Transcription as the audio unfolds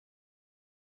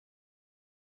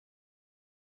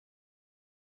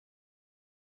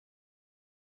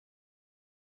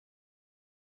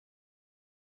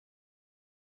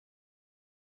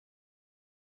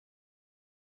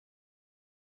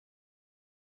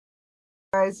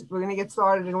Guys, we're going to get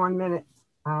started in 1 minute.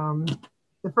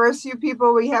 The first few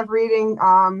people we have reading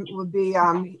will be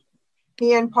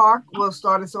Ian Park will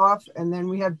start us off, and then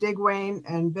we have Dig Wayne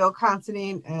and Bill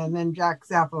Considine, and then Jack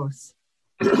Zappos.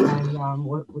 And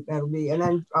what that'll be. And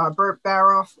then Bert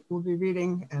Baroff will be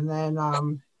reading, and then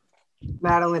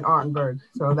Madeline Artenberg.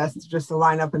 So that's just the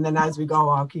lineup, and then as we go,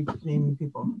 I'll keep naming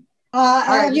people.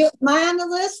 Am I on the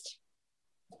list?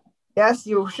 Yes,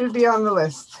 you should be on the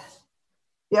list.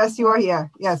 Yes, you are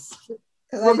here. Yes.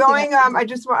 We're going, I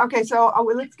just want, okay, so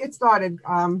let's get started.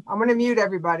 I'm going to mute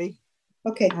everybody.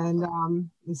 Okay. And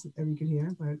this you can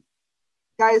hear, but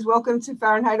guys, welcome to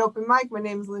Fahrenheit Open Mic. My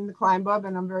name is Linda Kleinbub,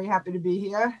 and I'm very happy to be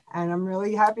here. And I'm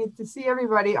really happy to see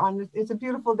everybody on, it's a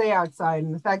beautiful day outside.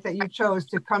 And the fact that you chose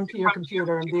to come to your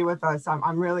computer and be with us,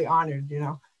 I'm really honored, you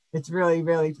know. It's really,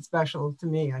 really special to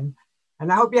me. And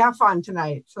I hope you have fun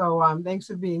tonight. So thanks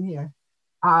for being here.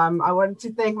 I wanted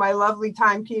to thank my lovely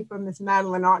timekeeper, Miss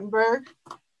Madeline Artenberg.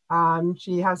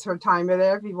 She has her timer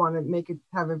there if you want to make it,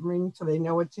 have it ring so they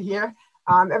know what to hear.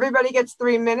 Everybody gets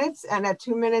 3 minutes, and at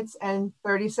 2 minutes and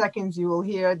 30 seconds, you will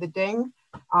hear the ding.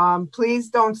 Please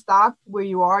don't stop where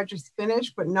you are, just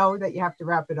finish, but know that you have to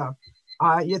wrap it up.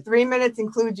 Your 3 minutes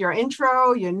includes your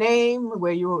intro, your name,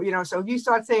 where you know, so if you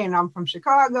start saying I'm from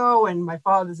Chicago and my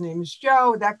father's name is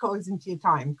Joe, that goes into your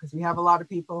time because we have a lot of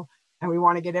people and we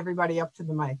want to get everybody up to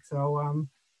the mic. So,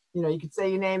 you know, you could say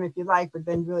your name if you like, but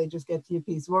then really just get to your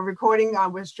piece. We're recording,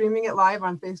 we're streaming it live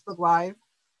on Facebook Live,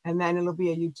 and then it'll be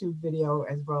a YouTube video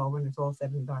as well when it's all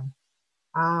said and done.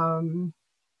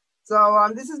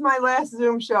 This is my last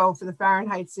Zoom show for the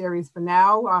Fahrenheit series for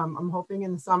now. I'm hoping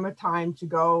in the summertime to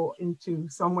go into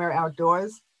somewhere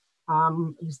outdoors.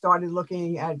 We started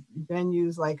looking at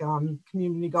venues like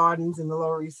community gardens in the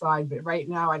Lower East Side, but right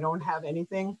now I don't have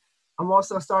anything. I'm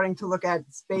also starting to look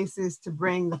at spaces to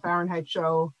bring the Fahrenheit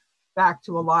show back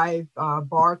to a live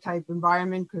bar type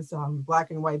environment because Black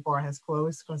and White Bar has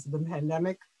closed because of the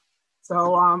pandemic.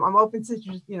 So I'm open to,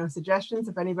 you know, suggestions.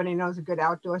 If anybody knows a good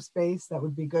outdoor space, that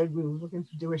would be good. We were looking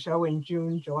to do a show in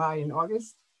June, July, and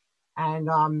August, and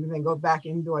then go back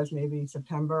indoors maybe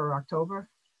September or October.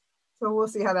 So we'll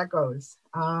see how that goes.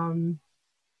 One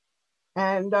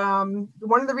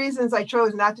of the reasons I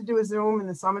chose not to do a Zoom in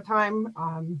the summertime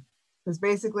was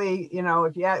basically, you know,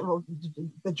 if you had, well,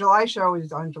 the July show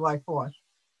is on July 4th.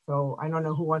 So I don't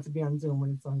know who wants to be on Zoom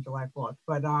when it's on July 4th,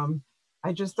 but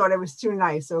I just thought it was too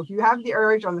nice. So if you have the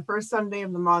urge on the first Sunday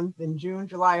of the month in June,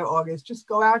 July, or August, just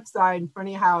go outside in front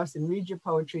of your house and read your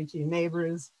poetry to your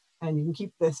neighbors, and you can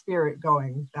keep the spirit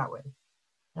going that way.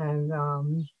 And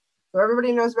so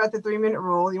everybody knows about the 3-minute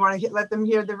rule. You want to let them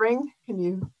hear the ring? Can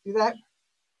you do that?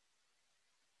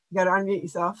 You got to unmute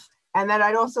yourself. And then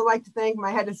I'd also like to thank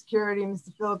my head of security,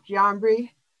 Mr. Phillip Giambri.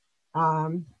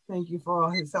 Thank you for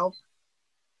all his help.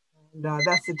 And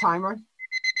that's the timer.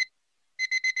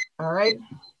 All right.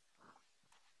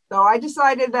 So I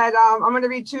decided that I'm going to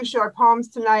read 2 short poems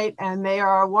tonight, and they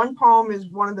are, one poem is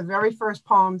one of the very first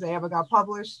poems I ever got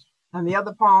published, and the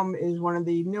other poem is one of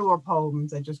the newer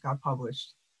poems that just got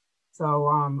published. So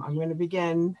I'm going to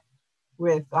begin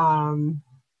with a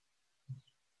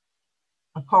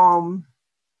poem.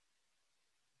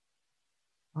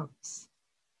 Oops.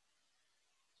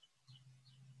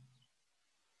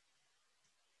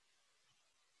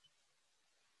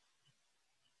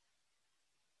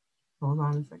 Hold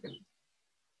on a second.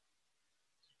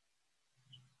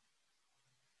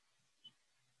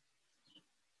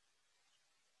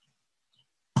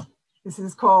 This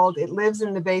is called It Lives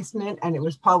in the Basement, and it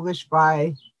was published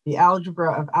by the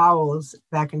Algebra of Owls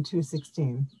back in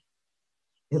 2016.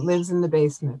 It lives in the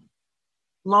basement.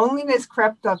 Loneliness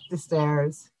crept up the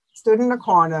stairs, stood in a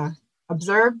corner,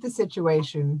 observed the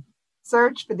situation,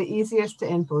 searched for the easiest to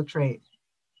infiltrate.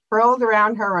 Curled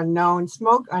around her unknown,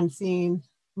 smoke unseen,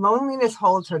 loneliness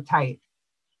holds her tight.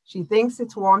 She thinks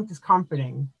its warmth is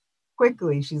comforting.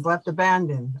 Quickly, she's left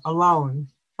abandoned, alone,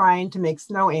 trying to make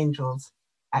snow angels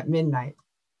at midnight.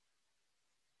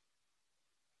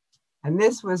 And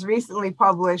this was recently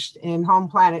published in Home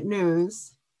Planet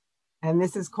News, and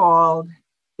this is called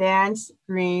Dance,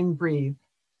 Green, Breathe.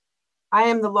 I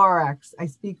am the Lorax, I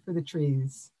speak for the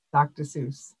trees, Dr.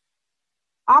 Seuss.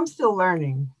 I'm still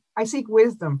learning. I seek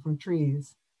wisdom from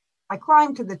trees. I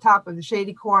climb to the top of the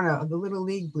shady corner of the Little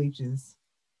League bleachers.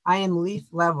 I am leaf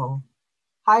level.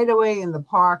 Hideaway in the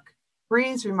park,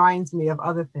 breeze reminds me of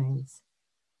other things.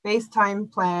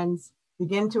 FaceTime plans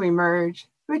begin to emerge.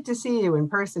 Good to see you in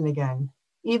person again,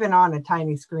 even on a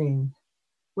tiny screen.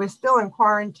 We're still in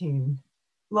quarantine.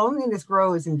 Loneliness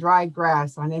grows in dried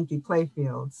grass on empty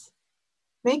playfields.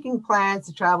 Making plans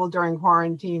to travel during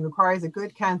quarantine requires a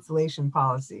good cancellation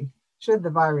policy, should the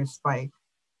virus spike.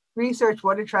 Research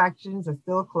what attractions are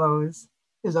still closed.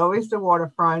 There's always the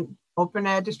waterfront, open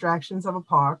air distractions of a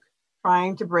park,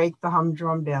 trying to break the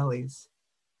humdrum dailies.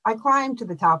 I climbed to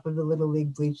the top of the Little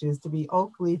League bleachers to be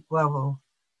oak leaf level,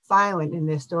 silent in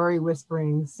their story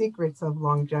whispering secrets of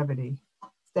longevity.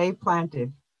 Stay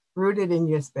planted, rooted in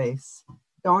your space.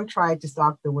 Don't try to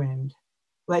stop the wind.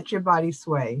 Let your body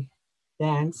sway.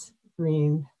 Dance,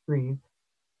 green, breathe.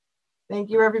 Thank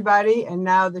you, everybody. And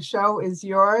now the show is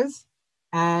yours.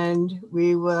 And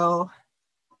we will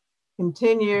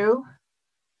continue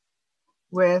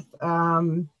with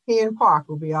Ian Park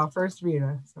will be our first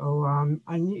reader. So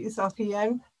unmute yourself,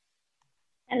 Ian.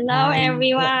 Hello,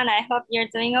 everyone. I hope you're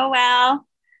doing well.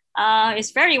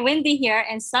 It's very windy here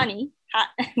and sunny, hot,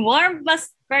 warm, but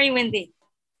very windy.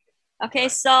 Okay,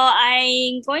 so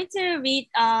I'm going to read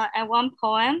one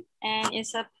poem, and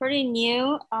it's a pretty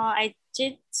new. I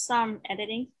did some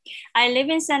editing. I live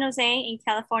in San Jose in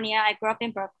California. I grew up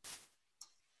in Brooklyn.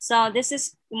 So this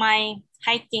is my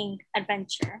hiking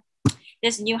adventure.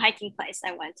 This new hiking place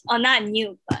I went. Oh, not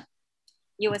new, but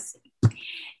you will see.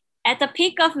 At the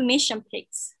peak of Mission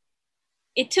Peaks,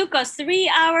 it took us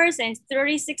 3 hours and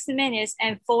 36 minutes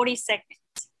and 40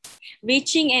 seconds,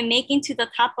 reaching and making to the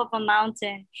top of a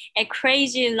mountain, a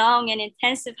crazy long and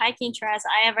intensive hiking trails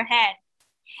I ever had.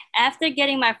 After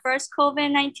getting my first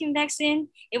COVID-19 vaccine,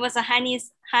 it was a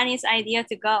honey's idea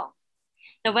to go.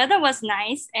 The weather was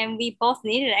nice and we both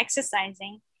needed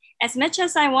exercising. As much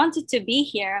as I wanted to be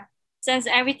here, since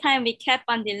every time we kept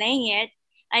on delaying it,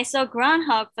 I saw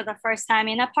groundhog for the first time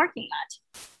in a parking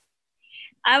lot.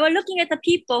 I was looking at the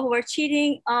people who were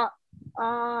sitting on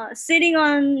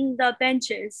the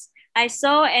benches. I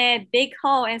saw a big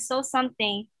hole and saw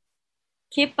something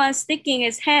keep on sticking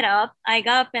its head up. I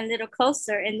got up a little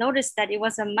closer and noticed that it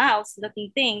was a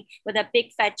mouse-looking thing with a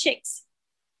big fat cheeks.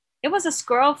 It was a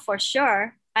squirrel for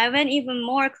sure. I went even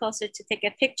more closer to take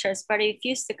pictures, but it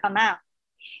refused to come out.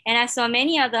 And I saw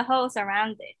many other holes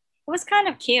around it. It was kind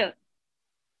of cute.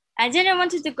 I didn't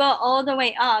want it to go all the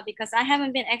way up because I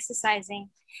haven't been exercising.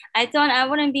 I thought I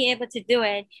wouldn't be able to do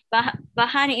it, but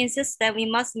Honey insisted we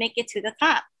must make it to the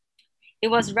top. It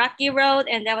was rocky road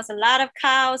and there was a lot of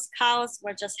cows. Cows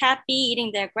were just happy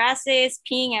eating their grasses,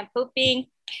 peeing and pooping.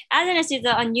 I didn't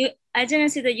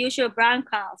see the usual brown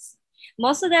cows.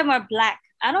 Most of them were black.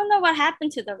 I don't know what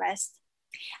happened to the rest.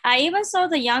 I even saw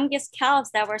the youngest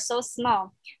cows that were so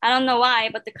small. I don't know why,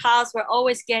 but the cows were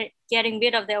always getting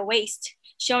rid of their waste,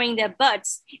 showing their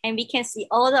butts, and we can see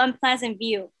all the unpleasant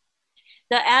view.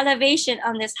 The elevation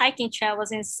on this hiking trail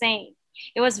was insane.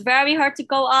 It was very hard to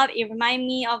go up. It reminded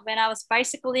me of when I was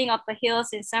bicycling up the hills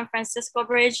in San Francisco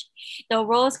Bridge. The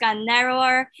roads got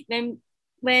narrower.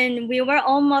 When we were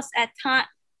almost at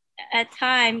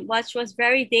time, which was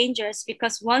very dangerous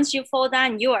because once you fall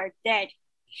down, you are dead.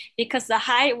 Because the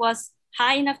height was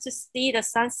high enough to see the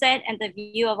sunset and the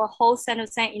view of a whole San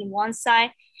Jose in one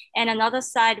side, and another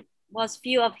side was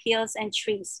view of hills and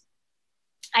trees.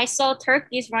 I saw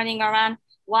turkeys running around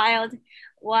wild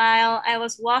while I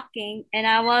was walking, and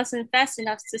I wasn't fast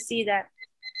enough to see them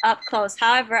up close.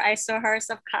 However, I saw herds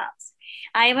of cows.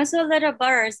 I even saw little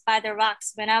birds by the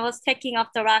rocks when I was taking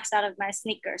off the rocks out of my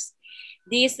sneakers.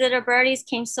 These little birdies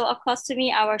came so close to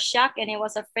me, I was shocked and I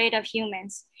was afraid of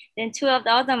humans. Then two of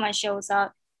the other ones shows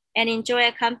up and enjoy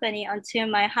a company until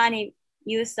my honey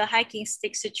used the hiking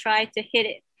sticks to try to hit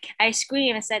it. I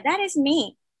screamed and said, "That is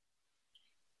me."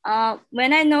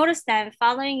 When I noticed them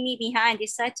following me behind,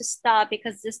 decided to stop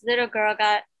because this little girl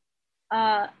got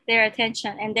their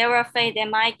attention and they were afraid they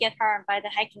might get hurt by the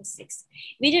hiking sticks.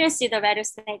 We didn't see the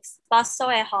rattlesnakes, but saw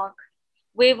a hawk.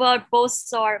 We were both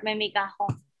sore when we got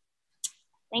home.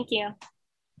 Thank you.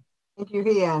 Thank you,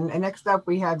 Ian. And next up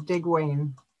we have Dig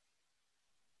Wayne.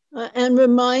 And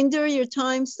reminder, your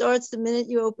time starts the minute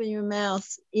you open your mouth,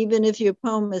 even if your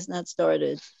poem is not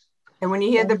started. And when you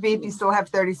hear the beep, you still have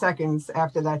 30 seconds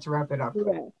after that to wrap it up.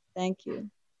 Correct. Thank you.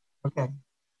 Okay.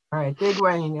 All right, Dig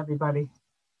Wayne, everybody.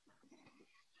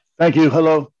 Thank you.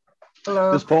 Hello.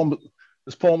 Hello. This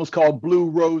poem is called Blue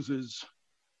Roses.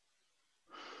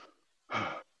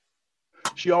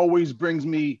 She always brings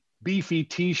me beefy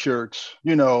t-shirts,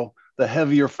 you know, the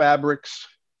heavier fabrics.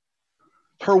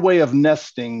 Her way of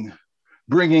nesting,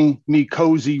 bringing me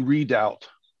cozy redoubt,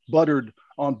 buttered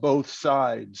on both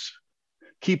sides,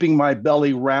 keeping my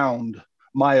belly round,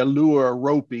 my allure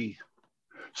ropey,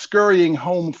 scurrying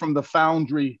home from the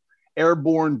foundry,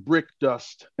 airborne brick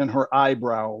dust in her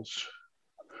eyebrows,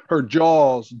 her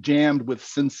jaws jammed with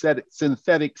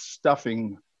synthetic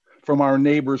stuffing from our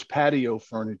neighbor's patio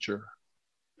furniture.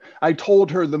 I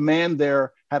told her the man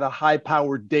there had a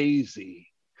high-powered daisy.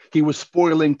 He was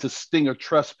spoiling to sting a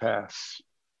trespass.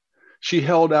 She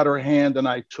held out her hand and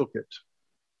I took it.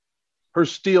 Her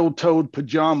steel-toed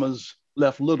pajamas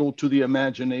left little to the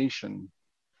imagination.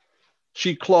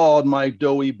 She clawed my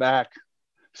doughy back,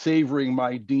 savoring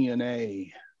my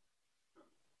DNA.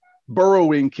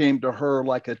 Burrowing came to her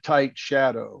like a tight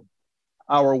shadow.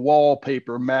 Our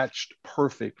wallpaper matched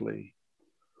perfectly.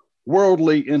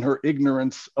 Worldly in her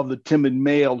ignorance of the timid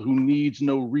male who needs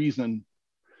no reason,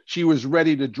 she was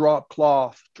ready to drop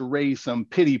cloth to raise some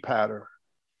pity patter.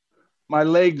 My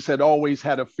legs had always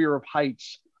had a fear of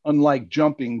heights, unlike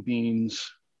jumping beans.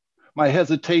 My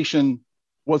hesitation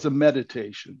was a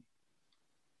meditation.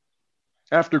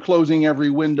 After closing every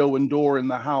window and door in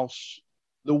the house,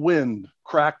 the wind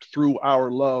cracked through our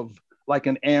love like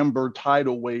an amber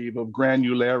tidal wave of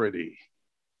granularity.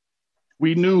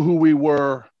 We knew who we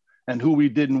were and who we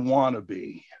didn't want to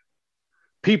be.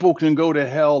 People can go to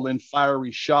hell in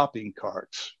fiery shopping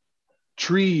carts.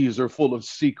 Trees are full of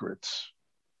secrets.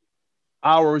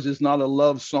 Ours is not a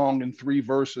love song in 3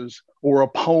 verses or a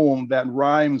poem that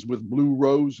rhymes with blue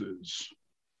roses.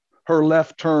 Her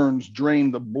left turns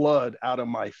drain the blood out of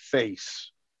my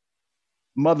face.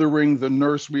 Mothering the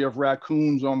nursery of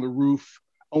raccoons on the roof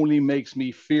only makes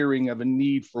me fearing of a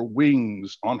need for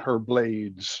wings on her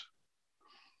blades.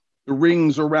 The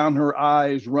rings around her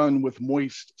eyes run with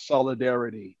moist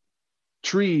solidarity.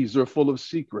 Trees are full of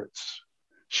secrets.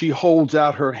 She holds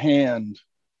out her hand.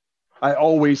 I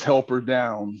always help her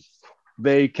down.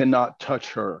 They cannot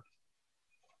touch her.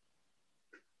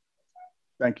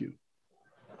 Thank you.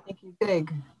 Thank you,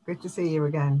 Big. Good to see you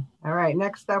again. All right,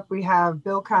 next up we have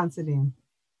Bill Considine.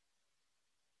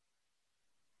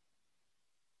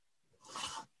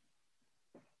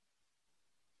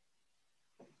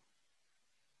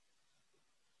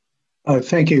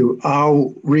 Thank you.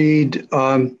 I'll read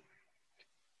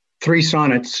 3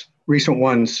 sonnets, recent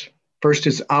ones. First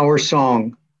is Our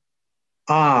Song.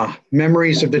 Ah,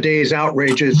 memories of the day's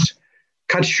outrages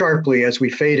cut sharply as we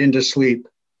fade into sleep.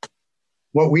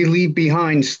 What we leave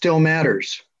behind still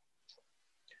matters.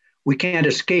 We can't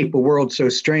escape a world so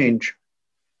strange.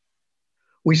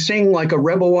 We sing like a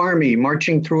rebel army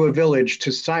marching through a village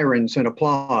to sirens and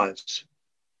applause.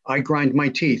 I grind my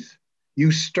teeth,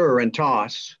 you stir and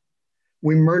toss.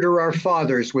 We murder our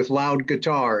fathers with loud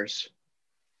guitars.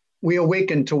 We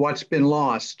awaken to what's been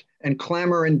lost and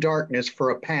clamor in darkness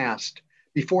for a past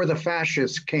before the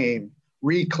fascists came,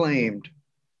 reclaimed.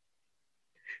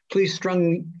 Please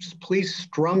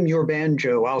strum your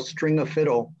banjo, I'll string a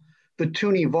fiddle. The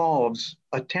tune evolves,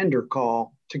 a tender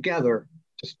call, together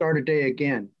to start a day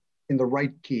again in the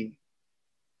right key.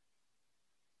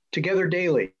 Together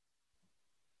daily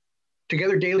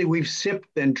we've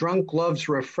sipped and drunk love's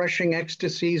refreshing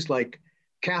ecstasies like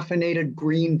caffeinated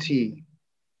green tea.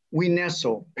 We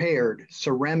nestle, paired,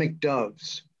 ceramic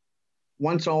doves,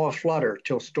 once all aflutter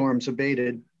till storms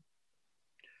abated.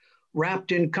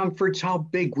 Wrapped in comforts, how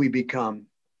big we become.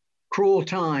 Cruel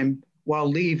time, while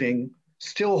leaving,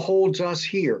 still holds us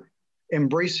here,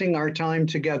 embracing our time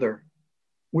together.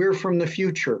 We're from the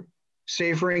future,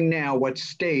 savoring now what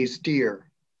stays dear.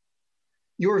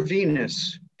 You're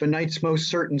Venus, the night's most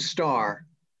certain star.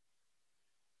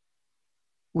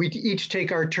 We each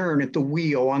take our turn at the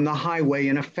wheel on the highway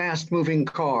in a fast-moving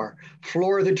car,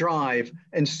 floor the drive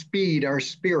and speed our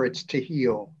spirits to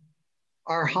heal.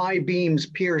 Our high beams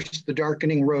pierce the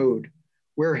darkening road.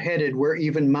 We're headed where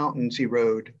even mountains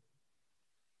erode.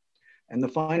 And the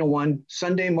final one,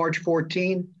 Sunday, March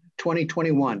 14,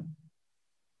 2021.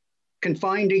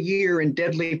 Confined a year in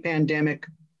deadly pandemic,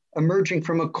 emerging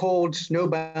from a cold,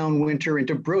 snowbound winter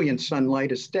into brilliant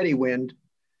sunlight, a steady wind,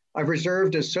 I've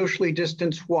reserved a socially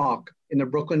distanced walk in the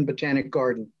Brooklyn Botanic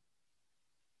Garden.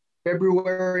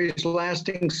 February's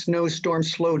lasting snowstorm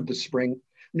slowed the spring.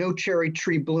 No cherry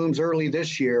tree blooms early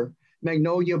this year.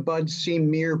 Magnolia buds seem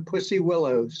mere pussy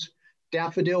willows.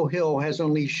 Daffodil Hill has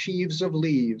only sheaves of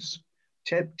leaves,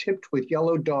 tipped with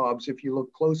yellow daubs if you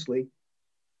look closely.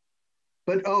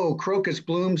 But oh, crocus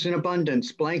blooms in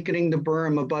abundance, blanketing the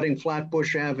berm abutting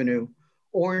Flatbush Avenue.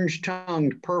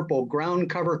 Orange-tongued, purple, ground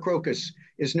cover crocus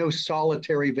is no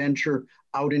solitary venture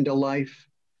out into life.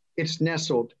 It's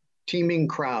nestled, teeming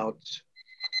crowds.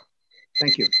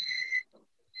 Thank you.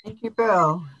 Thank you,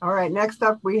 Bill. All right, next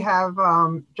up we have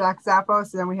Jack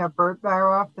Zappos, and then we have Bert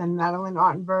Baroff, then Madeline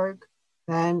Artenberg,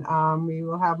 then we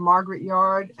will have Margaret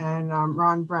Yard and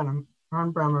Ron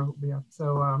Bremer will be up.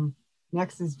 So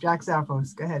next is Jack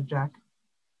Zappos. Go ahead, Jack.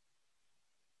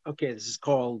 Okay, this is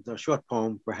called a short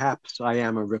poem, Perhaps I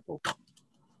Am a Ripple.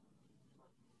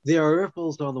 There are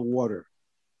ripples on the water,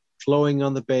 flowing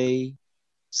on the bay,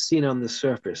 seen on the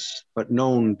surface, but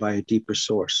known by a deeper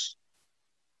source.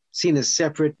 Seen as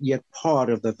separate yet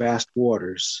part of the vast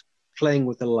waters, playing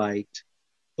with the light,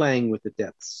 playing with the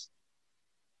depths.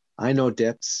 I know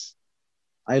depths.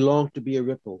 I long to be a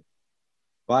ripple,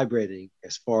 vibrating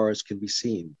as far as can be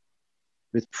seen,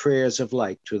 with prayers of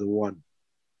light to the one.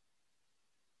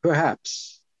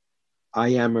 Perhaps I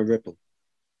am a ripple.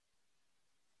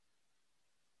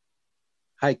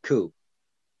 Haiku.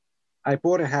 I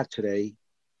bought a hat today.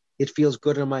 It feels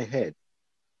good on my head.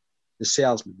 The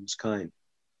salesman was kind.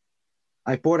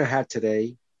 I bought a hat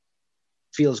today.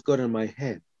 Feels good on my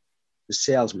head. The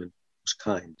salesman was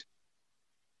kind.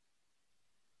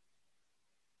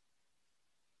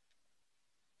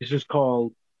 This is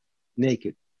called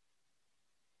Naked.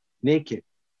 Naked.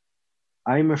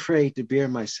 I am afraid to bare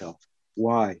myself.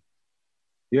 Why?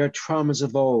 There are traumas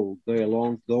of old,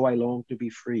 though I long to be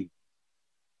free.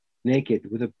 Naked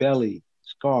with a belly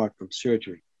scarred from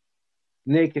surgery.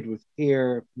 Naked with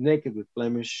hair, naked with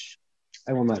blemish.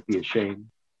 I will not be ashamed.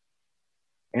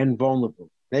 And vulnerable,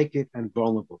 naked and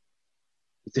vulnerable,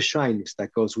 with the shyness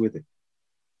that goes with it.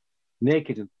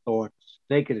 Naked in thoughts,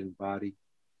 naked in body.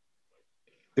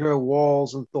 There are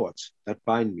walls and thoughts that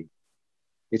bind me.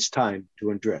 It's time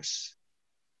to undress.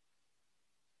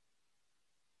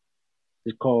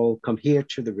 It's called Come Here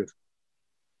to the River.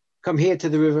 Come here to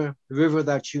the river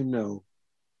that you know,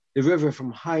 the river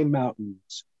from high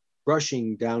mountains,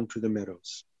 rushing down to the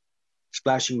meadows,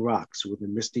 splashing rocks with a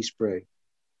misty spray.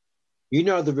 You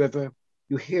know the river,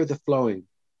 you hear the flowing.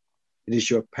 It is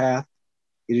your path,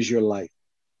 it is your life.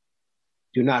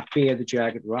 Do not fear the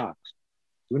jagged rocks.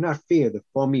 Do not fear the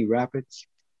foamy rapids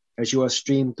as you are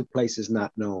streamed to places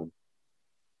not known.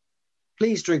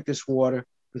 Please drink this water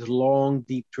with long,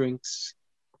 deep drinks.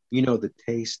 You know the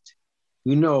taste.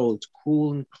 You know it's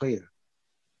cool and clear.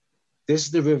 This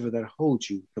is the river that holds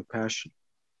you with compassion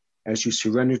as you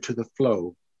surrender to the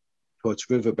flow towards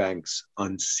riverbanks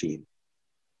unseen.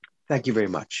 Thank you very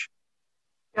much.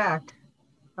 Jack.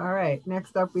 All right.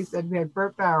 Next up, we said we had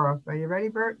Bert Barrow. Are you ready,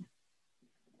 Bert?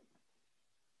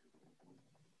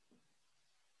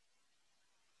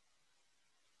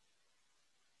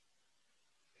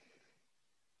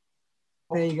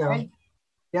 There you go.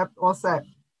 Yep, all set.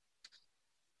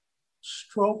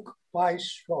 Stroke by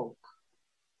stroke,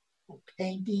 a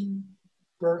painting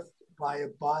birthed by a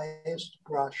biased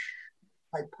brush,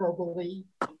 hyperbole,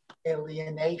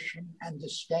 alienation, and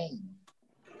disdain,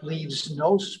 leaves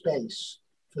no space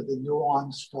for the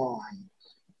nuanced eye,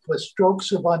 for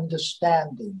strokes of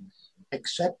understanding,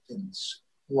 acceptance,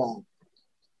 love.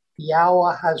 The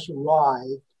hour has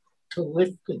arrived to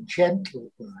lift a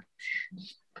gentle brush,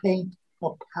 paint a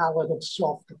palette of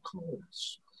softer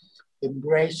colors,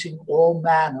 embracing all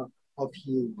manner of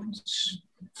hues,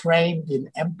 framed in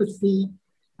empathy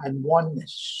and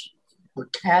oneness, a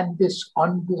canvas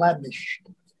unblemished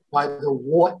by the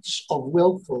warts of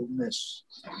willfulness.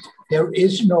 There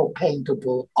is no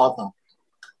paintable other.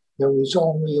 There is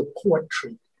only a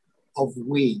portrait of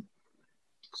we.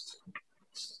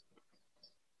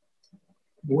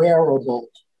 Wearable.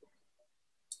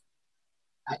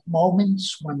 At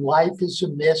moments when life is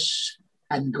amiss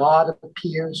and God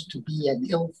appears to be an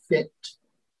ill fit,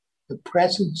 the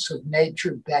presence of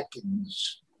nature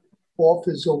beckons,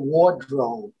 offers a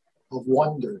wardrobe of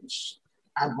wonders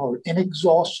and her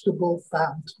inexhaustible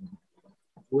fountain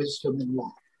of wisdom and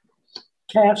love.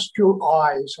 Cast your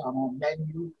eyes on our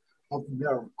menu of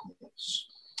miracles,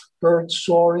 birds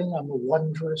soaring on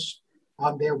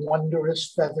their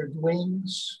wondrous feathered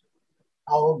wings,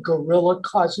 our gorilla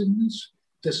cousins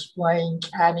displaying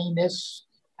canniness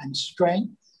and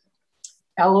strength,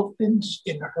 elephants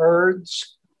in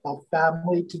herds of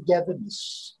family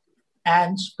togetherness,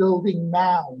 ants building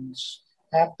mounds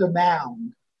after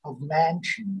mound of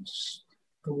mansions,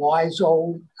 the wise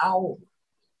old owl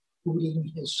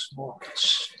hooting his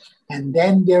smarts. And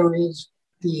then there is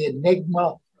the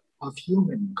enigma of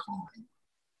humankind,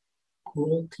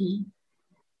 cruelty,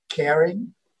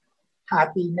 caring,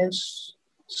 happiness,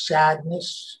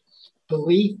 sadness,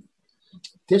 belief,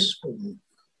 disbelief,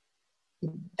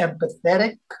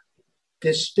 empathetic,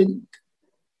 distant,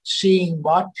 seeing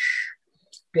much,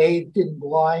 bathed in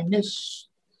blindness.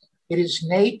 It is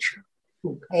nature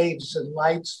who paves and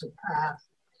lights the path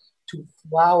to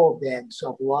flower beds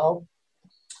of love,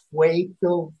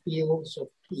 wave-filled fields of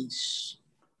peace,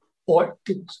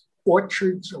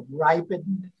 orchards of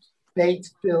ripened,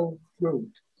 faith-filled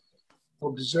fruit.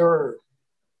 Observe,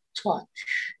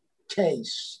 touch,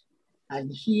 taste, and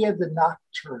hear the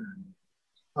nocturne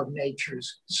of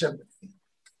nature's sympathy.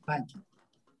 Thank you.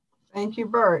 Thank you,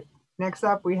 Bert. Next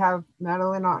up, we have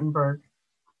Madeline Artenberg.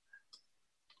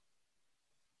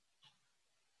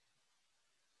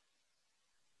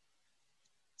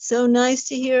 So nice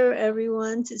to hear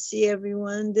everyone, to see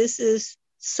everyone. This is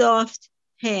Soft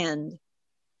Hand.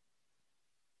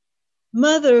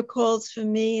 Mother calls for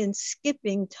me in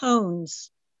skipping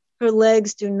tones. Her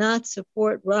legs do not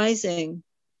support rising.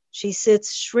 She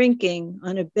sits shrinking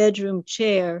on a bedroom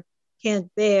chair, can't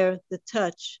bear the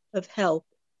touch of help.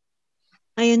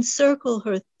 I encircle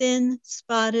her thin,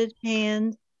 spotted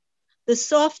hand. The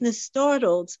softness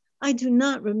startles. I do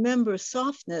not remember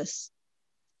softness.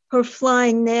 Her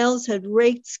flying nails had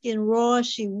raked skin raw.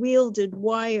 She wielded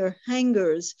wire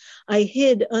hangers. I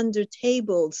hid under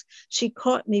tables. She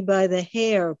caught me by the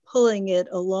hair, pulling it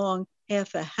along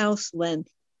half a house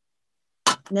length.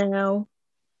 Now,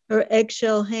 her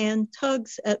eggshell hand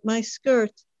tugs at my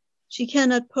skirt. She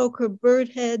cannot poke her bird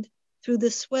head through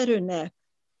the sweater neck.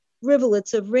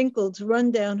 Rivulets of wrinkles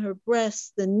run down her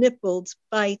breasts. The nipples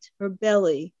bite her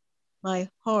belly. My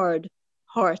hard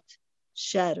heart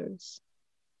shatters.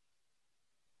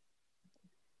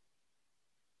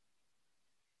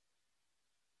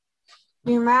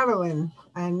 Thank you, Madeline.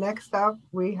 And next up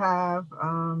we have,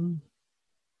 I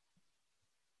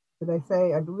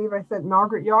believe I said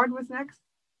Margaret Yard was next.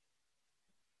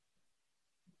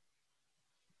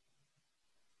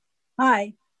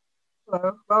 Hi.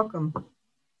 Hello, welcome.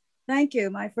 Thank you.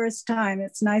 My first time.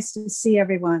 It's nice to see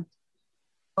everyone.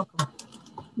 Welcome.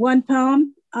 One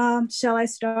poem. Shall I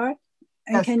start?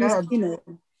 And yes, can go you ahead. see me?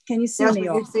 Can you see yes, me?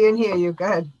 Yes, we can see and hear you. Go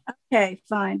ahead. Okay,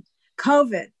 fine.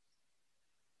 COVID.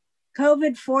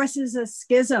 COVID forces a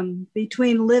schism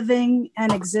between living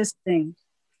and existing.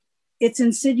 Its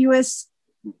insidious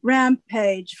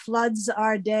rampage floods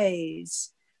our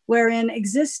days, wherein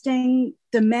existing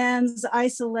demands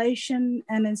isolation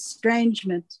and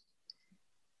estrangement.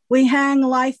 We hang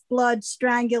lifeblood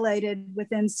strangulated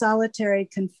within solitary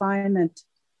confinement.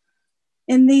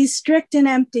 In these strict and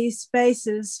empty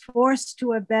spaces, forced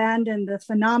to abandon the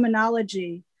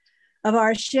phenomenology of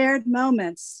our shared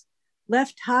moments,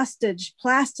 left hostage,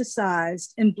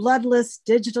 plasticized in bloodless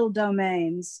digital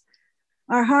domains,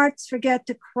 our hearts forget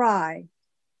to cry,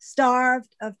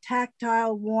 starved of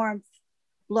tactile warmth,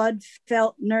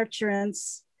 blood-felt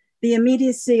nurturance, the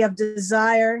immediacy of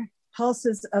desire,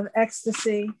 pulses of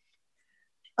ecstasy,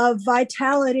 of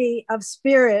vitality, of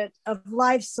spirit, of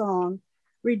life song,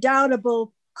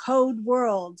 redoubtable code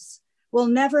worlds will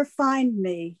never find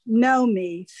me, know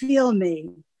me, feel me.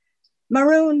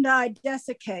 Marooned I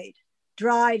desiccate,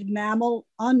 dried mammal,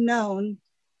 unknown,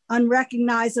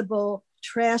 unrecognizable,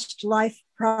 trashed life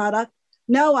product.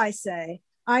 No, I say,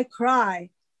 I cry,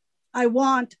 I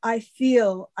want, I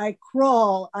feel, I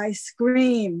crawl, I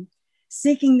scream,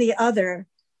 seeking the other,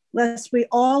 lest we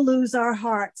all lose our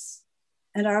hearts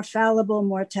and our fallible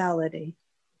mortality.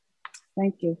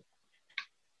 Thank you.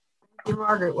 Thank you,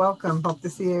 Margaret. Welcome. Hope to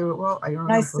see you. Well, I don't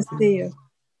know. Nice to see you.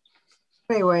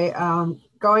 Anyway,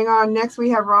 going on next, we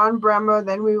have Ron Bremer.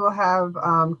 Then we will have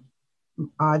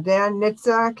Dan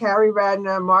Nitza, Carrie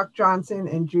Radner, Mark Johnson,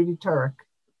 and Judy Turek.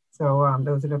 So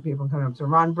those are the people coming up. So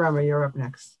Ron Bremer, you're up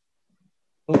next.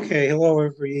 Okay, hello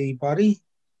everybody.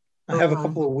 I have a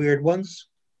couple of weird ones.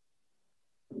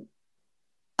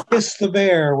 Kiss the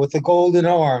bear with the golden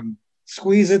arm.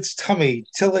 Squeeze its tummy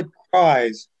till it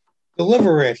cries.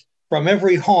 Deliver it from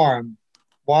every harm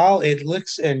while it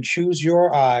licks and chews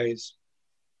your eyes.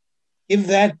 Give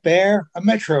that bear a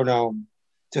metronome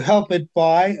to help it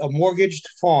buy a mortgaged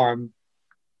farm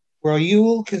where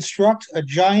you'll construct a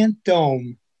giant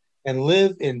dome and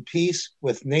live in peace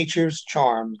with nature's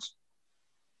charms.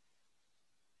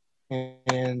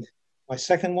 And my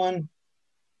second one,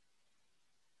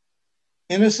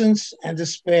 innocence and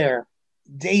despair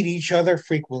date each other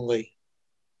frequently.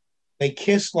 They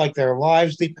kiss like their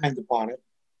lives depend upon it.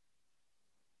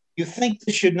 You think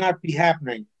this should not be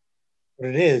happening, but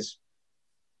it is.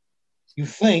 You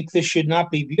think this should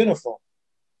not be beautiful,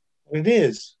 but it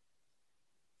is.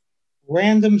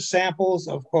 Random samples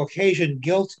of Caucasian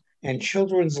guilt and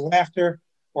children's laughter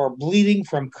are bleeding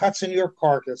from cuts in your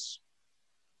carcass.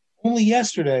 Only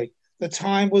yesterday, the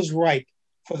time was ripe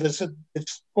for the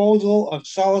disposal of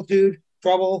solitude,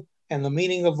 trouble, and the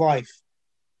meaning of life.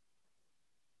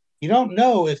 You don't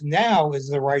know if now is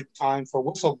the right time for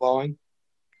whistleblowing,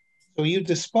 so you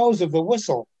dispose of the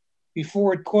whistle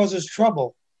before it causes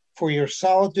trouble for your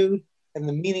solitude and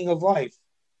the meaning of life.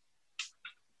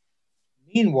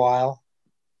 Meanwhile,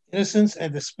 innocence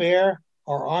and despair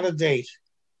are on a date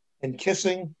and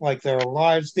kissing like their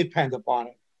lives depend upon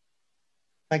it.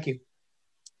 Thank you.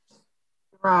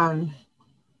 Ron.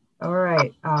 All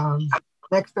right.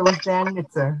 Next there was Dan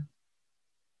Nitzer.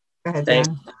 Go ahead, Dan.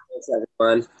 Thanks,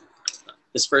 everyone.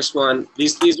 This first one,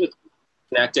 these were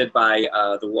connected by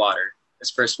the water. This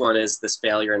first one is this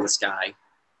failure in the sky.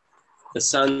 The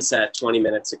sun set 20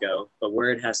 minutes ago, but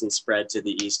word hasn't spread to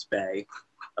the East Bay.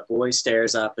 A boy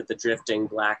stares up at the drifting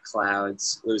black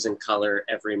clouds, losing color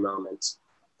every moment.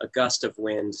 A gust of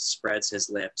wind spreads his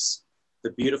lips.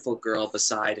 The beautiful girl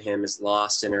beside him is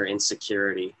lost in her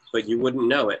insecurity, but you wouldn't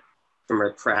know it from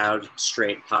her proud,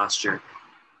 straight posture.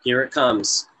 Here it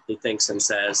comes, he thinks and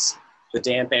says. The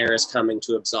damp air is coming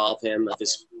to absolve him of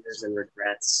his fears and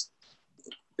regrets.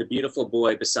 The beautiful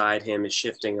boy beside him is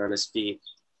shifting on his feet,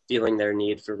 feeling their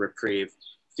need for reprieve,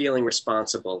 feeling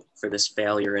responsible for this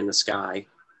failure in the sky.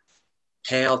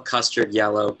 Pale custard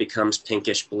yellow becomes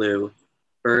pinkish blue.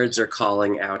 Birds are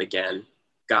calling out again.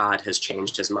 God has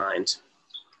changed his mind.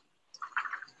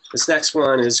 This next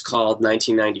one is called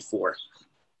 1994.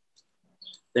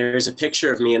 There's a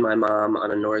picture of me and my mom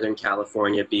on a Northern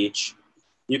California beach.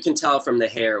 You can tell from the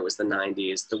hair it was the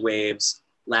 90s, the waves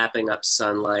lapping up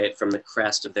sunlight from the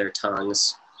crest of their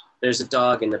tongues. There's a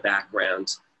dog in the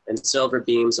background and silver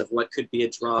beams of what could be a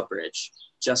drawbridge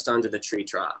just under the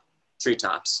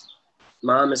treetops.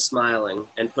 Mom is smiling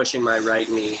and pushing my right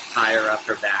knee higher up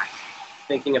her back,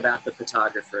 thinking about the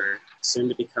photographer, soon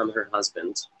to become her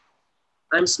husband.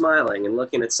 I'm smiling and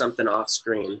looking at something off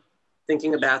screen,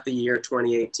 thinking about the year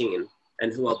 2018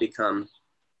 and who I'll become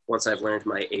once I've learned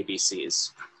my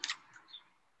ABCs.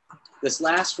 This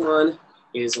last one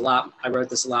is I wrote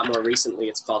this a lot more recently.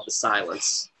 It's called The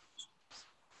Silence.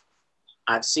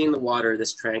 I've seen the water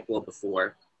this tranquil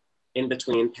before, in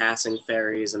between passing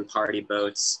ferries and party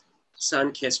boats.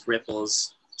 Sun-kissed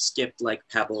ripples skipped like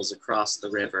pebbles across the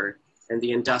river, and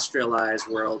the industrialized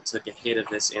world took a hit of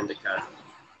this indica.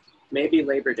 Maybe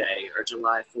Labor Day or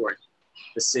July 4th,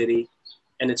 the city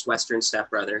and its western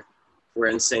stepbrother were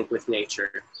in sync with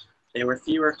nature. There were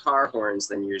fewer car horns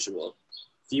than usual,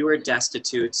 fewer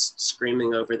destitutes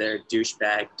screaming over their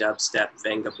douchebag dubstep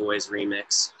Venga Boys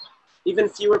remix, even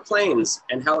fewer planes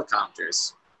and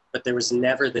helicopters, but there was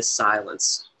never this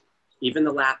silence. Even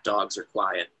the lapdogs are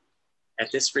quiet.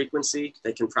 At this frequency,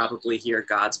 they can probably hear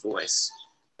God's voice,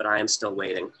 but I am still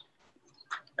waiting.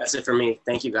 That's it for me.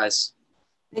 Thank you, guys.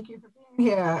 Thank you for being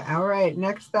here. All right,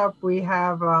 next up we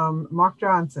have Mark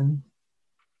Johnson.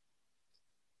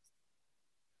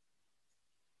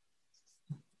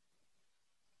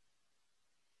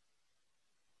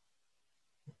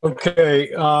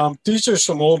 Okay, these are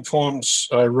some old poems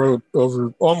I wrote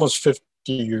over almost 50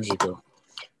 years ago.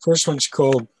 First one's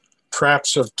called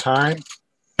Traps of Time.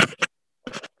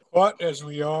 Caught as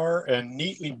we are and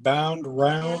neatly bound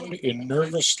round in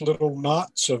nervous little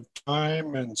knots of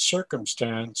time and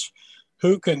circumstance,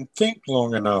 who can think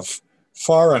long enough,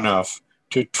 far enough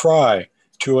to try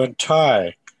to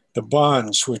untie the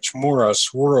bonds which moor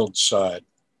us world-side?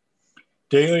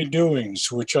 Daily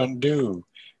doings which undo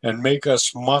and make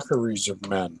us mockeries of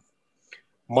men,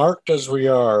 marked as we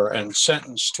are and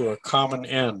sentenced to a common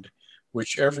end,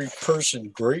 which every person,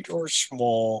 great or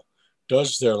small,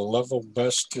 does their level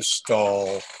best to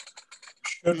stall.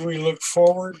 Should we look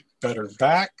forward, better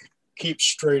back, keep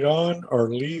straight on,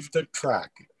 or leave the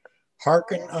track?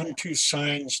 Hearken unto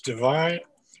signs divine,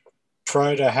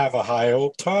 try to have a high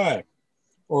old time,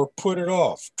 or put it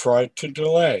off, try to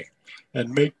delay,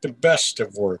 and make the best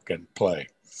of work and play.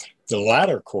 The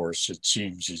latter course, it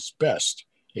seems, is best,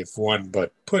 if one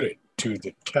but put it to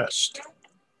the test.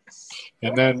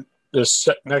 And then this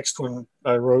next one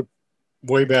I wrote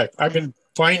way back. I've been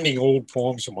finding old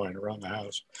poems of mine around the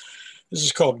house. This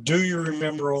is called Do You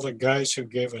Remember All the Guys Who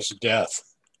Gave Us Death?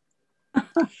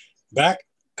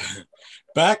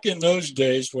 Back in those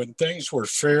days when things were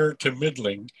fair to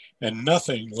middling and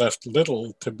nothing left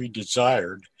little to be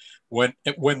desired, when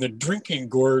the drinking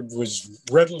gourd was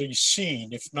readily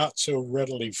seen, if not so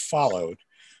readily followed,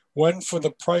 when for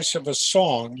the price of a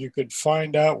song you could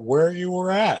find out where you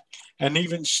were at and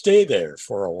even stay there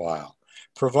for a while,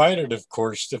 provided, of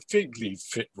course, the fig leaf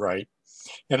fit right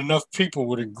and enough people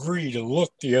would agree to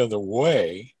look the other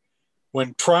way,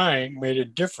 when trying made a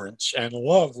difference and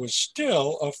love was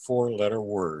still a four-letter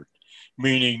word,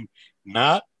 meaning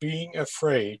not being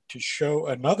afraid to show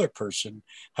another person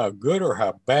how good or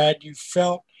how bad you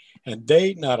felt, and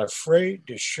they not afraid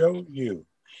to show you.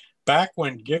 Back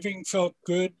when giving felt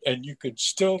good and you could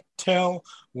still tell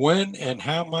when and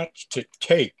how much to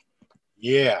take.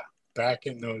 Yeah, back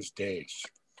in those days.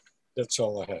 That's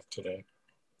all I have today.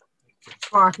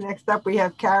 Mark, next up we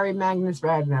have Carrie Magnus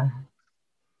Ragnar.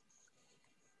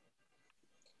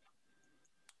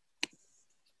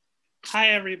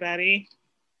 Hi, everybody.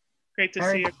 Great to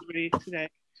see everybody today.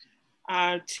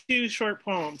 Two short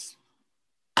poems.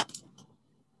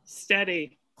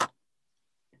 Steady.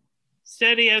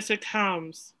 Steady as it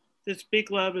comes, this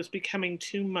big love is becoming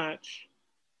too much.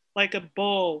 Like a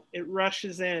bull, it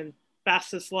rushes in,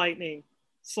 fast as lightning,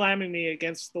 slamming me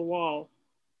against the wall.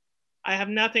 I have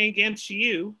nothing against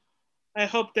you. I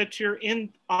hope that you're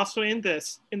also in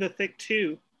the thick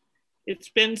too. It's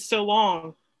been so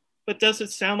long, but does it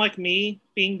sound like me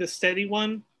being the steady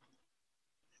one?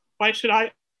 Why should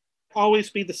I always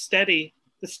be the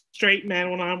straight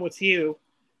man when I'm with you?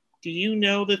 Do you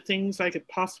know the things I could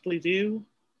possibly do?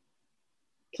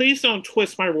 Please don't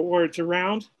twist my words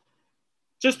around.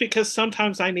 Just because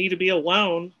sometimes I need to be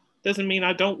alone doesn't mean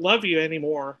I don't love you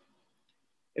anymore.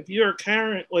 If you are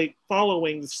currently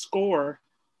following the score,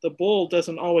 the bull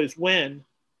doesn't always win,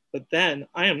 but then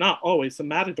I am not always the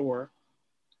matador.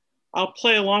 I'll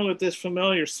play along with this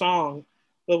familiar song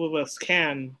both of us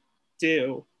can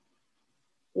do.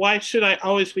 Why should I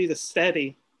always be the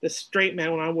straight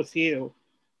man when I'm with you?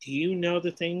 Do you know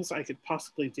the things I could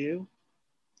possibly do?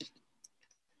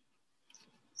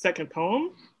 Second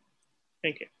poem.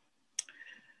 Thank you.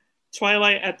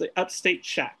 Twilight at the Upstate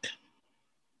Shack.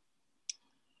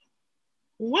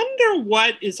 Wonder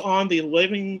what is on the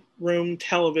living room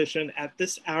television at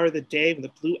this hour of the day when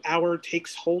the blue hour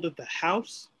takes hold of the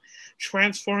house,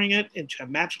 transforming it into a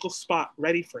magical spot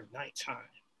ready for nighttime.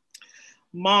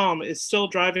 Mom is still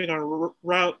driving on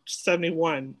Route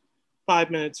 71,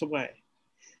 5 minutes away.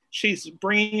 She's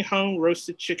bringing home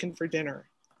roasted chicken for dinner.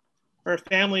 Her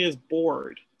family is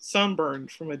bored,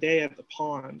 sunburned from a day at the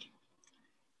pond.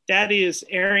 Daddy is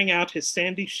airing out his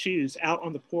sandy shoes out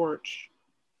on the porch.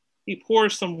 He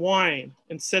pours some wine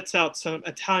and sets out some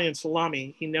Italian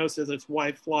salami he knows that his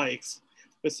wife likes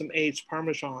with some aged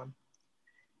Parmesan.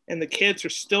 And the kids are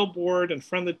still bored in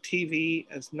front of the TV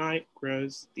as night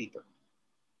grows deeper.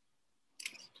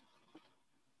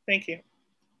 Thank you.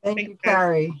 Thank you,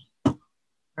 Carrie.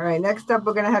 All right, next up,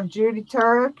 we're going to have Judy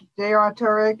Turek, J.R.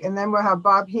 Turek, and then we'll have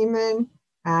Bob Heeman,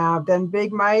 then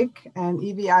Big Mike, and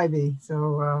Evie Ivy.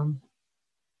 So,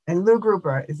 and Lou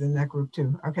Grouper is in that group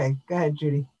too. Okay, go ahead,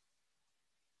 Judy.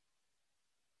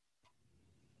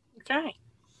 Okay,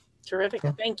 terrific.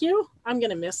 Yeah. Thank you. I'm going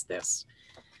to miss this.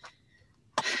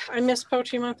 I missed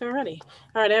Poetry Month already.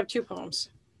 All right, I have 2 poems.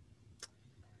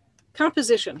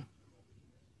 Composition.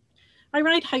 I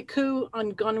write haiku on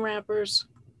gun wrappers.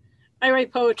 I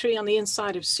write poetry on the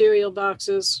inside of cereal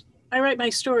boxes. I write my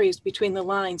stories between the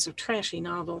lines of trashy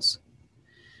novels.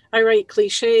 I write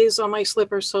cliches on my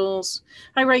slipper soles.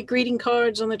 I write greeting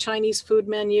cards on the Chinese food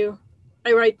menu.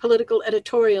 I write political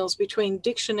editorials between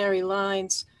dictionary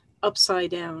lines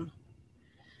upside down.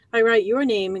 I write your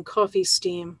name in coffee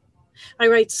steam. I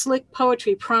write slick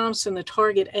poetry prompts in the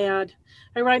Target ad.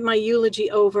 I write my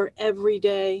eulogy over every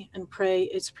day and pray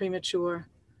it's premature.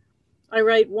 I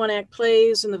write one-act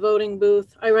plays in the voting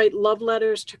booth. I write love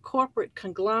letters to corporate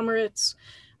conglomerates.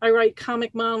 I write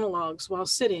comic monologues while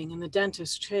sitting in the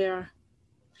dentist's chair.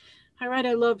 I write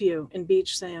I love you in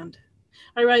beach sand.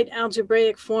 I write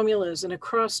algebraic formulas in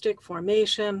acrostic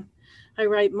formation. I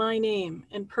write my name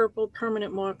in purple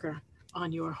permanent marker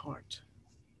on your heart.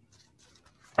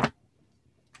 And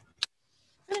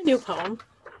a new poem.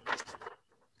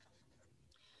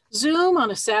 Zoom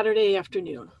on a Saturday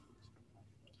afternoon.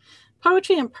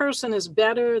 Poetry in person is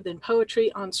better than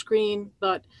poetry on screen,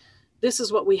 but this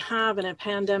is what we have in a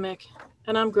pandemic,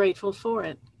 and I'm grateful for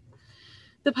it.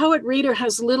 The poet reader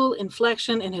has little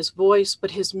inflection in his voice, but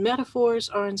his metaphors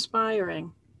are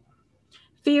inspiring.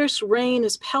 Fierce rain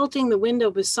is pelting the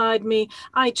window beside me.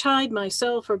 I chide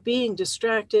myself for being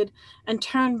distracted and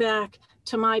turn back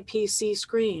to my PC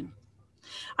screen.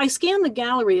 I scan the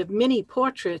gallery of mini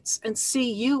portraits and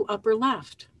see you upper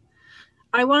left.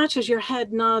 I watch as your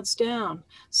head nods down,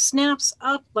 snaps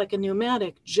up like a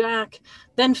pneumatic jack,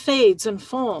 then fades and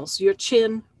falls. Your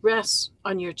chin rests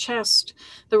on your chest.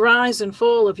 The rise and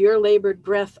fall of your labored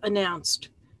breath announced.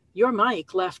 Your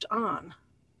mic left on.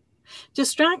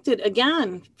 Distracted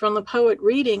again from the poet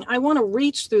reading, I want to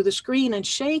reach through the screen and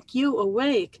shake you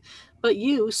awake, but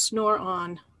you snore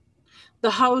on.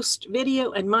 The host,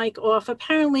 video and mic off,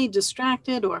 apparently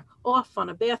distracted or off on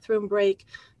a bathroom break,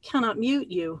 cannot mute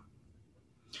you.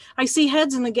 I see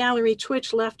heads in the gallery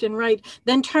twitch left and right,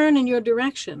 then turn in your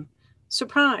direction.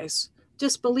 Surprise,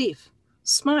 disbelief,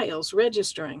 smiles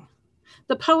registering.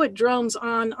 The poet drones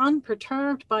on,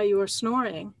 unperturbed by your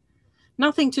snoring.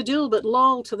 Nothing to do but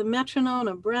lull to the metronome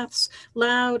of breaths,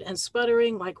 loud and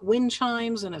sputtering like wind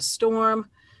chimes in a storm.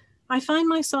 I find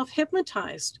myself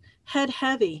hypnotized, head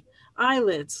heavy,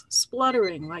 eyelids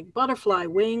spluttering like butterfly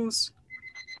wings.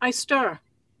 I stir,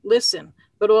 listen,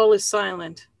 but all is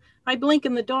silent. I blink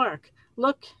in the dark,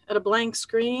 look at a blank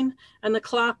screen, and the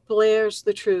clock blares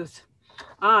the truth.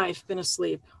 I've been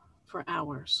asleep for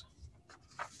hours.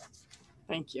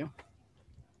 Thank you.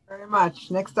 Very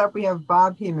much. Next up, we have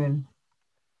Bob Heeman.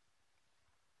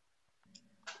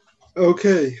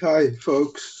 Okay, hi,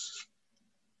 folks.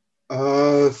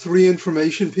 3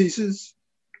 information pieces.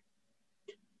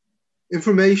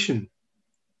 Information.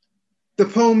 The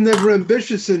poem never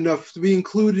ambitious enough to be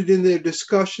included in their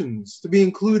discussions, to be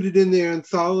included in their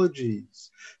anthologies,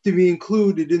 to be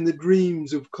included in the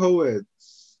dreams of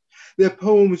co-eds. Their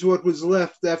poem is what was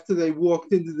left after they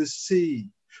walked into the sea,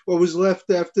 what was left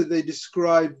after they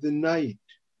described the night,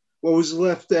 what was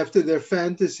left after their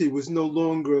fantasy was no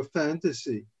longer a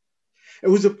fantasy. It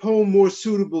was a poem more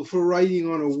suitable for writing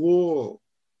on a wall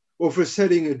or for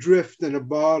setting adrift in a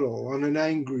bottle on an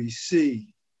angry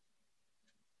sea.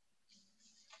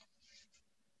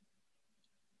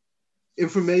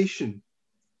 Information.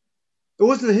 It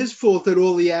wasn't his fault that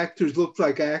all the actors looked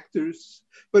like actors,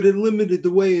 but it limited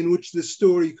the way in which the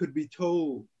story could be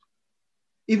told.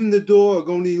 Even the dog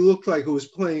only looked like it was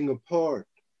playing a part.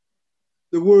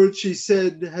 The words she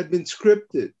said had been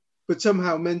scripted, but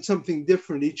somehow meant something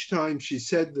different each time she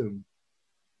said them.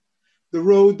 The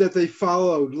road that they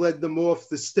followed led them off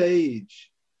the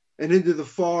stage and into the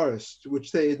forest,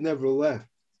 which they had never left.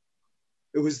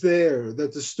 It was there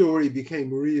that the story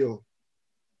became real.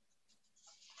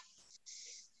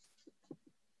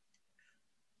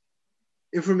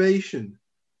 Information.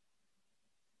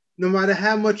 No matter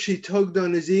how much she tugged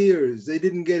on his ears, they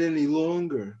didn't get any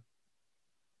longer.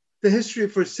 The history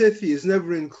of Forsythia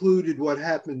never included what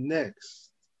happened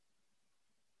next.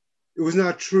 It was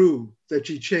not true that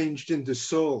she changed into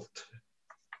salt.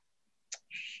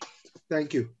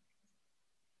 Thank you.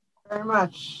 Very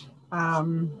much.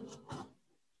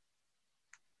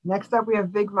 Next up, we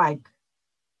have Big Mike.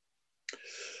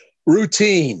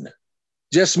 Routine.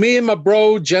 Just me and my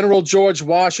bro, General George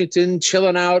Washington,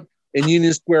 chilling out in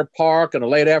Union Square Park on a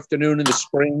late afternoon in the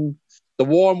spring. The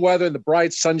warm weather and the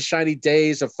bright sunshiny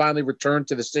days have finally returned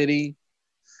to the city.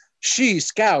 She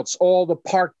scouts all the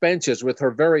park benches with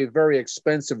her very, very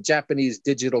expensive Japanese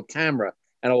digital camera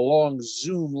and a long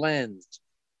zoom lens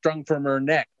strung from her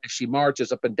neck as she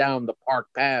marches up and down the park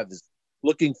paths,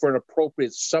 looking for an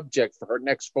appropriate subject for her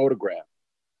next photograph.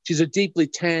 She's a deeply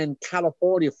tanned,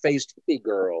 California-faced hippie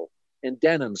girl in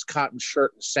denims, cotton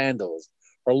shirt, and sandals.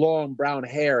 Her long brown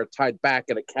hair tied back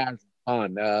in a casual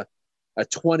bun, a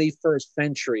 21st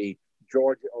century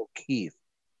Georgia O'Keeffe.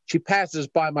 She passes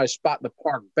by my spot in the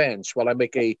park bench while I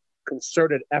make a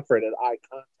concerted effort at eye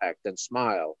contact and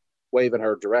smile, wave in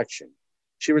her direction.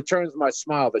 She returns my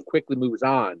smile, then quickly moves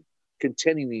on,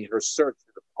 continuing her search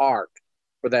for the park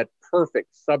for that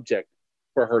perfect subject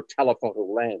for her telephoto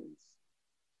lens.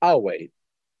 I'll wait.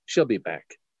 She'll be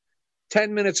back.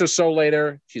 10 minutes or so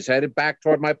later, she's headed back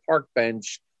toward my park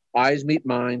bench. Eyes meet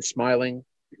mine, smiling.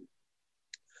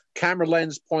 Camera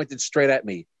lens pointed straight at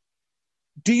me.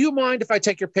 Do you mind if I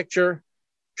take your picture?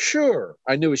 Sure,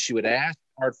 I knew she would ask.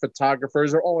 Art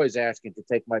photographers are always asking to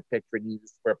take my picture in Union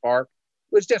Square Park.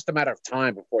 It was just a matter of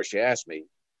time before she asked me.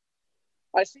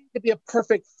 I seem to be a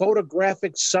perfect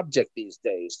photographic subject these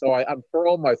days, so I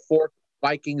unfurl my forked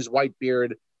Viking's white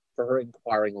beard for her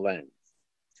inquiring lens.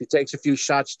 She takes a few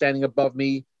shots standing above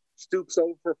me, stoops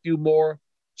over for a few more,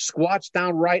 squats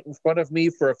down right in front of me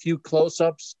for a few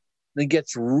close-ups, then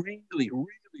gets really,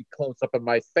 really close up in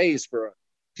my face for a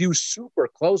few super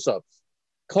close-ups.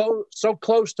 So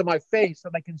close to my face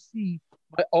that I can see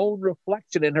my own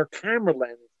reflection in her camera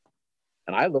lens.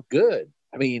 And I look good.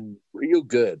 I mean, real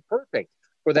good. Perfect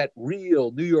for that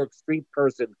real New York street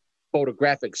person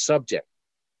photographic subject.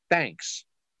 Thanks.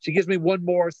 She gives me one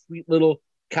more sweet little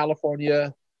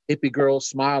California hippie girl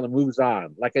smile and moves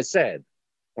on. Like I said,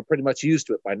 I'm pretty much used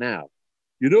to it by now.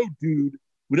 You know, dude,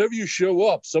 whenever you show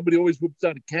up, somebody always whips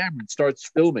out a camera and starts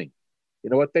filming. You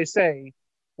know what they say?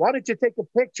 Why don't you take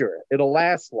a picture? It'll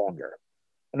last longer.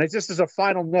 And just as a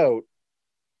final note,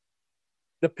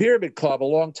 the Pyramid Club, a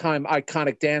longtime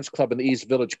iconic dance club in the East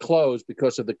Village, closed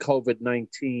because of the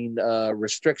COVID-19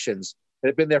 restrictions. It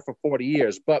had been there for 40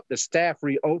 years, but the staff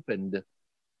reopened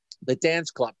the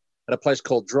dance club at a place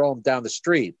called Drome down the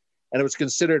street, and it was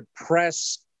considered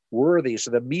press worthy.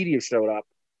 So the media showed up.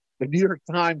 The New York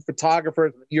Times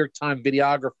photographers, the New York Times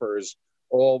videographers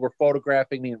all were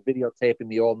photographing me and videotaping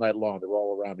me all night long. They were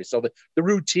all around me. So the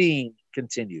routine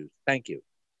continues. Thank you.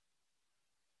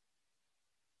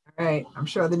 All right. I'm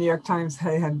sure the New York Times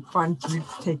had fun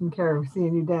taking care of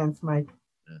seeing you dance, Mike.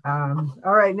 All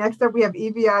right. Next up, we have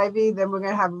Evie Ivy. Then we're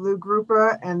going to have Lou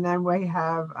Grupa. And then we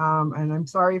have, and I'm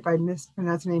sorry if I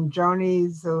mispronounced the name, Joni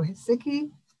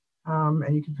Zohicki.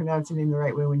 And you can pronounce the name the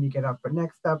right way when you get up. But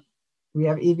next up, we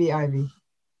have Evie Ivy.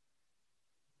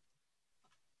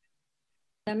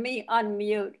 Let me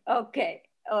unmute. Okay.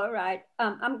 All right.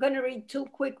 I'm going to read 2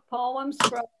 quick poems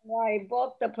from my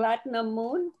book, The Platinum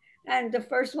Moon. And the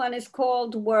first one is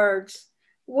called Words.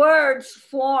 Words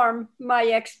form my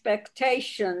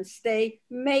expectations. They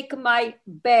make my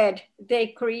bed. They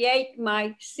create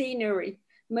my scenery,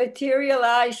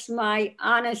 materialize my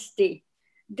honesty.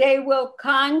 They will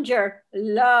conjure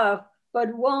love,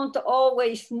 but won't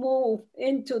always move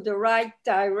into the right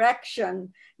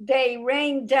direction. They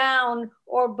rain down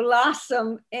or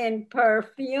blossom in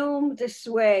perfumed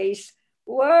sways.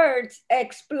 Words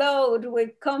explode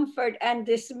with comfort and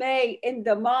dismay in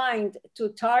the mind to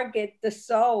target the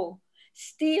soul.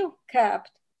 Steel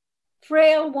capped,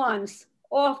 frail ones,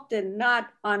 often not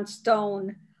on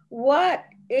stone. What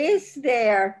is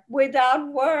there without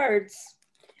words?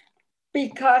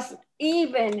 Because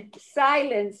even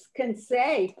silence can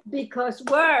say, because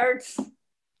words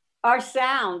are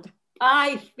sound.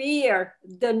 I fear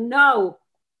the no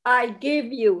I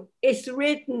give you is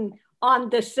written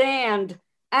on the sand,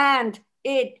 and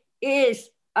it is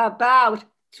about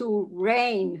to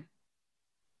rain.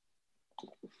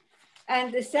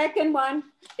 And the second one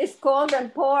is called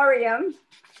Emporium.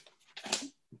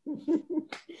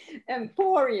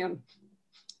 Emporium.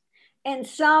 In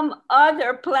some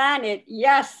other planet,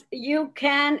 yes, you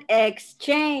can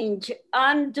exchange,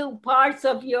 undo parts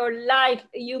of your life.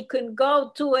 You can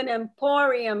go to an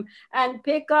emporium and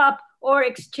pick up or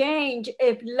exchange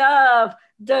if love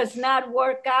does not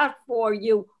work out for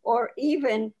you, or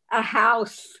even a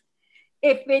house.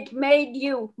 If it made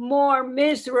you more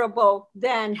miserable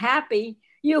than happy,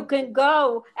 you can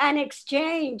go and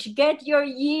exchange, get your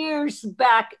years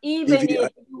back, even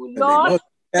if you lost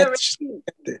the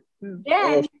receipt.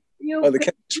 Then you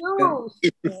can choose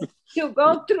to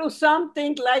go through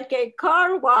something like a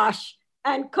car wash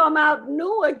and come out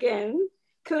new again,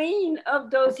 clean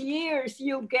of those years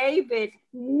you gave it,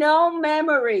 no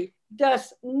memory,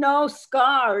 thus no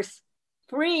scars,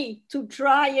 free to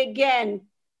try again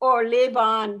or live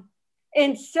on.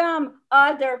 In some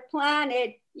other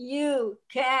planet, you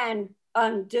can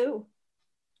undo.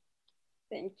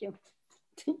 Thank you.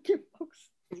 Thank you, folks.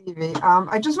 Evie,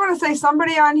 I just want to say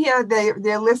somebody on here,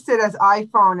 they're listed as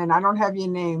iPhone and I don't have your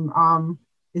name.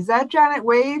 Is that Janet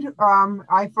Wade?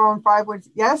 iPhone 5 was,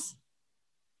 yes?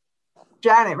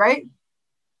 Janet, right?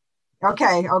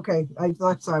 Okay. I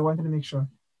thought so. I wanted to make sure.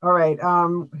 All right.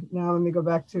 Now let me go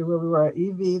back to where we were at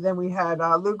Evie. Then we had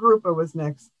Lou Grupa was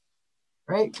next.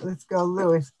 Right? Let's go,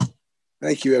 Louis.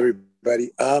 Thank you,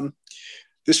 everybody.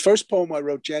 This first poem I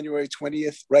wrote January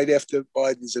 20th, right after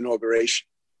Biden's inauguration.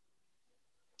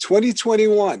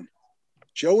 2021,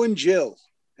 Joe and Jill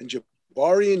and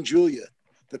Giambri and Julia,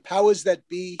 the powers that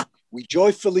be, we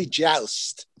joyfully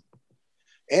joust.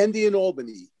 Andy and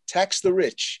Albany, tax the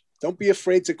rich. Don't be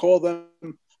afraid to call them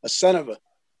a son of a.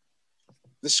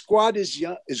 The squad is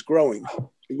growing.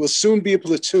 It will soon be a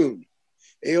platoon.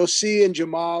 AOC and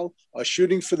Jamal are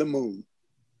shooting for the moon.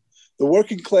 The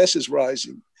working class is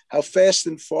rising. How fast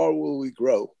and far will we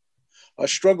grow? Our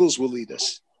struggles will lead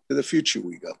us. To the future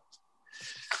we go.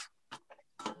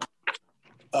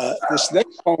 This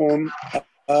next poem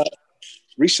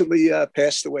recently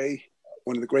passed away,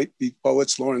 one of the great beat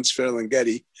poets, Lawrence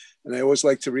Ferlinghetti, and I always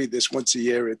like to read this once a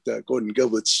year at Gordon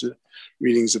Gilbert's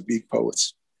readings of beat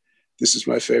poets. This is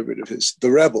my favorite of his, The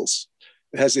Rebels.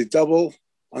 It has a double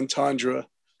entendre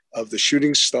of the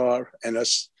shooting star and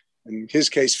us, in his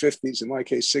case, 50s, in my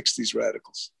case, 60s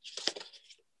radicals.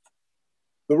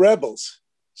 The Rebels,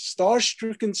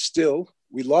 star-stricken still,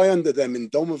 we lie under them in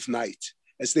dome of night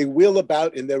as they wheel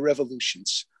about in their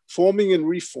revolutions, forming and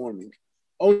reforming.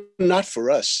 Oh, not for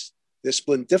us, their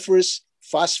splendiferous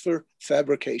phosphor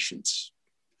fabrications.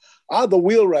 Ah, the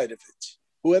wheelwright of it,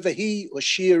 whoever he or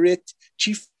she or it,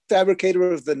 chief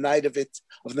fabricator of the night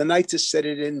to set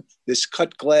it in this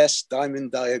cut glass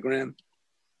diamond diagram.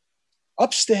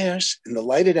 Upstairs in the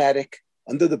lighted attic,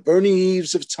 under the burning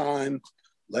eaves of time,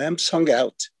 lamps hung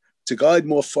out to guide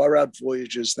more far out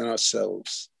voyagers than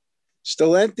ourselves.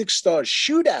 Stellantic stars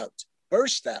shoot out,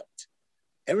 burst out.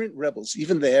 Errant rebels,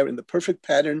 even there in the perfect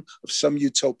pattern of some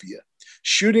utopia,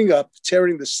 shooting up,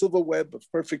 tearing the silver web of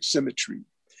perfect symmetry.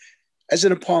 As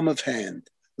in a palm of hand,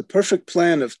 the perfect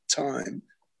plan of time,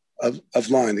 of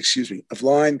line,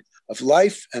 of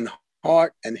life and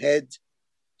heart and head,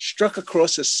 struck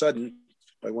across us sudden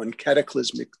by one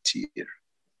cataclysmic tear.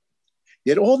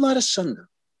 Yet all not asunder,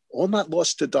 all not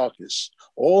lost to darkness,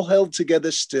 all held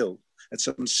together still at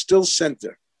some still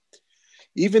center.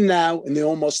 Even now in the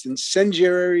almost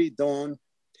incendiary dawn,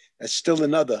 as still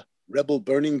another rebel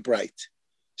burning bright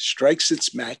strikes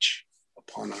its match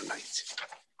upon our night.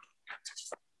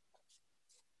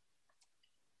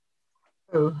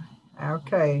 Oh,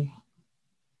 okay.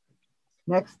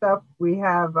 Next up, we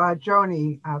have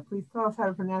Joni. Please tell us how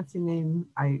to pronounce your name.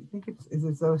 I think is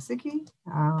it Zosiki?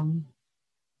 Joni,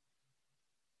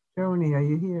 are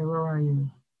you here? Where are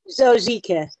you?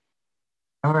 Zozika.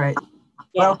 All right.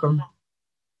 Yeah. Welcome.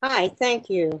 Hi, thank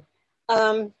you.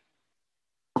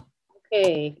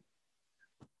 Okay.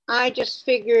 I just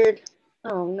figured,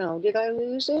 oh no, did I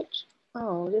lose it?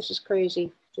 Oh, this is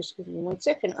crazy. Just give me 1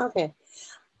 second. Okay.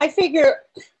 I figure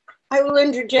I will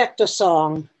interject a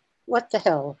song. What the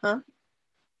hell, huh?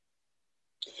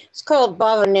 It's called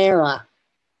Bavanera.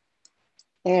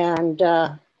 And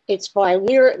it's by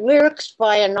lyrics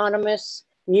by Anonymous,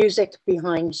 music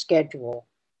behind schedule.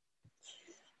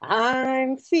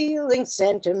 I'm feeling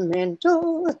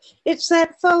sentimental. It's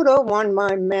that photo on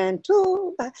my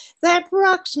mantle that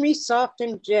rocks me soft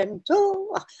and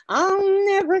gentle. I'll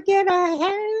never get a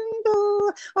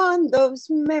handle on those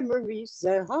memories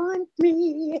that haunt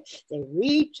me. They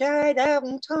reach right out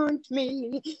and taunt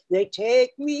me. They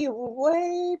take me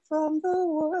away from the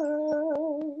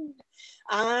world.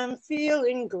 I'm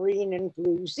feeling green and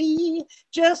bluesy,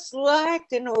 just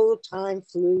like an old-time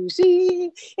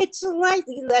floozy. It's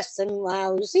slightly less than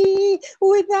lousy,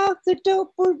 without the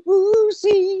dope or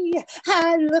boozy.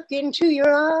 I look into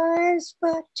your eyes,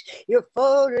 but your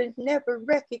photo never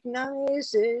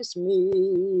recognizes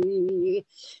me.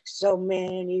 So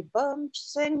many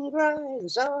bumps and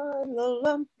grinds on the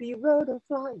lumpy road of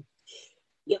life.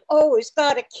 You always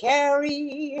gotta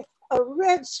carry a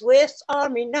red Swiss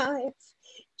Army knife.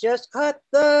 Just cut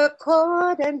the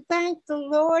cord and thank the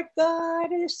Lord God,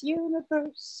 this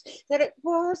universe, that it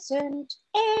wasn't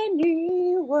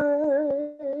any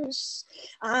worse.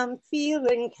 I'm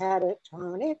feeling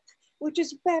catatonic, which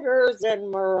is better than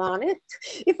moronic.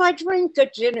 If I drink a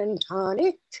gin and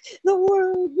tonic, the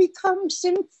world becomes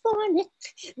symphonic.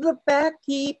 The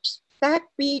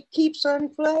backbeat keeps on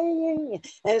playing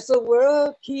as the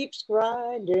world keeps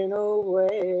grinding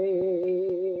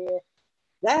away.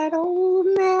 That old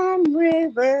man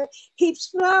river keeps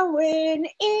flowing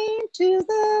into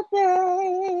the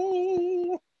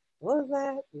bay. Well,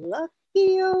 that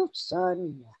lucky old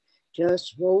sun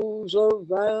just rolls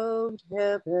around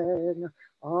heaven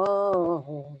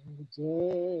all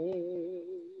day.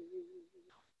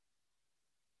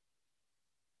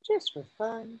 Just for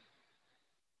fun.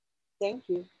 Thank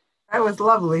you. That was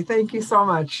lovely. Thank you so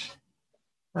much.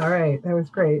 All right, that was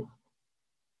great.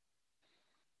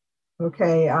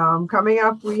 Okay, coming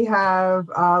up, we have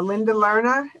Linda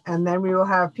Lerner, and then we will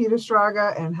have Peter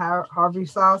Straga and Harvey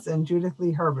Sauce and Judith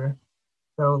Lee Herbert.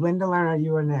 So Linda Lerner,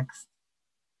 you are next.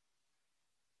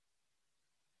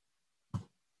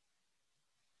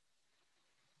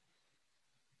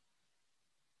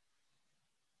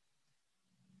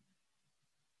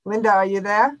 Linda, are you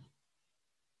there?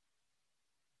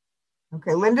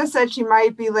 Okay, Linda said she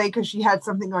might be late because she had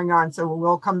something going on, so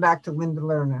we'll come back to Linda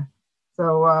Lerner.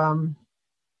 So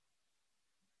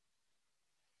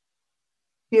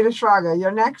Peter Straga,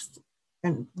 you're next,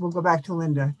 and we'll go back to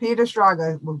Linda. Peter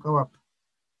Straga will go up.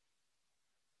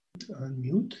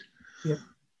 Unmute. Yep.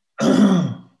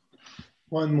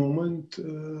 One moment.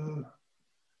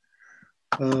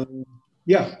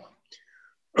 Yeah.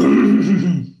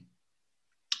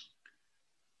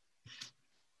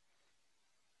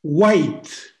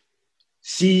 White,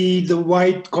 see the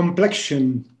white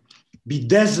complexion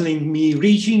bedazzling me,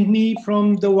 reaching me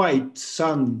from the white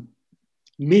sun,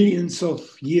 millions of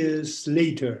years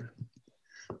later.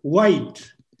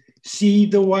 White, see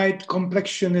the white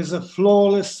complexion as a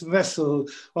flawless vessel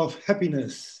of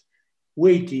happiness,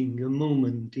 waiting a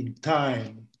moment in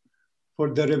time for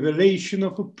the revelation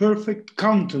of a perfect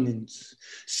countenance,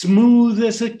 smooth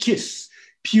as a kiss,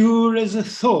 pure as a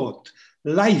thought,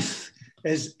 lithe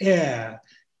as air,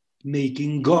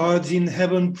 making gods in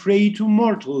heaven pray to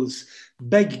mortals,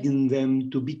 begging them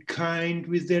to be kind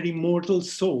with their immortal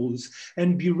souls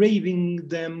and beraving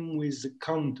them with a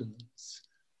countenance,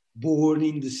 born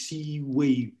in the sea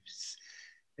waves,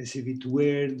 as if it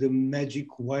were the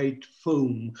magic white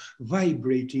foam,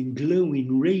 vibrating,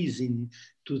 glowing, raising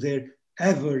to their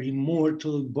ever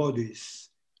immortal bodies,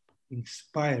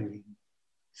 inspiring,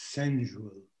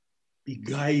 sensual,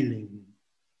 beguiling,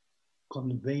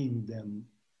 conveying them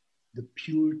the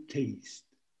pure taste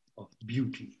of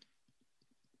beauty.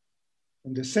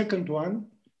 And the second one,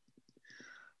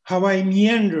 how I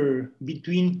meander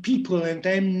between people and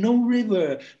I am no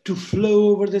river to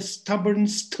flow over the stubborn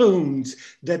stones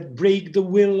that break the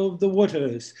will of the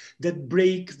waters, that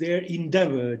break their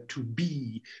endeavor to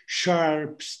be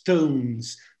sharp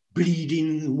stones,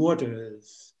 bleeding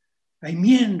waters. I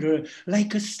meander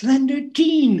like a slender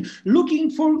teen, looking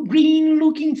for green,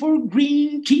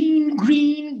 teen,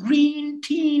 green,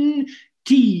 teen,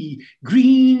 tea,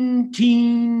 green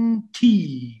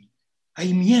tea.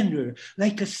 I meander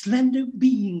like a slender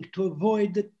being to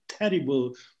avoid the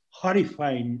terrible,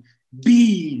 horrifying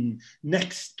being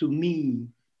next to me.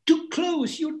 Too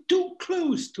close, you're too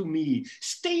close to me.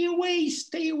 Stay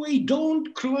away,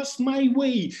 don't cross my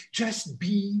way. Just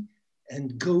be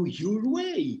and go your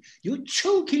way. You're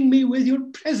choking me with your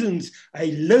presence.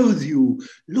 I loathe you.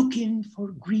 Looking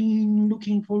for green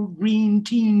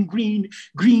tea,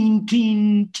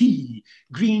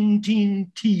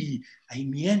 green tea. I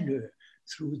meander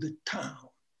through the town.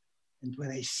 And when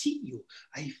I see you,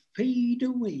 I fade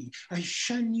away. I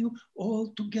shun you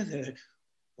altogether.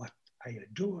 What I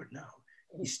adore now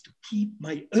is to keep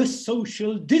my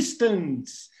asocial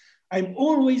distance. I'm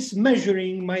always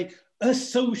measuring my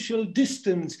asocial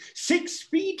distance. 6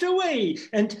 feet away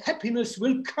and happiness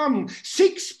will come.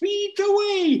 6 feet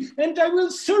away and I will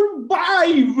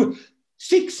survive.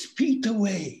 6 feet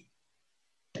away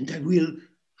and I will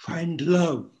find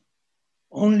love.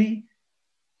 Only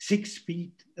 6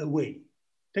 feet away.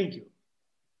 Thank you.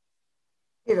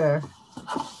 Peter.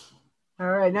 All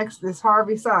right, next is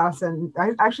Harvey Sauce. And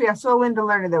I saw Linda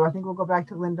Lerner there. I think we'll go back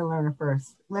to Linda Lerner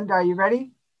first. Linda, are you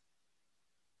ready?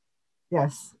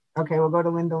 Yes. Okay, we'll go to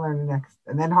Linda Lerner next,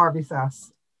 and then Harvey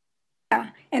Sauce. Yeah,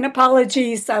 and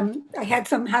apologies. I had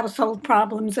some household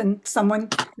problems, and someone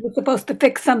who was supposed to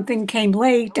fix something came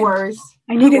late. No worries.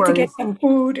 I needed to get some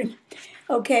food. And,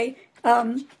 okay,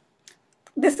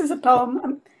 this is a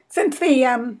poem. Since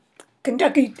the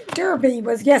Kentucky Derby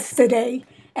was yesterday,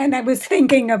 and I was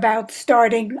thinking about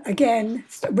starting again,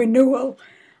 renewal.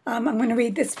 I'm going to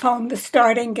read this poem, The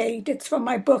Starting Gate. It's from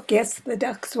my book, Yes, the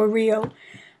Ducks Were Real.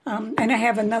 And I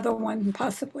have another one,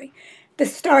 possibly. The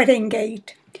Starting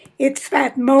Gate. It's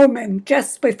that moment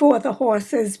just before the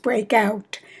horses break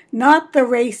out. Not the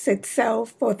race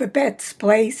itself or the bets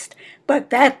placed, but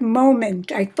that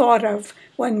moment I thought of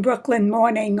one Brooklyn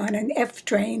morning on an F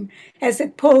train as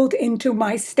it pulled into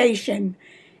my station.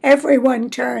 Everyone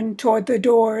turned toward the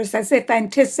doors as if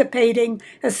anticipating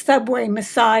a subway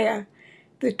messiah.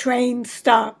 The train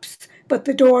stops, but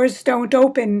the doors don't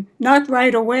open, not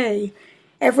right away.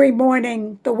 Every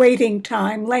morning, the waiting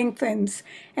time lengthens,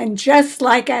 and just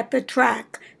like at the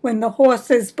track, when the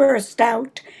horses burst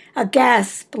out, a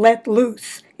gasp let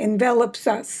loose envelops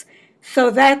us. So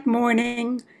that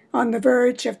morning, on the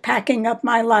verge of packing up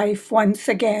my life once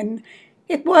again,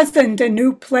 it wasn't a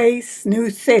new place,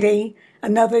 new city,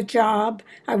 another job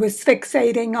I was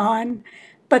fixating on,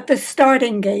 but the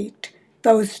starting gate,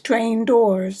 those train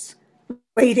doors,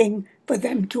 waiting for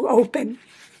them to open.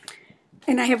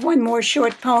 And I have one more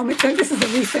short poem. This is a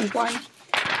recent one.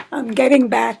 Getting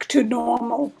back to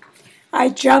normal. I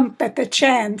jump at the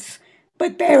chance,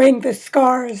 but bearing the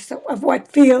scars of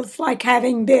what feels like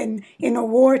having been in a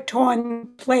war-torn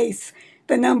place,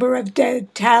 the number of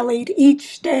dead tallied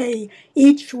each day,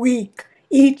 each week,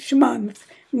 each month,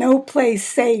 no place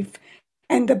safe,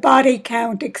 and the body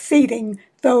count exceeding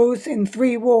those in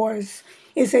 3 wars.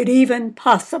 Is it even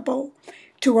possible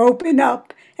to open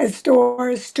up as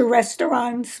doors to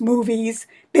restaurants, movies,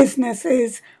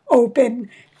 businesses open,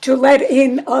 to let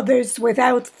in others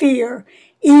without fear,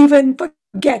 even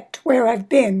forget where I've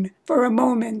been for a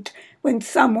moment when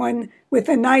someone with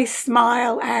a nice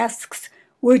smile asks,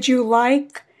 would you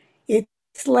like?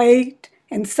 It's late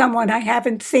and someone I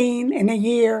haven't seen in a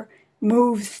year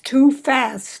moves too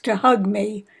fast to hug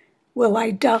me. Will I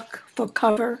duck for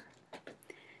cover?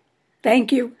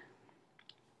 Thank you.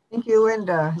 Thank you,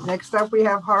 Linda. Next up, we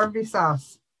have Harvey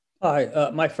Sauce. Hi,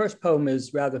 my first poem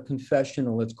is rather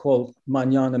confessional. It's called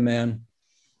Mañana Man.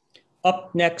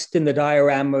 Up next in the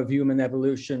diorama of human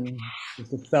evolution is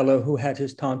the fellow who had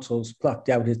his tonsils plucked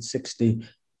out at 60,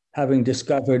 having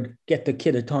discovered get the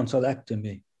kid a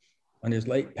tonsillectomy on his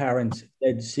late parents'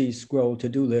 Dead Sea Scroll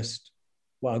to-do list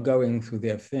while going through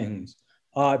their things.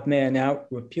 Odd man out,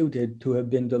 reputed to have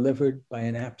been delivered by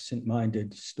an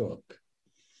absent-minded stork.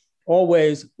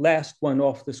 Always last one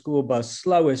off the school bus,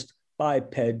 slowest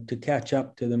biped to catch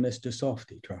up to the Mr.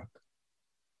 Softy truck.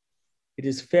 It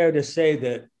is fair to say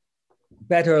that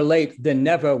better late than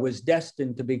never was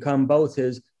destined to become both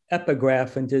his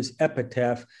epigraph and his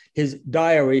epitaph, his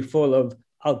diary full of,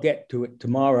 I'll get to it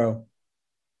tomorrow.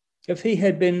 If he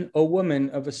had been a woman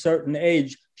of a certain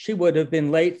age, she would have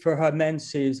been late for her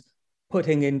menses,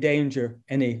 putting in danger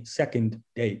any second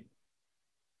date.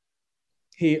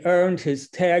 He earned his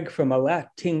tag from a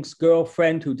Latinx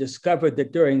girlfriend who discovered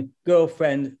that during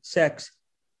girlfriend sex,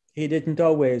 he didn't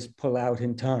always pull out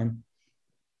in time.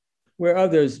 Where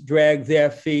others dragged their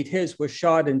feet, his were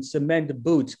shod in cement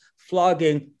boots,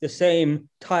 flogging the same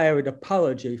tired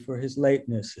apology for his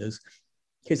latenesses.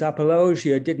 His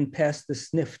apologia didn't pass the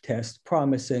sniff test,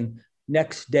 promising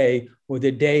next day or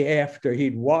the day after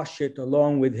he'd wash it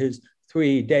along with his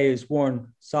 3 days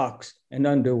worn socks and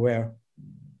underwear.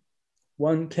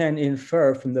 One can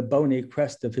infer from the bony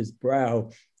crest of his brow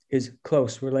his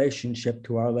close relationship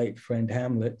to our late friend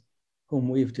Hamlet, whom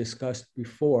we've discussed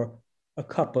before, a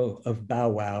couple of bow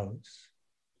wows.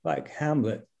 Like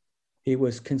Hamlet, he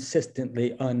was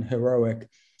consistently unheroic,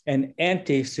 an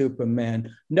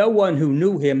anti-Superman. No one who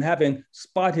knew him, having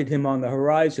spotted him on the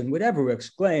horizon, would ever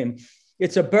exclaim,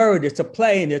 "It's a bird, it's a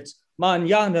plane, it's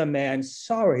Manana Man."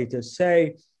 Sorry to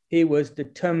say, he was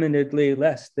determinedly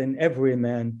less than every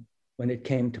man when it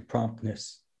came to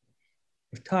promptness.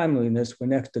 If timeliness were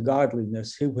next to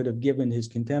godliness, he would have given his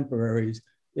contemporaries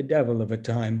the devil of a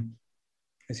time,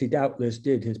 as he doubtless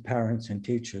did his parents and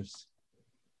teachers.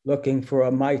 Looking for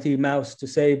a mighty mouse to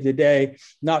save the day,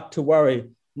 not to worry,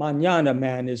 Manana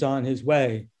Man is on his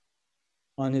way,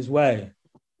 on his way,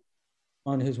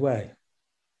 on his way.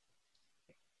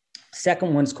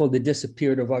 Second one's called The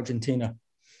Disappeared of Argentina.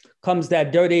 Comes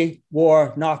that dirty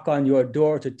war knock on your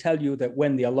door to tell you that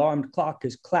when the alarmed clock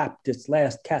is clapped its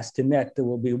last castanet, there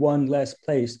will be one less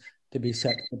place to be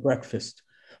set for breakfast.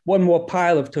 One more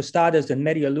pile of tostadas and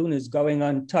media lunas going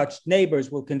untouched.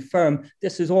 Neighbors will confirm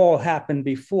this has all happened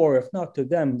before, if not to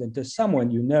them, then to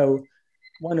someone you know.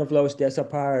 One of Los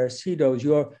Desaparecidos,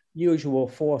 your usual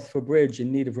fourth for bridge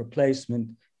in need of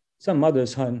replacement. Some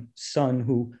other's son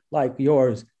who, like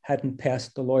yours, hadn't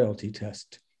passed the loyalty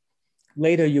test.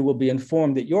 Later, you will be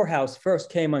informed that your house first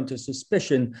came under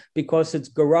suspicion because its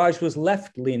garage was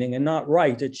left-leaning and not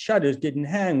right. Its shutters didn't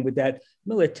hang with that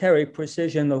military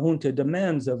precision the junta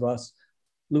demands of us.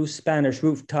 Loose Spanish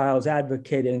roof tiles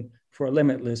advocating for a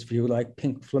limitless view like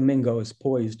pink flamingos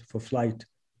poised for flight.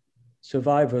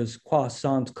 Survivors,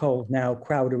 croissants cold now,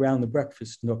 crowd around the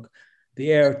breakfast nook.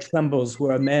 The air trembles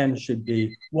where a man should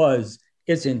be, was,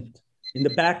 isn't. In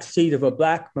the back seat of a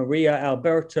black Maria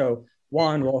Alberto,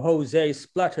 Juan or Jose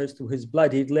splutters through his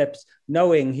bloodied lips,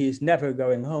 knowing he's never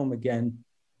going home again.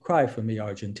 Cry for me,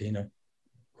 Argentina.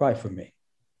 Cry for me.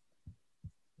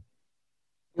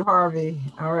 Harvey.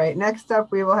 All right, next up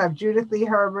we will have Judith Lee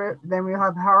Herbert, then we'll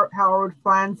have Howard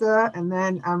Flanza, and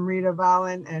then Rita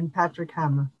Valen and Patrick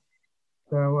Hammer.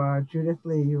 So Judith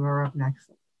Lee, you are up next.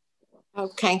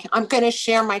 Okay, I'm going to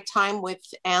share my time with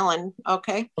Alan,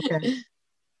 okay? Okay.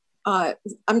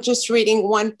 I'm just reading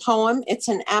one poem. It's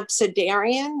an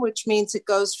abecedarian, which means it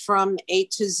goes from A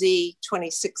to Z,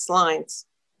 26 lines.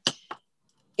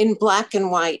 In black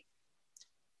and white.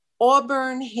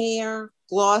 Auburn hair,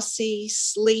 glossy,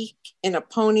 sleek, in a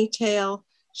ponytail.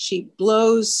 She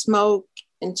blows smoke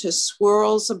into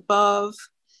swirls above.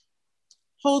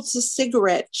 Holds a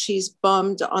cigarette she's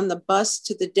bummed on the bus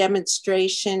to the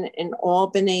demonstration in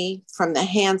Albany from the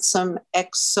handsome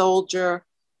ex-soldier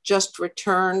just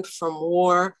returned from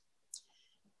war.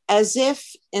 As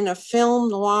if in a film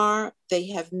noir, they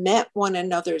have met one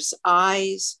another's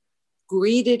eyes,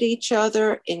 greeted each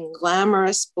other in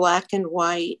glamorous black and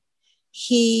white.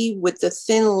 He with the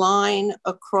thin line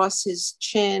across his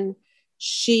chin,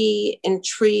 she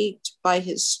intrigued by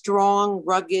his strong,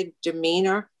 rugged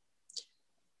demeanor.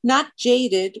 Not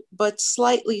jaded, but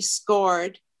slightly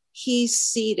scarred, he's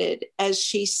seated as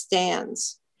she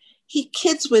stands. He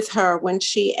kids with her when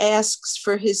she asks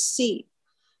for his seat,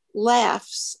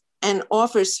 laughs, and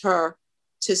offers her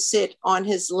to sit on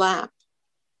his lap.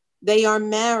 They are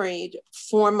married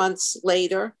 4 months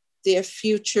later, their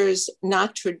futures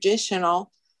not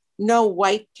traditional, no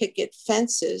white picket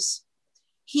fences.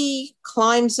 He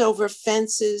climbs over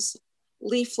fences,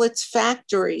 leaflets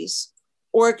factories,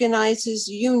 organizes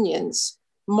unions,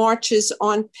 marches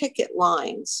on picket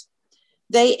lines.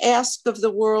 They ask of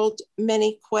the world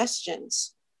many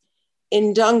questions.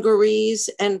 In dungarees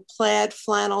and plaid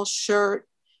flannel shirt,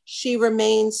 she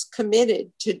remains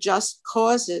committed to just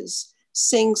causes,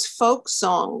 sings folk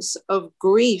songs of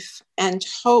grief and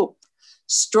hope,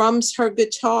 strums her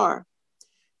guitar.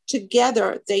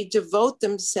 Together, they devote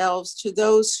themselves to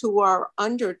those who are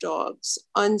underdogs,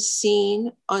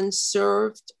 unseen,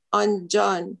 unserved,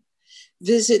 undone,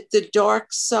 visit the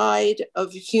dark side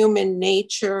of human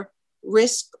nature,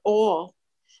 risk all.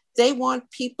 They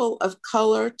want people of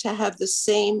color to have the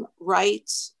same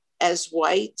rights as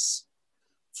whites.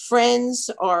 Friends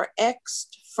are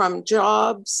exed from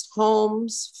jobs,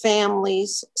 homes,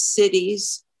 families,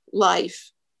 cities,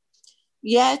 life.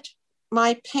 Yet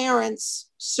my parents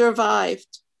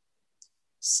survived,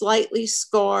 slightly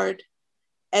scarred,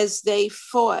 as they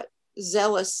fought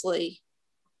zealously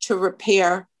to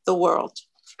repair the world.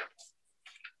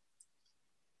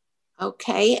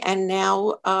 Okay, and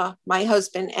now my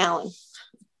husband, Alan.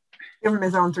 Give him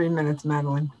his own 3 minutes,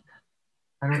 Madeline.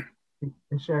 I don't think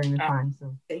they're sharing the time,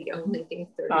 so.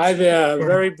 I have a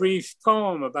very brief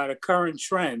poem about a current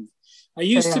trend. I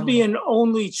used to be an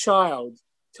only child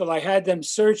till I had them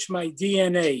search my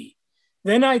DNA.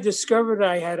 Then I discovered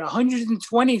I had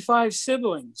 125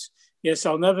 siblings. Yes,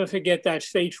 I'll never forget that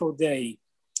fateful day.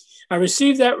 I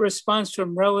received that response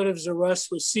from relatives or us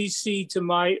with CC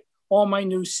to all my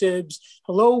new sibs.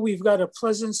 Hello, we've got a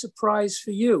pleasant surprise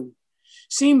for you.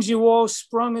 Seems you all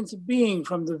sprung into being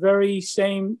from the very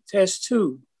same test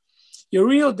tube. Your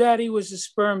real daddy was a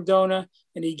sperm donor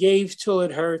and he gave till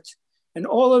it hurt. And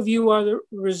all of you are the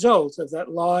result of that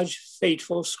large,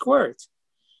 fateful squirt.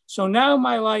 So now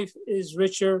my life is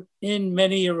richer in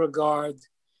many a regard,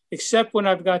 except when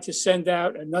I've got to send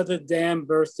out another damn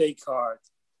birthday card.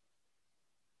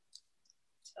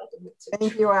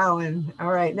 Thank you, Alan.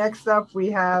 All right, next up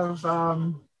we have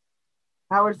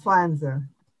Howard Flanzer.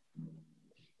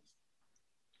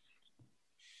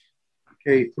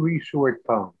 Okay, 3 short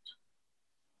poems.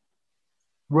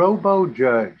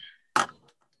 Robo-judge.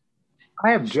 I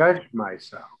have judged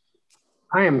myself.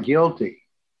 I am guilty,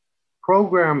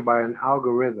 programmed by an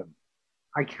algorithm.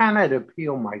 I cannot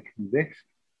appeal my conviction.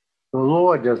 The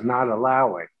law does not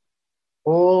allow it.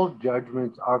 All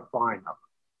judgments are final.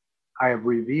 I have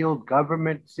revealed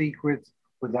government secrets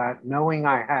without knowing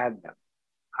I had them.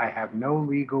 I have no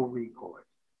legal recourse.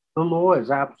 The law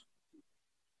is absolute.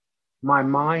 My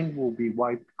mind will be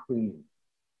wiped clean.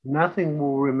 Nothing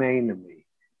will remain of me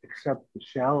except the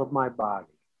shell of my body.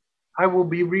 I will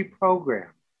be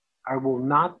reprogrammed. I will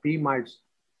not be myself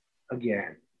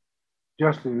again.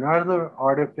 Just another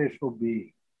artificial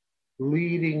being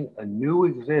leading a new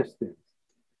existence.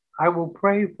 I will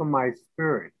pray for my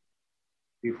spirit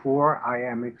before I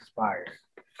am expired.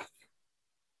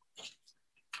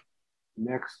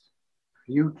 Next,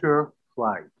 future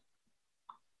flight.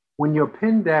 When you're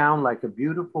pinned down like a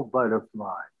beautiful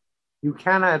butterfly, you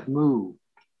cannot move.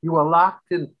 You are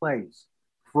locked in place,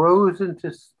 frozen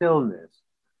to stillness,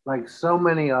 like so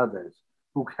many others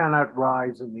who cannot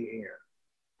rise in the air,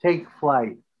 take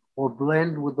flight, or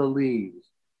blend with the leaves,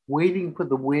 waiting for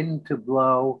the wind to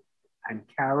blow and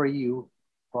carry you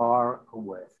far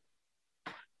away.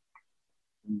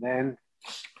 And then,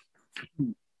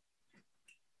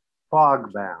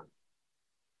 fog-bound.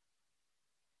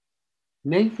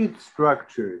 Naked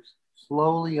structures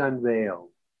slowly unveiled,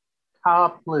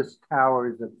 topless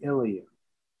towers of Ilium,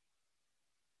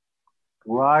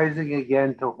 rising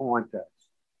again to haunt us.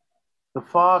 The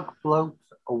fog floats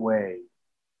away,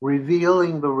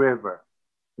 revealing the river.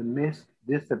 The mist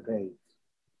dissipates.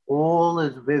 All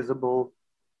is visible.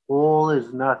 All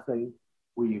is nothing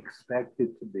we expect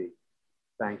it to be.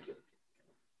 Thank you.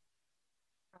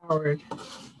 Howard.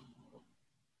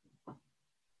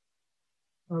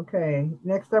 Okay,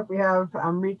 next up we have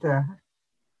Amrita.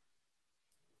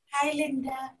 Hi,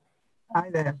 Linda. Hi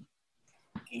there.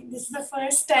 Okay, this is the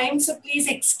first time, so please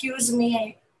excuse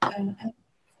me.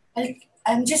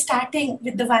 I'm just starting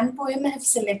with the one poem I have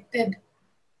selected.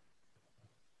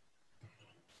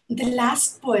 The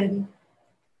last poem.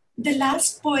 The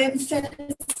last poem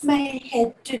fills my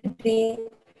head today.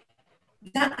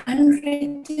 The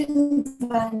unwritten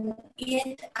one,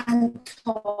 yet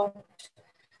unthought.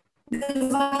 The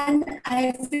one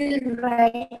I will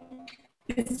write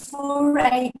before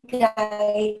I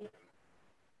die.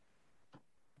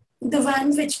 The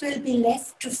one which will be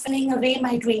left to filling away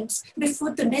my dreams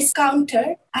before the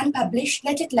discounter, unpublished,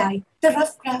 let it lie. The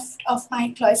rough craft of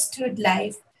my cloistered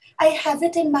life. I have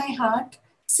it in my heart,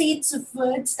 seeds of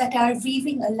words that are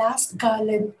weaving a last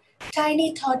garland,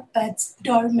 tiny thought buds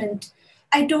dormant.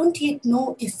 I don't yet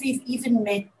know if we've even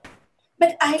met.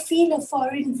 But I feel a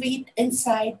foreign weight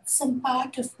inside. Some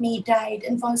part of me died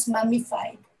and was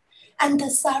mummified. And the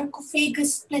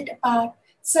sarcophagus split apart,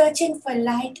 searching for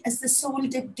light as the soul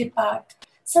did depart.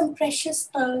 Some precious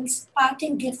pearls,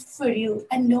 parting gift for you,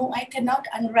 and no, I cannot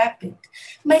unwrap it.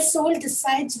 My soul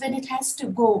decides when it has to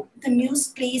go. The muse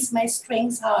plays my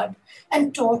strings hard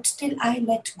and taut till I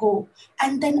let go.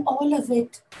 And then all of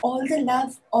it, all the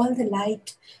love, all the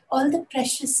light, all the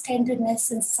precious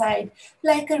tenderness inside,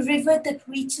 like a river that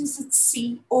reaches its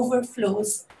sea,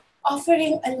 overflows,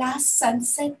 offering a last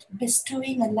sunset,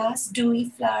 bestowing a last dewy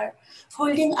flower,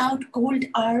 holding out gold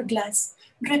hourglass,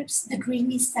 drips the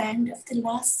dreamy sand of the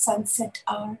last sunset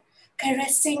hour,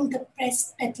 caressing the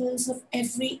pressed petals of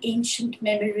every ancient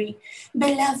memory,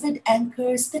 beloved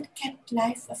anchors that kept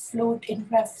life afloat in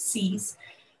rough seas.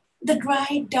 The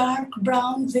dry, dark,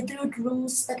 brown, withered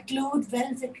rose that glowed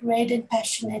velvet red and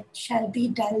passionate shall be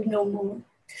dull no more.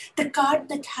 The card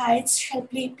that hides shall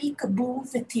play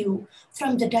peekaboo with you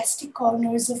from the dusty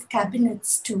corners of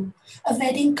cabinets too. A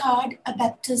wedding card, a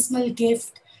baptismal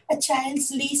gift, a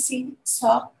child's lacy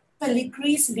sock,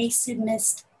 Pellegri's lacy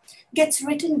mist, gets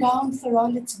written down for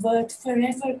all its worth,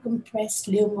 forever compressed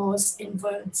lumos in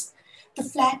words. The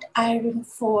flat iron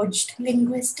forged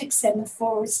linguistic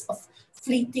semaphores of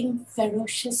fleeting,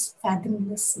 ferocious,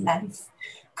 fathomless life.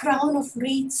 Crown of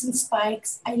wreaths and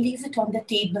spikes, I leave it on the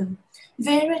table.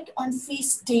 Wear it on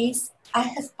feast days, I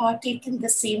have partaken the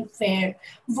same fare,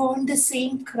 worn the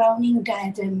same crowning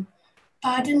diadem.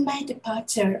 Pardon my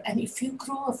departure, and if you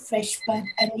grow a fresh bud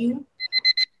anew,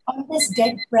 on this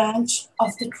dead branch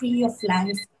of the tree of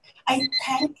life, I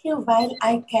thank you while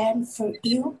I can for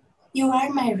you. You are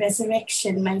my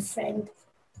resurrection, my friend.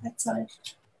 That's all.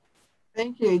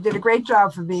 Thank you. You did a great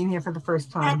job for being here for the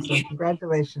first time. So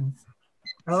congratulations.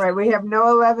 All right, we have No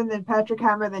 11, then Patrick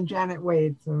Hammer, then Janet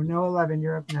Wade. So No 11,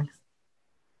 you're up next.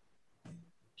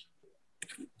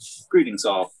 Greetings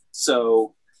all.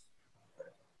 So,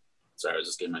 sorry, I was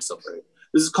just getting myself ready.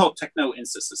 This is called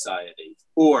Techno-Insta Society,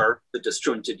 or the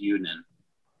Disjointed Union.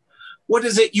 What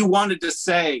is it you wanted to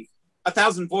say?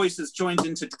 1,000 voices joined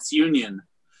into this union.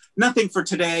 Nothing for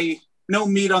today, no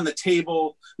meat on the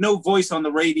table, no voice on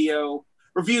the radio.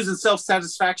 Reviews and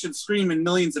self-satisfaction scream in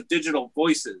millions of digital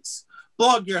voices.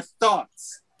 Blog your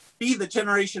thoughts. Be the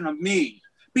generation of me.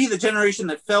 Be the generation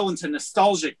that fell into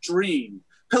nostalgic dream.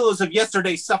 Pillows of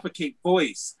yesterday suffocate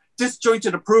voice.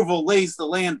 Disjointed approval lays the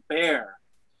land bare.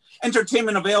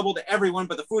 Entertainment available to everyone,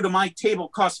 but the food on my table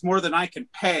costs more than I can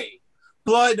pay.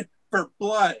 Blood for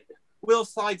blood. Will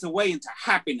slides away into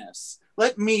happiness.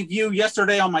 Let me view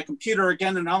yesterday on my computer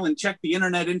again, and I'll inject the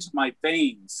internet into my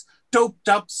veins. Doped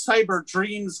up cyber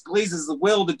dreams glazes the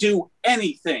will to do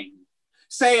anything.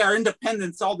 Say our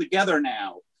independence all together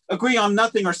now. Agree on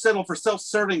nothing or settle for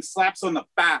self-serving slaps on the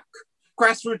back.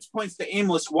 Grassroots points to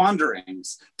aimless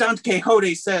wanderings. Don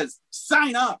Quixote says,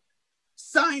 sign up,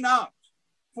 sign up.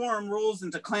 Forum rolls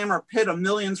into clamor pit of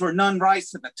millions where none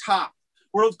rise to the top.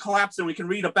 World collapse and we can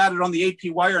read about it on the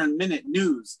AP Wire and Minute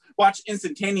News. Watch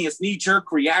instantaneous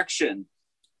knee-jerk reaction.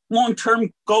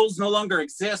 Long-term goals no longer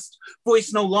exist.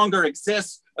 Voice no longer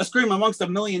exists. A scream amongst a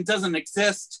million doesn't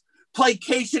exist.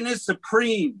 Placation is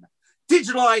supreme.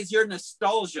 Digitalize your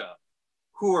nostalgia.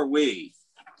 Who are we?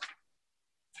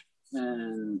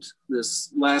 And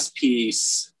this last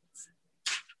piece,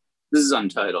 this is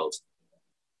untitled.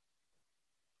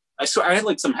 I swear I had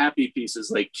like some happy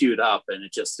pieces like queued up and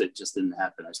it just didn't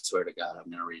happen. I swear to God, I'm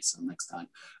gonna read some next time.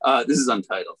 This is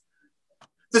untitled.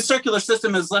 The circular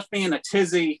system has left me in a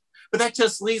tizzy, but that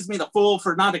just leaves me the fool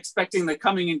for not expecting the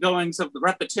coming and goings of the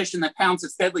repetition that pounds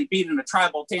its deadly beat in a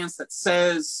tribal dance that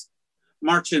says,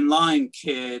 march in line,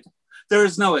 kid. There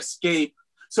is no escape.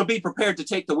 So be prepared to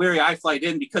take the weary eye flight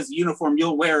in because the uniform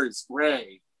you'll wear is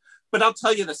gray. But I'll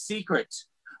tell you the secret.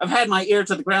 I've had my ear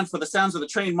to the ground for the sounds of the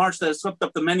train march that has swept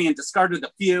up the many and discarded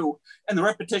the few, and the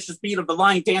repetitious beat of the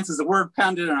line dance is a word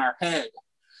pounded in our head.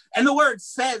 And the word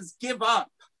says give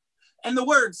up. And the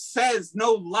word says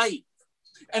no life.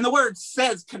 And the word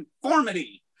says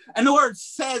conformity. And the word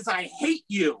says I hate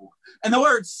you. And the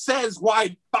word says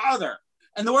why bother.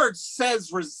 And the word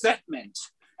says resentment.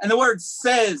 And the word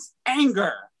says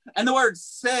anger. And the word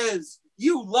says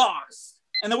you lost.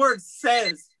 And the word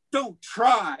says don't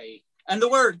try. And the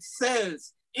word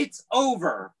says it's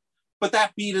over. But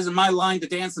that beat isn't my line to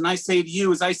dance. And I say to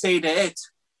you as I say to it,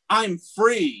 I'm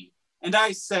free. And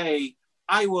I say,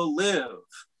 I will live.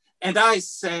 And I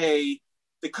say,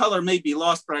 the color may be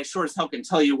lost, but I sure as hell can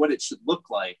tell you what it should look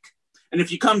like. And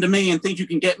if you come to me and think you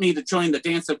can get me to join the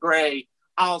dance of gray,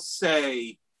 I'll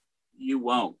say, you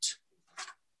won't.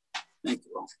 Thank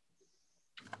you all.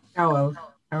 Oh,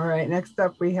 all right. Next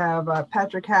up, we have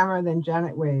Patrick Hammer, then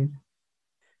Janet Wade.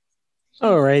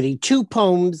 All righty. 2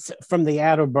 poems from the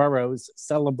outer boroughs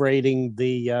celebrating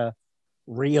the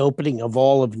reopening of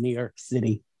all of New York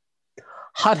City.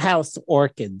 Hothouse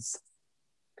orchids.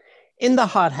 In the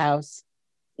hothouse,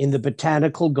 in the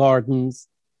botanical gardens,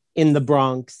 in the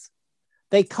Bronx,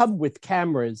 they come with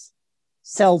cameras,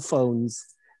 cell phones,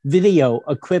 video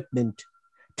equipment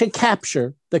to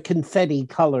capture the confetti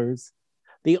colors,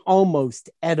 the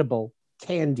almost edible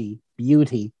candy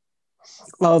beauty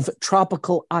of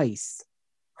tropical ice,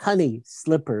 honey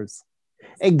slippers,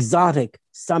 exotic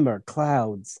summer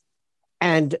clouds,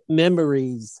 and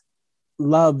memories,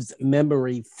 love's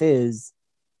memory fizz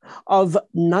of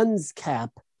Nun's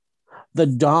Cap, the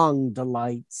dong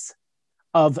delights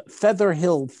of Feather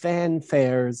Hill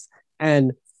fanfares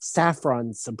and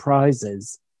saffron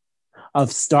surprises,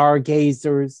 of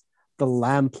stargazers, the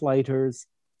lamplighters,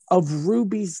 of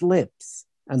Ruby's lips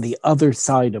and the other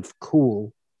side of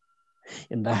cool.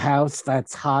 In the house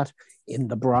that's hot, in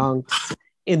the Bronx,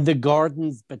 in the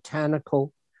gardens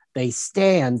botanical, they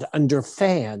stand under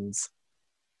fans.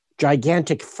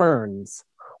 Gigantic ferns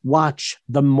watch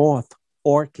the moth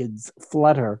orchids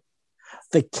flutter,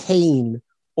 the cane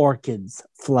orchids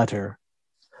flutter,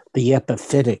 the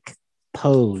epiphytic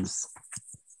pose.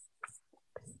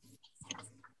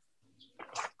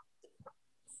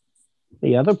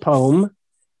 The other poem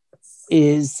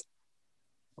is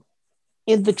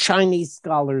in the Chinese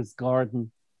scholar's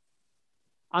garden.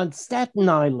 On Staten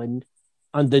Island,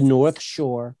 on the North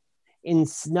Shore, in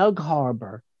Snug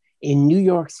Harbor, in New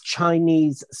York's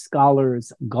Chinese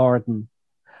scholar's garden,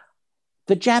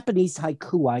 the Japanese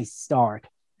haiku I start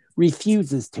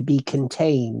refuses to be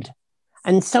contained,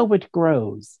 and so it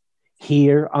grows.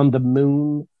 Here on the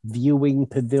moon viewing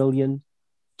pavilion,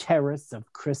 terrace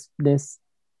of crispness,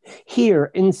 here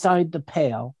inside the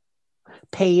pale,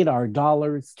 paid our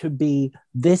dollars to be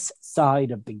this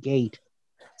side of the gate,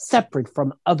 separate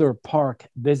from other park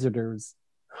visitors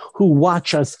who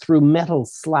watch us through metal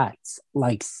slats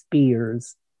like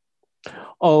spears.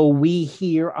 Oh, we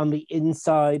here on the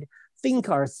inside think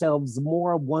ourselves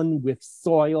more one with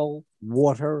soil,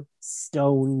 water,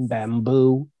 stone,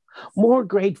 bamboo, more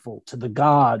grateful to the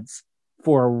gods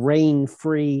for a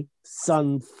rain-free,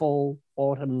 sun-full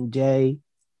autumn day.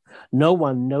 No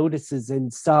one notices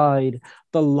inside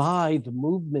the lithe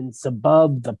movements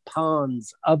above the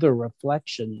pond's other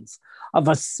reflections of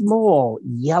a small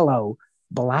yellow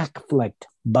black-flecked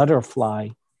butterfly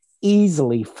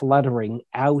easily fluttering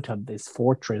out of this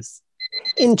fortress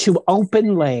into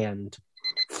open land,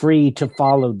 free to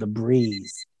follow the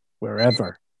breeze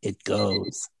wherever it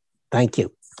goes. Thank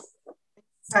you.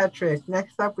 Patrick.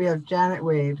 Next up, we have Janet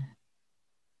Wade.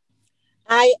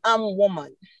 I am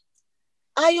woman.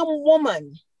 I am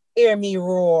woman. Hear me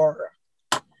roar.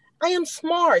 I am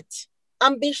smart,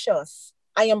 ambitious.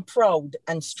 I am proud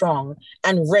and strong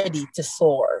and ready to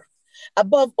soar.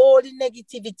 Above all the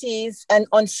negativities and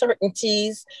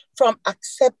uncertainties from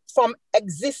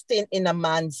existing in a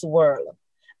man's world,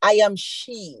 I am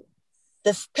she,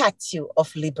 the statue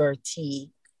of liberty,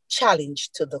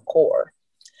 challenged to the core.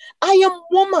 I am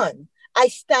woman. I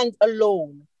stand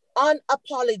alone,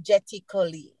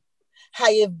 unapologetically.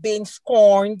 I have been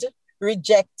scorned,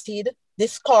 rejected,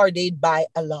 discarded by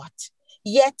a lot.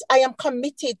 Yet I am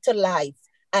committed to life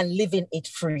and living it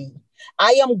free.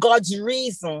 I am God's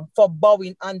reason for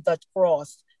bowing on that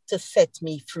cross to set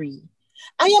me free.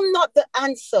 I am not the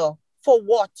answer for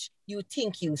what you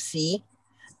think you see.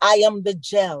 I am the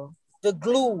gel, the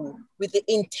glue with the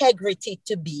integrity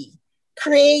to be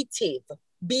creative,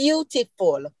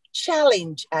 beautiful,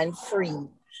 challenge and free.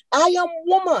 I am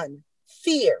woman,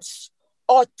 fierce,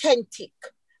 authentic,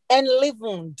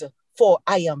 enlivened, for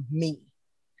I am me.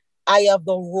 I have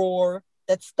the roar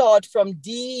that starts from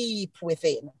deep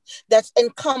within, that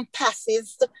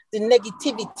encompasses the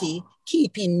negativity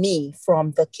keeping me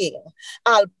from the king.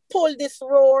 I'll pull this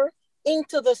roar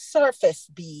into the surface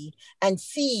be and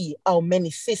see how many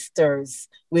sisters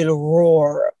will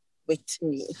roar with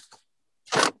me.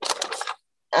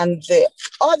 And the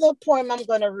other poem I'm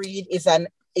going to read is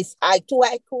two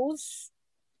haikus.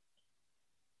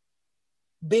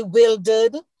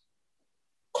 Bewildered,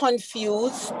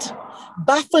 confused,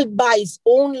 baffled by his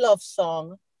own love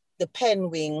song, the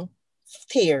penguin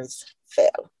tears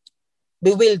fell.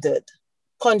 Bewildered,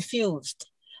 confused,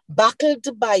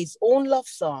 baffled by his own love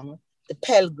song, the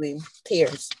penguin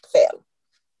tears fell.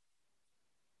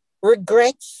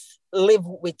 Regrets live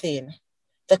within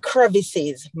the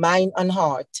crevices, mind and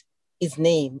heart, his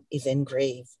name is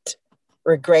engraved.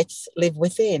 Regrets live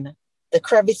within the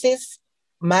crevices,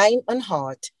 mind and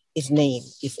heart, his name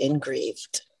is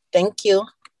engraved. Thank you.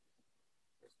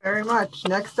 Very much.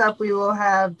 Next up, we will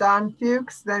have Don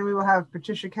Fuchs, then we will have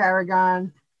Patricia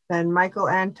Carrigan, then Michael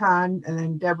Anton, and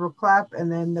then Deborah Clapp,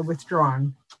 and then the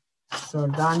Withdrawn. So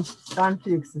Don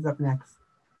Fuchs is up next.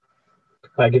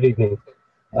 Hi, good evening.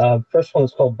 First one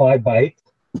is called Bye Bite.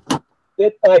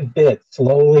 Bit by bit,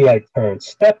 slowly I turn,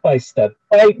 step by step,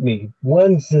 bite me,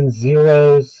 ones and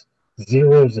zeros,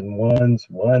 zeros and ones,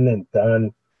 one and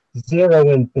done, zero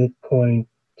in Bitcoin,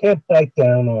 can't bite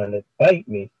down on it, bite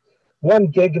me.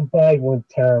 1 gigabyte, 1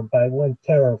 terabyte, 1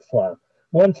 teraflop,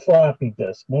 1 floppy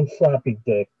disk, 1 floppy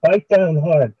dick, bite down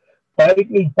hard, bite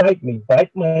me,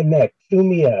 bite my neck, chew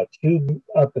me out, chew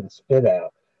up and spit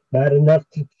out. Not enough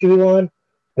to chew on?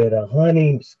 Bit of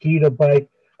honey, mosquito bite.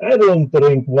 I don't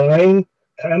drink wine.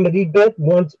 Comedy bit,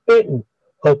 once bitten.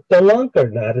 Hook the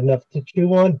lunker, not enough to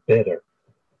chew on, bitter.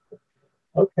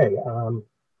 Okay,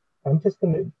 I'm just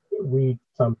going to read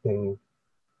something,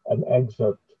 an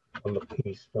excerpt from a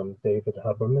piece from David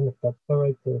Huberman, if that's all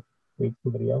right to read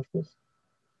somebody else's.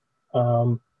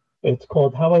 It's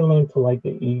called How I Learned to Like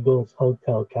the Eagles,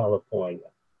 Hotel California.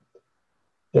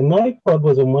 The nightclub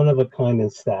was a one-of-a-kind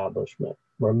establishment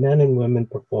where men and women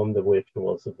performed the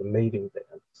rituals of the mating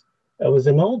dance. It was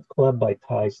an old club by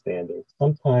Thai standards.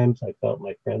 Sometimes I felt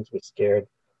my friends were scared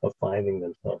of finding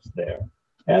themselves there.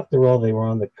 After all, they were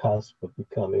on the cusp of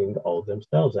becoming old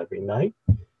themselves. Every night,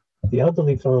 the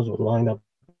elderly fellows would line up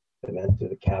and enter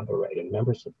the cabaret, and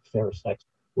members of the fairer sex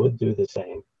would do the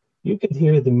same. You could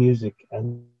hear the music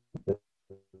and the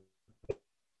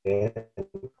band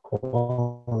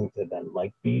calling to them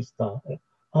like bees to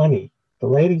honey. The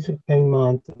ladies who came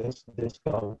on to this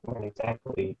disco weren't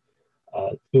exactly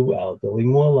too elderly,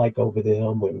 more like over the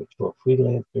hill were mature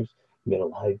freelancers,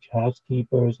 middle-aged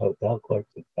housekeepers, hotel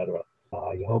clerks, etc.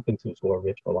 You're hoping to score a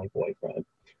rich or life boyfriend.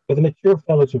 For the mature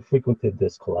fellows who frequented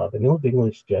this club, an old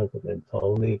English gentleman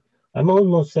told me, I'm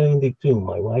almost 72.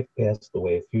 My wife passed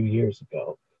away a few years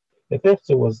ago. If it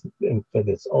wasn't for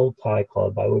this old Thai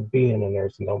club, I would be in a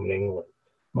nursing home in England.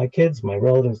 My kids, my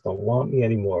relatives don't want me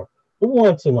anymore. Who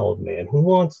wants an old man? Who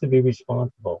wants to be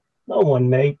responsible? No one,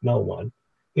 mate, no one.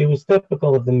 It was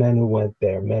typical of the men who went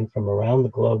there, men from around the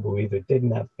globe who either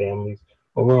didn't have families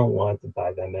or weren't wanted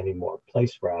by them anymore,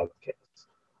 place for outcasts.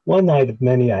 One night of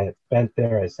many I had spent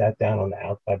there, I sat down on the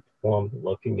outside platform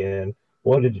looking in,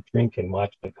 ordered a drink, and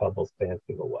watched the couples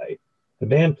dancing away. The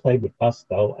band played with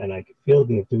gusto, and I could feel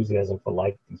the enthusiasm for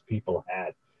life these people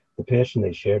had, the passion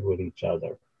they shared with each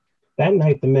other. That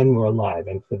night the men were alive,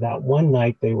 and for that one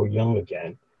night they were young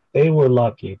again. They were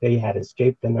lucky. They had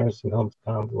escaped the nursing homes,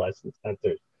 convalescent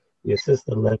centers, the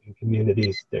assisted living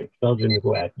communities, their children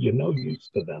who had no use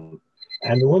for them.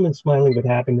 And the woman smiling with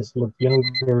happiness looked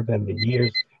younger than the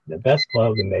years in the best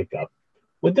clothes and makeup.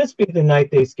 Would this be the night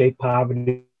they escaped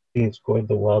poverty and scored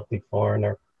the wealthy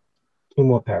foreigner? Two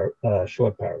more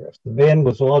short paragraphs. The band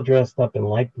was all dressed up in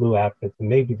light blue outfits, and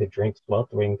maybe the drink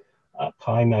sweltering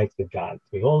Thai nights had gotten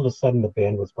to me. All of a sudden, the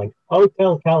band was playing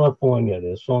Hotel California,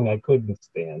 the song I couldn't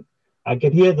stand. I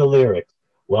could hear the lyrics.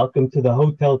 Welcome to the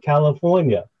Hotel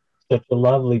California. Such a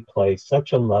lovely place,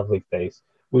 such a lovely face.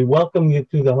 We welcome you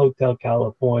to the Hotel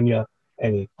California.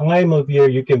 Any time of year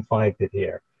you can find it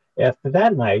here. After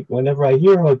that night, whenever I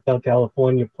hear Hotel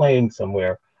California playing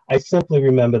somewhere, I simply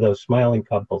remember those smiling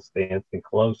couples dancing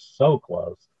close, so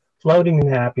close, floating in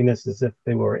happiness as if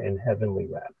they were in heavenly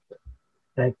rapture.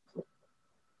 Thank you.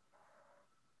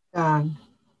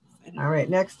 All right,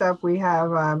 next up we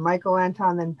have Michael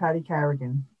Anton and Patty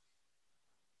Carrigan.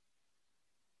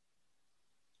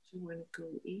 Do you want to go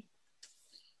eat?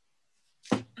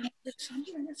 It's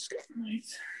getting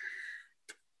late.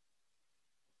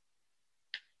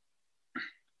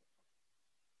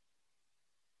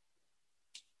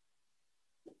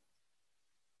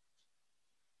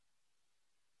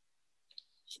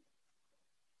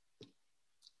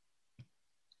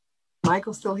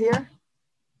 Michael still here?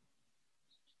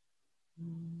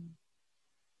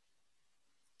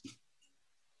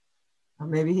 Or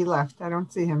maybe he left. I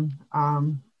don't see him.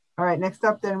 All right, next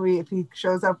up then, if he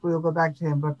shows up, we'll go back to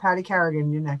him. But Patty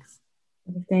Carrigan, you're next.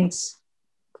 Thanks.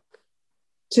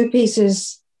 Two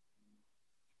pieces.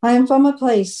 I am from a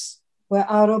place where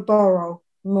out-of-burrow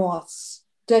moths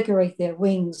decorate their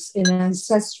wings in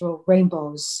ancestral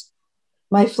rainbows.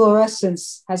 My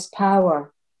fluorescence has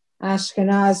power,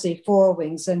 Ashkenazi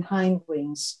forewings and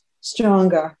hindwings,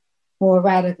 stronger, more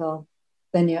radical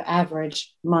than your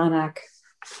average monarch.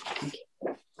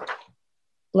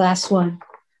 Last one.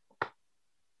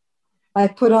 I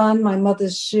put on my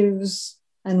mother's shoes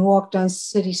and walked on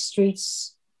city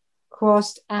streets,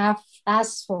 crossed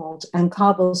asphalt and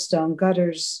cobblestone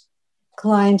gutters,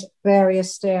 climbed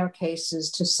various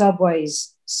staircases to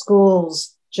subways,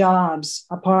 schools, jobs,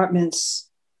 apartments,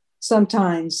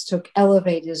 sometimes took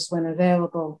elevators when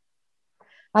available.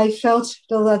 I felt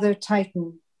the leather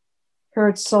tighten,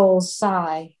 heard souls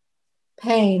sigh.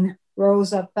 Pain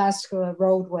rose up vascular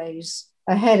roadways.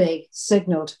 A headache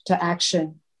signaled to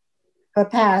action. Her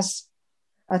past,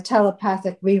 a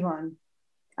telepathic rerun.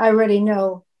 I already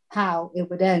know how it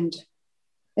would end.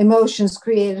 Emotions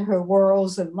created her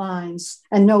whirls and lines,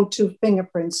 and no two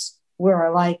fingerprints were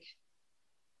alike.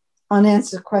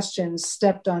 Unanswered questions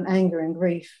stepped on anger and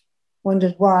grief,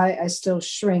 wondered why I still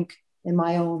shrink in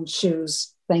my own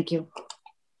shoes. Thank you.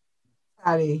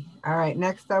 Patty. All right,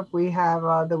 next up we have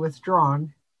The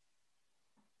Withdrawn.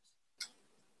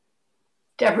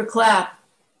 Deborah Clapp.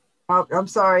 Oh, I'm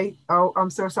sorry. Oh, I'm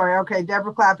so sorry. Okay,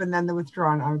 Deborah Clapp and then The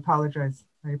Withdrawn. I apologize.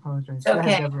 Go Okay.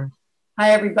 ahead, Deborah.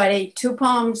 Hi, everybody. Two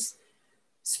poems.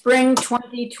 Spring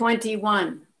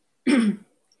 2021.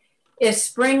 If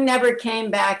spring never came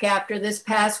back after this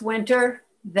past winter,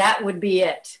 that would be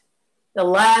it. The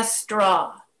last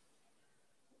straw.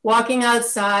 Walking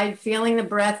outside, feeling the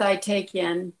breath I take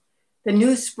in, the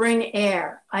new spring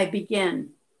air, I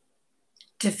begin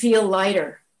to feel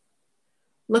lighter.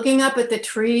 Looking up at the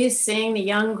trees, seeing the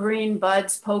young green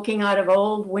buds poking out of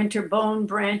old winter bone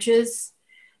branches,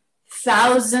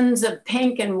 thousands of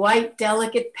pink and white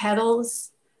delicate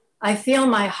petals, I feel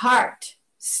my heart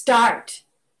start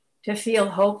to feel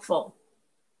hopeful.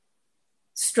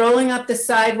 Strolling up the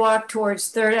sidewalk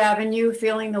towards 3rd Avenue,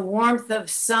 feeling the warmth of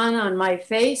sun on my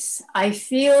face, I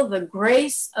feel the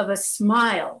grace of a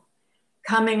smile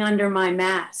coming under my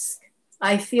mask.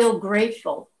 I feel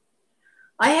grateful.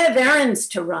 I have errands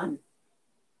to run,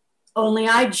 only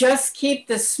I just keep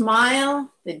the smile,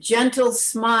 the gentle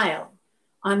smile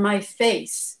on my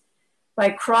face by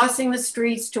crossing the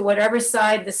streets to whatever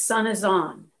side the sun is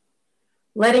on,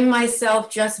 letting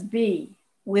myself just be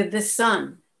with the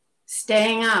sun,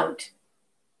 staying out,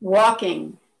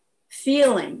 walking,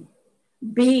 feeling,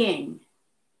 being.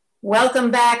 Welcome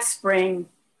back, spring.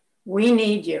 We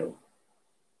need you.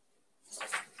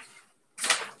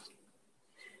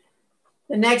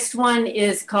 The next one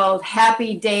is called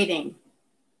Happy Dating.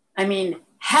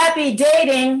 Happy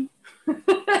dating.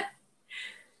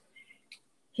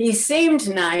 He seemed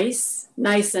nice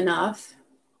enough,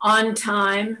 on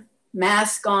time,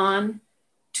 mask on,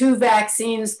 2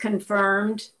 vaccines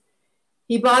confirmed.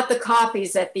 He bought the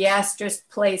coffees at the Astor's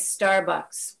Place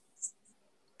Starbucks.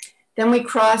 Then we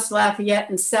crossed Lafayette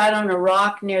and sat on a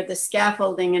rock near the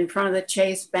scaffolding in front of the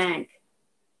Chase Bank.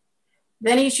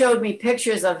 Then he showed me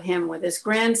pictures of him with his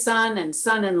grandson and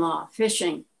son-in-law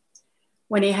fishing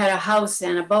when he had a house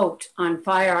and a boat on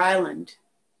Fire Island.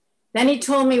 Then he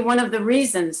told me one of the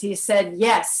reasons he said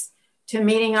yes to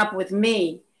meeting up with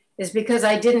me is because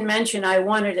I didn't mention I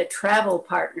wanted a travel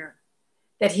partner,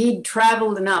 that he'd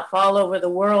traveled enough all over the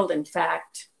world, in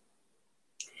fact.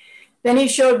 Then he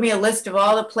showed me a list of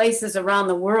all the places around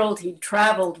the world he'd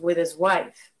traveled with his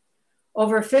wife.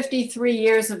 Over 53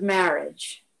 years of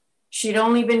marriage. She'd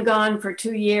only been gone for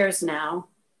 2 years now.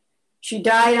 She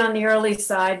died on the early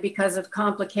side because of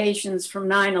complications from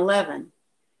 9/11.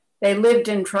 They lived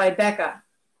in Tribeca.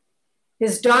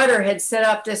 His daughter had set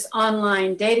up this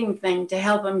online dating thing to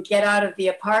help him get out of the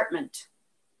apartment.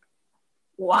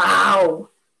 Wow.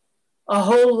 A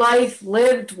whole life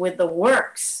lived with the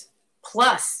works,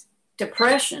 plus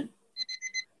depression.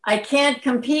 I can't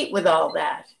compete with all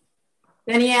that.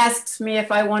 Then he asks me if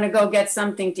I want to go get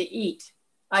something to eat.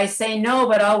 I say no,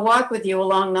 but I'll walk with you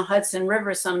along the Hudson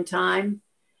River sometime.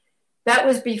 That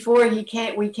was before we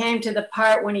came to the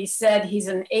part when he said he's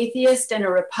an atheist and a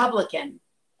Republican.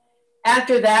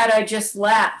 After that, I just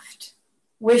laughed,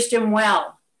 wished him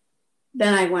well.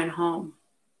 Then I went home.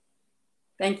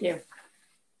 Thank you.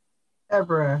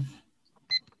 Deborah.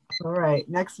 All right,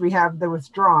 next we have The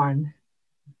Withdrawn.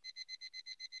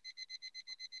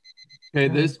 Okay,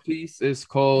 this piece is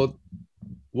called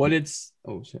What It's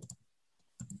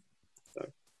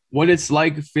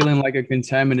Like Feeling Like a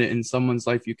Contaminant in Someone's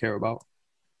Life You Care About.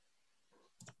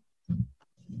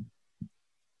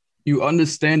 You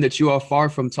understand that you are far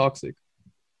from toxic,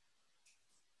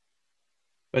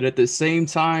 but at the same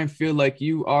time feel like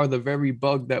you are the very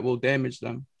bug that will damage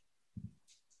them.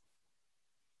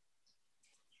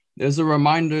 There's a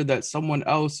reminder that someone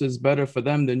else is better for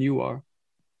them than you are.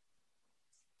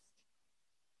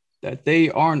 That they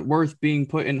aren't worth being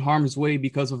put in harm's way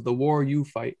because of the war you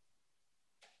fight.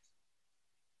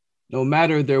 No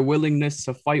matter their willingness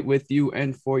to fight with you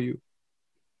and for you.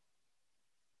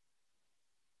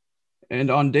 And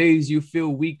on days you feel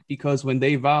weak because when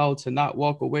they vow to not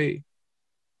walk away,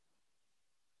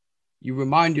 you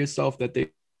remind yourself that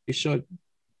they should.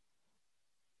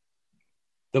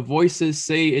 The voices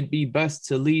say it'd be best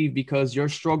to leave because your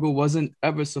struggle wasn't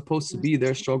ever supposed to be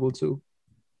their struggle too.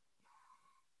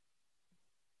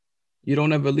 You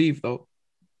don't ever leave though.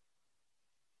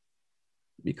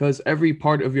 Because every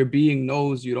part of your being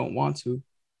knows you don't want to.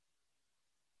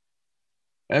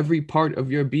 Every part of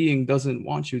your being doesn't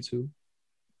want you to.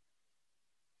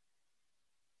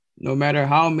 No matter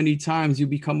how many times you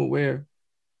become aware,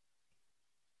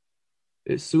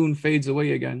 it soon fades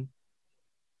away again.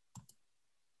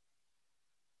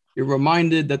 You're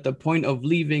reminded that the point of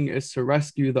leaving is to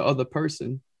rescue the other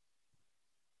person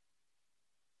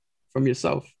from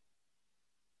yourself.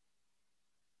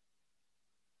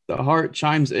 The heart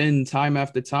chimes in time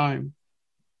after time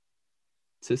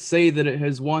to say that it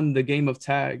has won the game of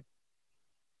tag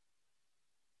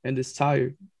and is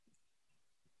tired.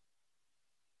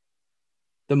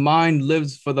 The mind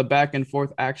lives for the back and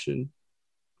forth action,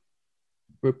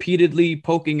 repeatedly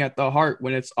poking at the heart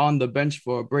when it's on the bench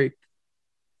for a break.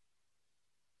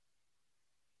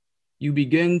 You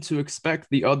begin to expect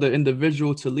the other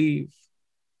individual to leave,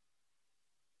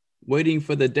 waiting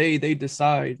for the day they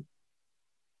decide,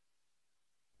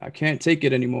 I can't take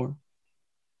it anymore.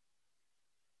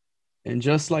 And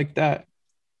just like that,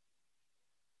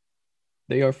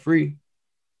 they are free.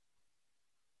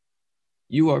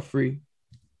 You are free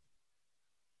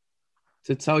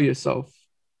to tell yourself,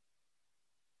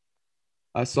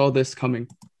 I saw this coming.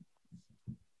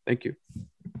 Thank you.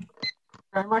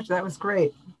 Very much. That was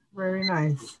great. Very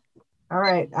nice. All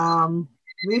right.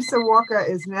 Lisa Walker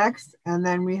is next, and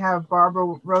then we have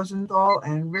Barbara Rosenthal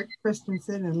and Rick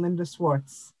Christensen and Linda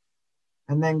Swartz,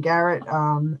 and then Garrett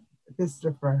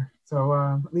Christopher.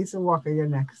 So Lisa Walker, you're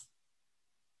next.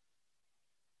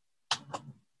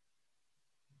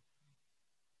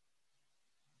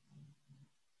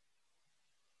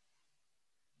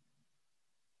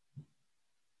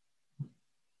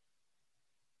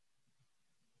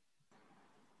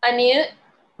 Unmute.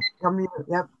 Unmute,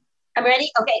 yep. I'm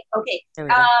ready? Okay.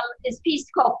 This piece is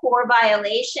called Core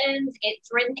Violations. It's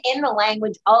written in the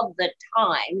language of the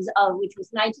times, which was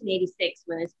 1986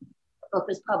 when this book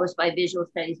was published by Visual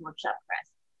Studies Workshop Press,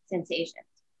 Sensations.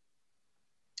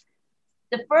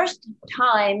 The first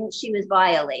time she was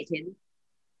violated,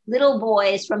 little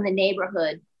boys from the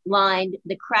neighborhood lined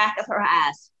the crack of her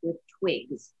ass with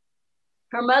twigs.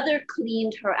 Her mother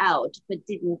cleaned her out, but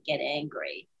didn't get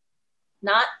angry.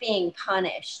 Not being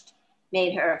punished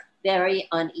made her very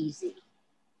uneasy.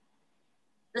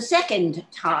 The second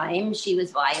time she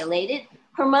was violated,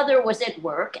 her mother was at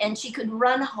work and she could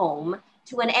run home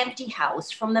to an empty house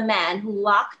from the man who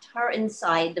locked her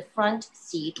inside the front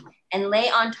seat and lay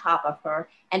on top of her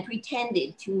and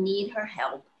pretended to need her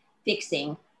help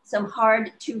fixing some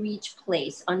hard to reach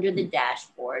place under the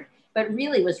dashboard, but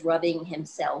really was rubbing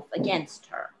himself against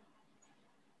her.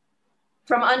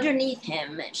 From underneath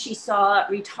him, she saw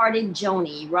retarded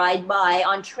Joni ride by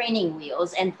on training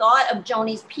wheels and thought of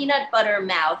Joni's peanut butter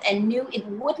mouth and knew it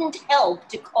wouldn't help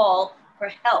to call for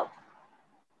help.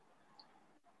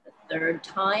 The third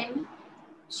time,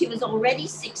 she was already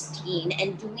 16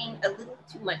 and doing a little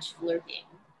too much flirting.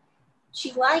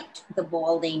 She liked the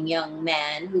balding young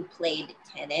man who played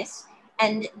tennis,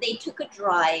 and they took a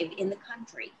drive in the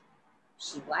country.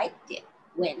 She liked it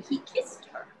when he kissed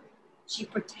her. She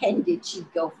pretended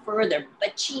she'd go further,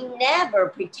 but she never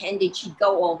pretended she'd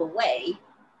go all the way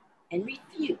and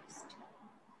refused.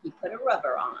 He put a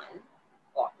rubber on,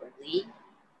 awkwardly.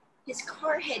 His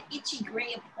car had itchy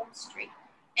gray upholstery,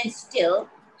 and still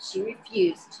she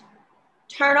refused.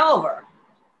 Turn over,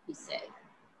 he said.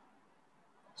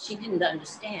 She didn't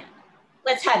understand.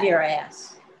 Let's have your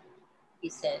ass, he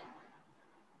said.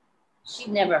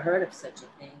 She'd never heard of such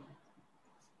a thing.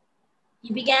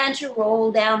 He began to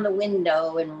roll down the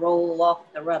window and roll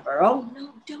off the rubber. Oh,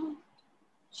 no, don't,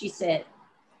 she said.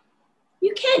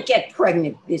 You can't get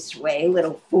pregnant this way,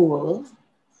 little fool.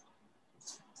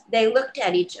 They looked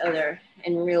at each other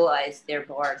and realized their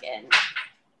bargain.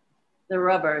 The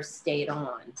rubber stayed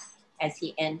on as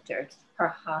he entered her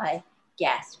high,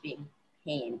 gasping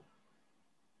pain.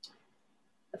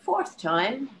 The fourth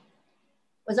time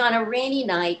was on a rainy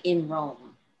night in Rome.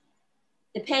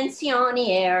 The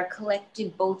pensionnaire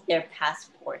collected both their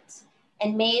passports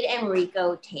and made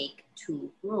Enrico take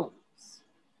 2 rooms.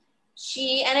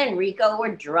 She and Enrico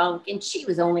were drunk and she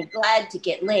was only glad to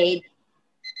get laid,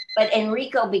 but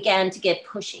Enrico began to get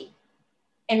pushy.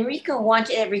 Enrico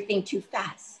wanted everything too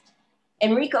fast.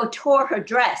 Enrico tore her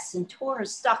dress and tore her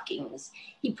stockings.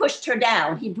 He pushed her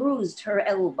down. He bruised her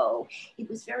elbow. It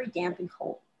was very damp and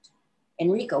cold.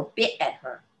 Enrico bit at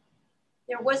her.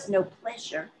 There was no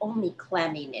pleasure, only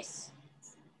clamminess.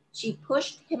 She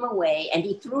pushed him away and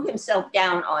he threw himself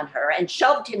down on her and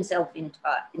shoved himself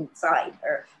inside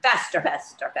her, faster,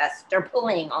 faster, faster,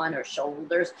 pulling on her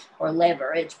shoulders for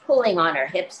leverage, pulling on her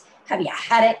hips. Have you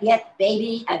had it yet,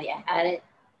 baby? Have you had it?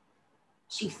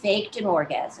 She faked an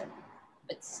orgasm,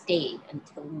 but stayed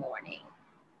until morning.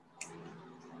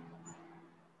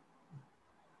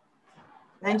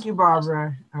 Thank you,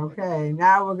 Barbara. Okay,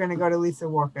 now we're going to go to Lisa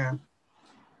Walker.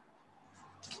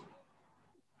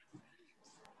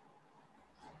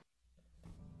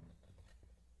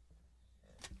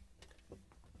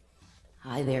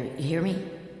 Hi there, you hear me?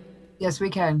 Yes, we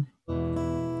can.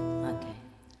 Okay.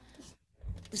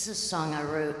 This is a song I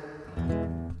wrote.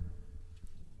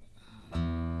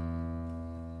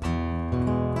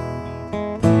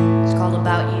 It's called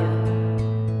About You.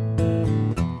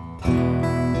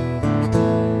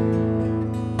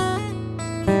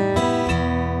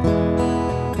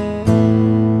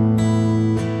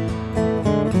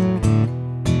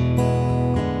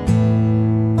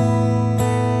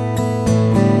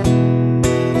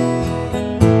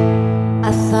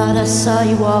 I saw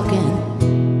you walking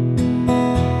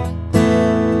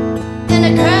in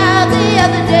a crowd the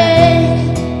other day.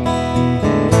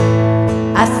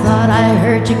 I thought I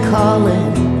heard you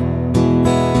calling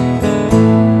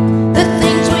the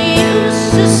things we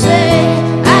used to say.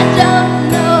 I don't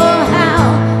know how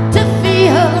to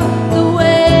feel the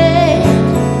way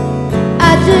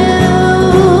I do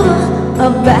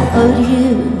about you.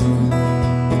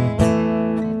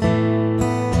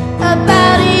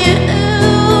 About you.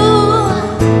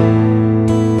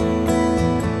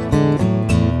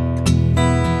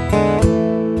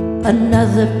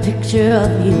 Another picture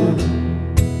of you.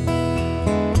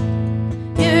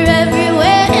 You're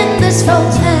everywhere in this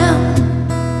whole town.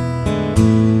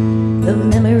 The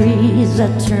memories I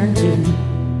turn to.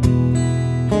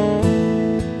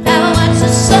 Now watch the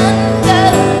sun go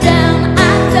down. I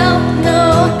don't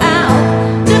know how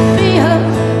to feel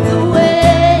the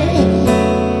way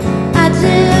I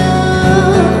do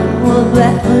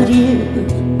about you.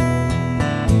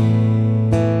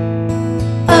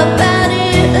 About you.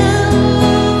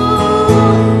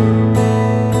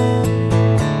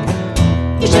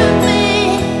 You showed me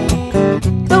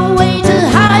the way to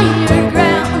higher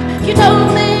ground. You told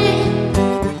me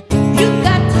you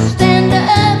got to stand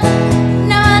up.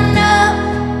 Now I know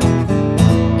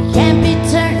can't be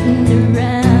turned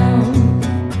around.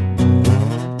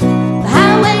 The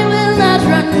highway will not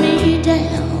run me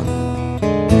down.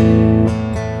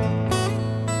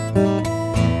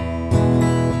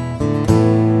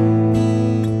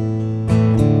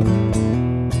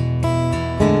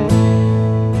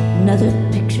 Another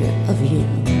picture of you.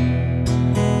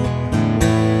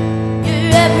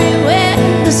 You're everywhere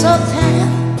in this old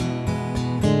town.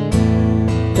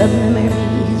 The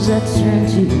memories I turn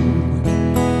to.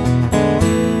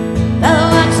 Now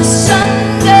watch the sun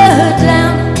go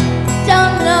down.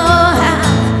 Don't know how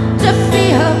to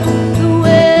feel the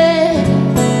way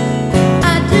I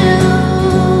do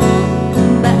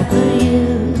about you.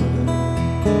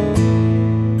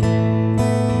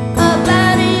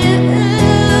 About you.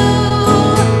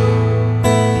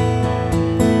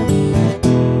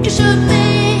 You showed me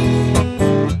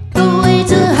the way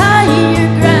to higher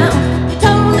ground. You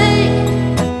told me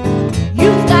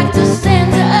you've got to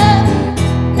stand up.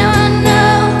 Now I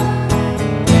know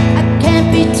I can't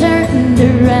be turned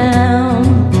around.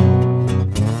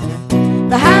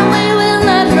 The highway will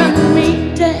not run me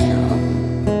down.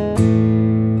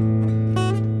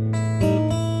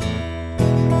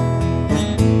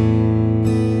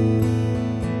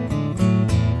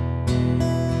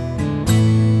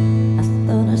 I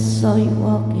thought I saw you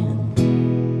walking.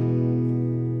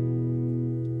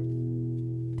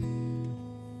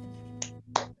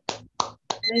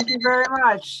 Thank you very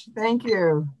much. Thank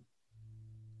you.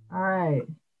 All right.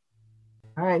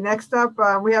 All right, next up,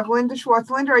 we have Linda Schwartz.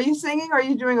 Linda, are you singing or are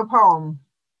you doing a poem?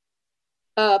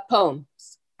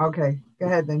 Poems. Okay, go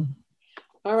ahead then.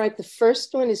 All right, the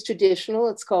first one is traditional.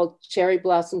 It's called Cherry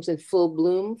Blossoms in Full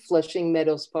Bloom, Flushing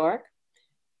Meadows Park.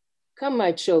 Come,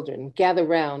 my children, gather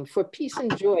round, for peace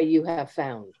and joy you have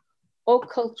found. All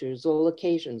cultures, all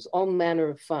occasions, all manner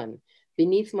of fun,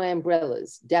 beneath my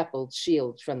umbrellas, dappled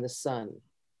shields from the sun.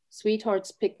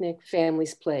 Sweethearts picnic,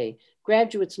 families play,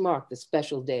 graduates mark the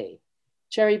special day.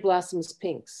 Cherry blossoms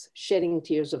pinks, shedding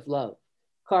tears of love,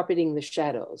 carpeting the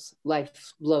shadows,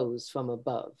 life blows from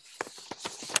above.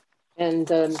 And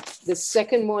the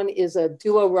second one is a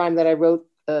duo rhyme that I wrote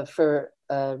for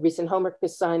a recent homework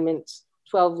assignment,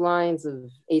 12 lines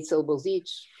of 8 syllables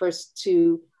each. First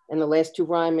 2 and the last 2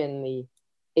 rhyme, and the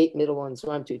 8 middle ones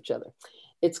rhyme to each other.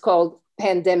 It's called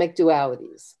Pandemic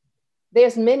Dualities.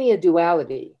 There's many a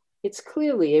duality. It's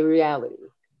clearly a reality.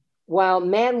 While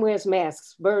man wears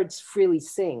masks, birds freely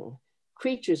sing,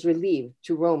 creatures relieved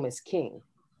to roam as king.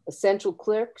 Essential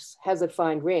clerks has a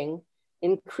fine ring,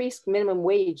 increased minimum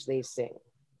wage they sing.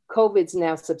 COVID's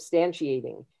now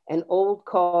substantiating, an old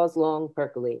cause long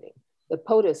percolating. The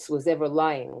POTUS was ever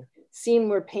lying, seen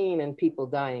were pain and people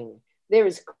dying. There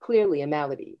is clearly a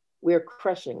malady. We're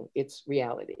crushing its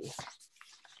reality.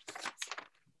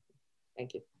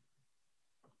 Thank you.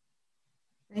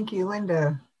 Thank you,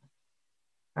 Linda.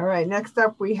 All right, next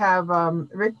up we have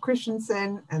Rick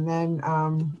Christensen, and then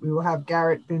we will have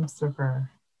Garrett Bimsterfer.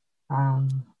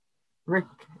 Rick,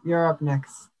 you're up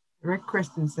next. Rick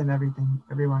Christensen,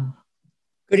 everyone.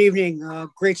 Good evening.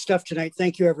 Great stuff tonight.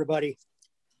 Thank you, everybody.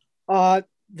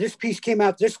 This piece came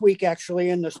out this week, actually,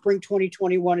 in the spring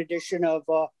 2021 edition of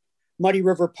Muddy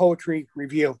River Poetry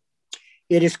Review.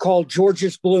 It is called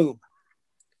George's Bloom.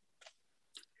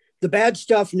 The bad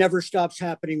stuff never stops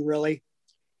happening, really.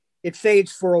 It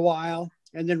fades for a while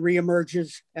and then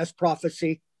reemerges as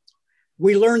prophecy.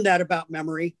 We learned that about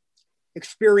memory.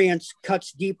 Experience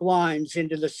cuts deep lines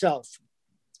into the self.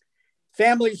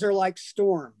 Families are like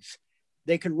storms.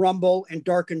 They can rumble and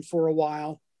darken for a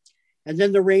while, and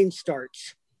then the rain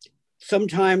starts.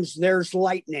 Sometimes there's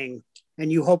lightning,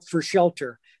 and you hope for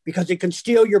shelter because it can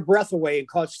steal your breath away and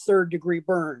cause third-degree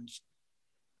burns.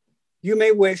 You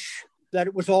may wish that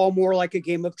it was all more like a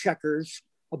game of checkers,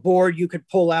 a board you could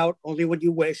pull out only when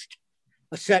you wished,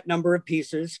 a set number of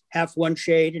pieces, half one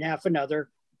shade and half another,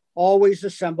 always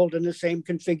assembled in the same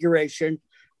configuration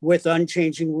with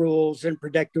unchanging rules and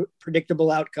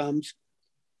predictable outcomes.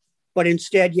 But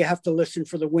instead, you have to listen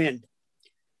for the wind,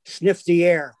 sniff the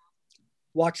air,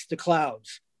 watch the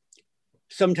clouds.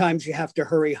 Sometimes you have to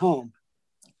hurry home.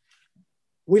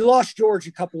 We lost George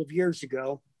a couple of years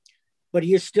ago, but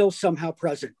he is still somehow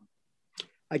present.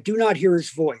 I do not hear his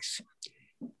voice.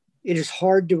 It is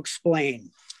hard to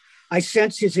explain. I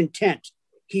sense his intent.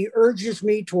 He urges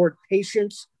me toward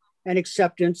patience and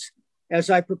acceptance as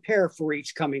I prepare for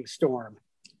each coming storm.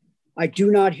 I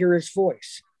do not hear his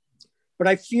voice, but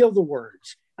I feel the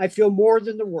words. I feel more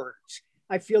than the words.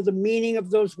 I feel the meaning of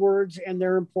those words and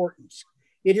their importance.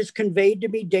 It is conveyed to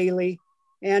me daily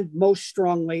and most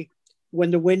strongly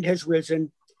when the wind has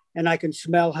risen and I can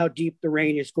smell how deep the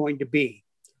rain is going to be.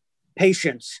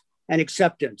 Patience and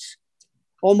acceptance,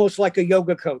 almost like a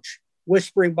yoga coach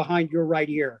whispering behind your right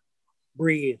ear,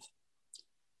 breathe.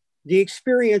 The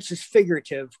experience is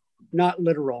figurative, not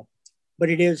literal, but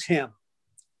it is him.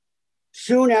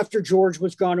 Soon after George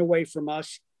was gone away from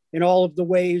us in all of the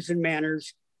ways and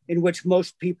manners in which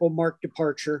most people mark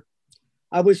departure,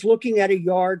 I was looking at a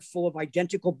yard full of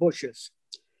identical bushes.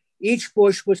 Each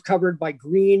bush was covered by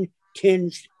green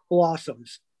tinged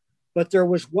blossoms, but there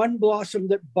was one blossom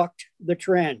that bucked the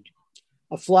trend,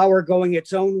 a flower going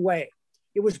its own way.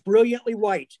 It was brilliantly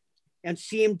white and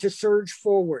seemed to surge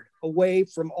forward away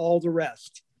from all the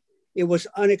rest. It was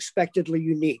unexpectedly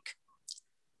unique.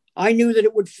 I knew that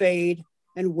it would fade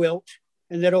and wilt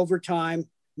and that over time,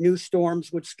 new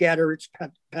storms would scatter its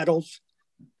petals,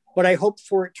 but I hoped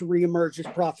for it to reemerge as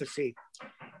prophecy,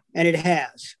 and it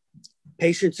has.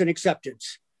 Patience and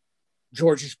acceptance,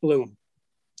 George's bloom.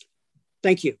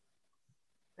 Thank you.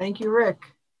 Thank you, Rick.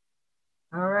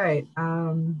 All right.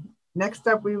 Next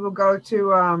up, we will go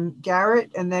to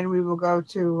Garrett, and then we will go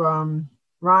to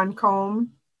Ron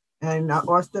Combe and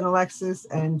Austin Alexis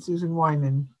and Susan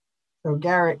Wyman. So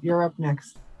Garrett, you're up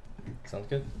next. Sounds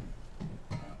good.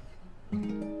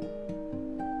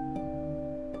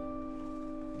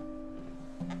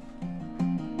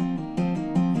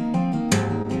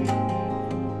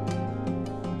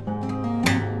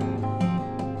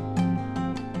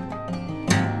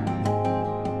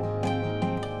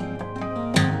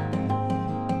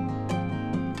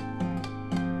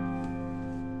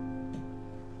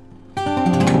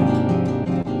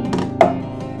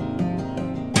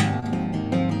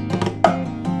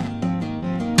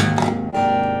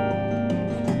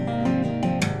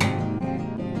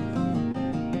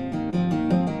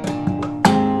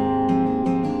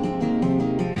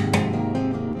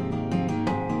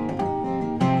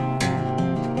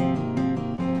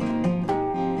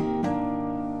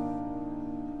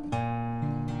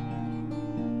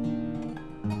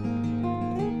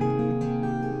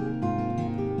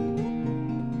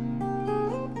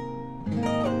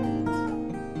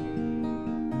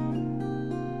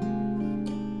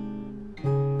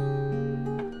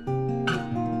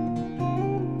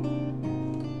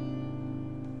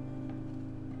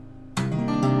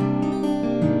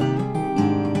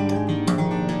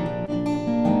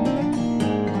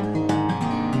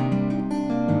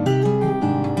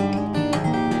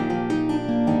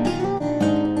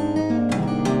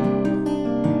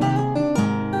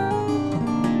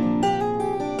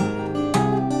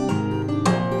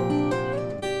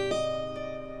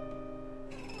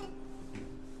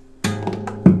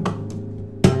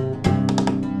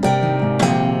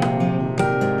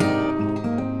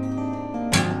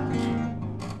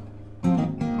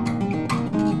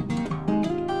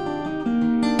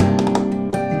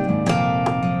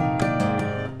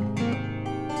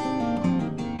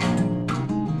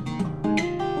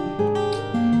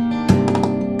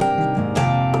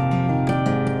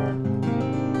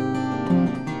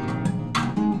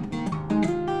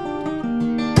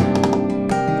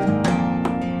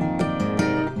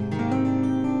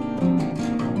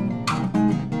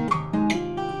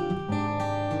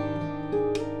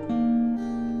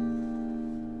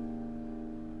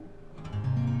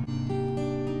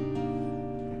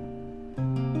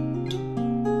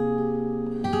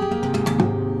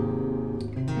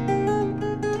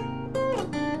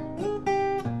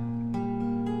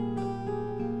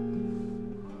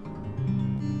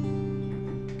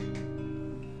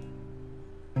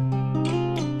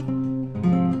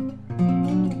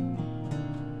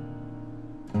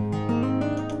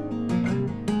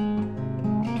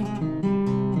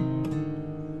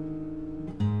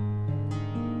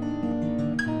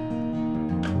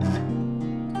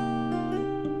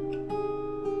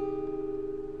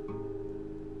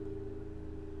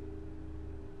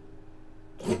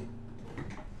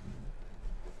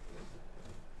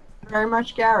 very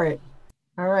much, Garrett.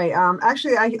 All right.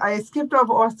 Actually, I skipped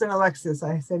over Austin Alexis.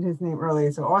 I said his name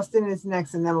earlier. So Austin is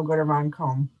next, and then we'll go to Ron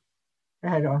Combe. Go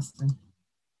ahead, Austin.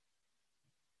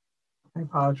 I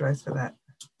apologize for that.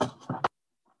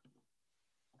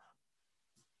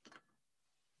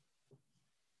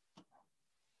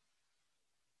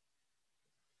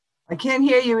 I can't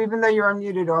hear you, even though you're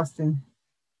unmuted, Austin.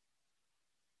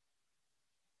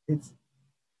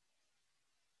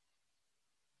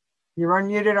 You're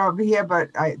unmuted over here,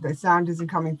 but the sound isn't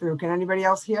coming through. Can anybody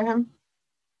else hear him?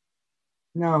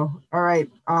 No. All right.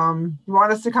 You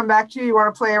want us to come back to you? You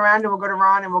want to play around and we'll go to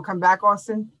Ron and we'll come back,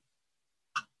 Austin?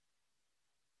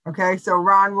 Okay, so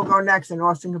Ron will go next and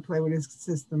Austin can play with his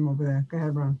system over there. Go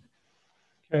ahead, Ron.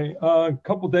 Okay, a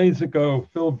couple days ago,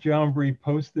 Phillip Giambri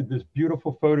posted this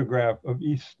beautiful photograph of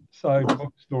East Side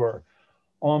Bookstore.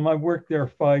 I worked there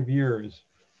 5 years,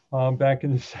 back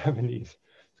in the 70s.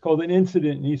 It's called An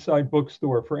Incident in East Side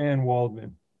Bookstore for Ann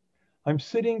Waldman. I'm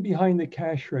sitting behind the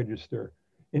cash register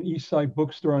in East Side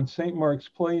Bookstore on St. Mark's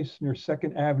Place near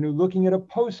 2nd Avenue, looking at a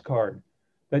postcard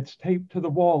that's taped to the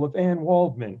wall of Ann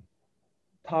Waldman,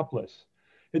 topless.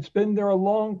 It's been there a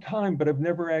long time, but I've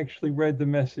never actually read the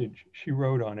message she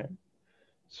wrote on it.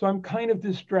 So I'm kind of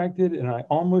distracted and I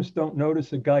almost don't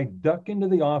notice a guy duck into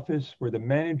the office where the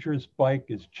manager's bike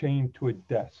is chained to a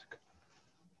desk.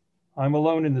 I'm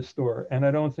alone in the store and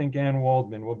I don't think Ann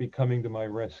Waldman will be coming to my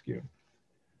rescue.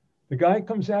 The guy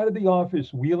comes out of the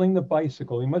office wheeling the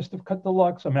bicycle. He must have cut the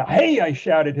lock somehow. Hey, I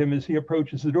shout at him as he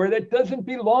approaches the door. That doesn't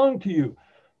belong to you.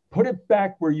 Put it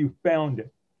back where you found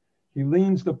it. He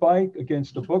leans the bike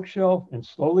against the bookshelf and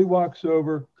slowly walks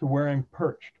over to where I'm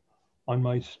perched on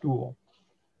my stool.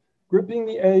 Gripping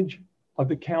the edge of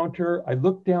the counter, I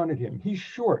look down at him. He's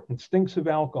short and stinks of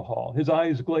alcohol. His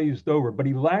eyes glazed over, but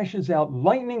he lashes out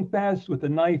lightning fast with a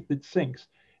knife that sinks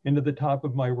into the top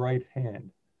of my right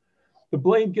hand. The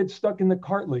blade gets stuck in the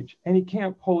cartilage and he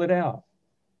can't pull it out.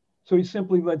 So he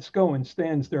simply lets go and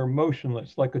stands there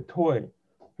motionless like a toy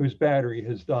whose battery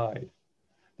has died.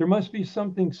 There must be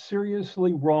something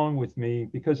seriously wrong with me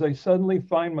because I suddenly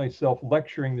find myself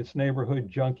lecturing this neighborhood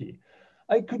junkie.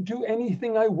 I could do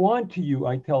anything I want to you,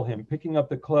 I tell him, picking up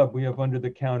the club we have under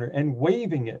the counter and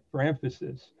waving it for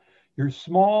emphasis. You're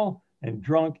small and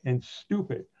drunk and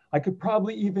stupid. I could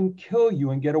probably even kill you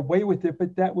and get away with it,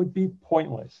 but that would be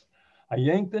pointless. I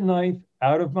yank the knife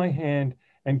out of my hand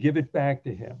and give it back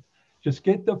to him. Just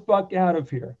get the fuck out of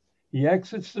here. He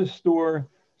exits the store,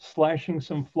 slashing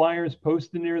some flyers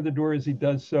posted near the door as he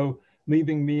does so,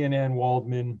 leaving me and Ann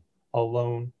Waldman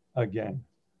alone again.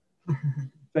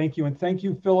 Thank you. And thank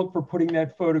you, Phillip, for putting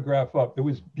that photograph up. It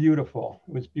was beautiful.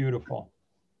 It was beautiful.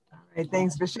 All right,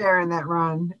 thanks for sharing that,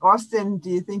 Ron. Austin, do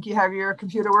you think you have your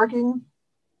computer working?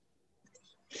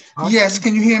 Austin? Yes,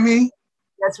 can you hear me?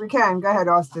 Yes, we can. Go ahead,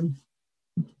 Austin.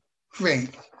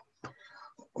 Great.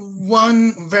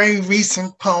 One very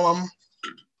recent poem,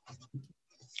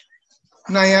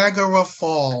 Niagara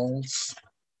Falls.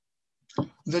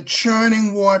 The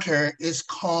churning water is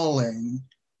calling,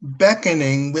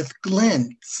 beckoning with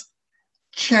glints,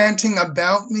 chanting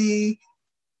about me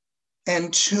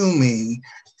and to me,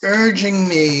 urging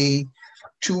me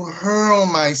to hurl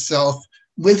myself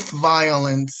with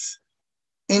violence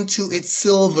into its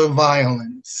silver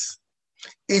violence.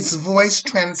 Its voice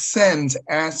transcends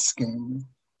asking.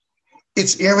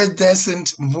 Its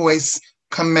iridescent voice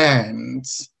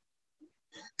commands.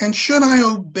 And should I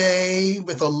obey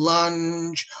with a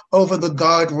lunge over the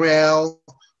guardrail,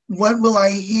 what will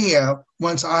I hear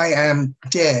once I am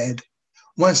dead,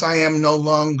 once I am no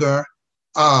longer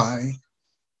I?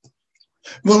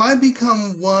 Will I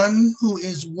become one who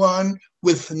is one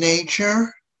with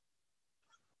nature?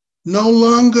 No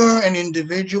longer an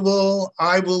individual,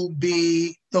 I will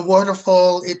be the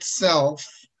waterfall itself,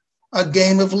 a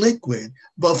game of liquid,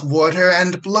 both water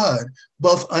and blood,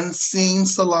 both unseen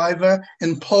saliva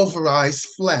and pulverized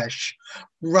flesh,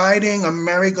 riding a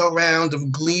merry-go-round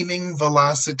of gleaming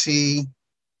velocity.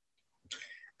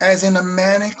 As in a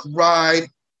manic ride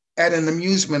at an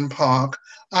amusement park,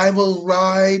 I will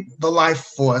ride the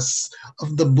life force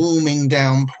of the booming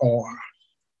downpour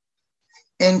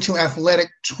into athletic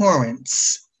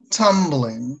torrents,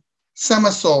 tumbling,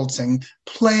 somersaulting,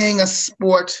 playing a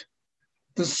sport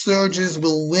the surges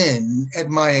will win at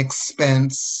my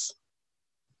expense.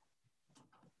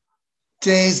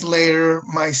 Days later,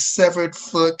 my severed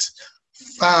foot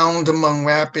found among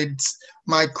rapids,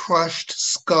 my crushed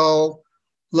skull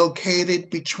located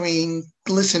between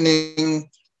glistening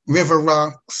river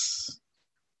rocks.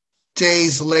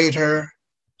 Days later,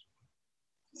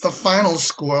 the final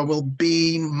score will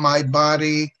be my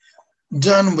body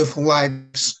done with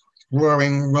life's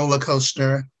roaring roller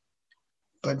coaster,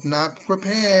 but not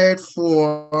prepared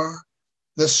for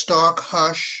the stark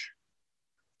hush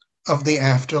of the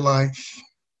afterlife.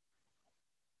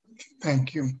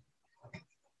 Thank you.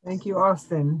 Thank you,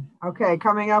 Austin. Okay,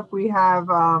 coming up, we have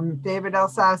David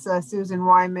Elsasser, Susan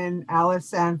Wyman, Alice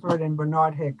Sanford, and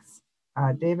Bernard Hicks.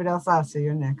 David Elsasser,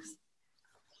 you're next.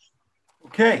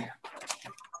 Okay.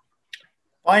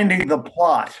 Finding the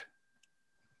plot.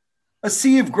 A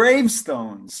sea of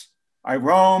gravestones. I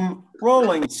roam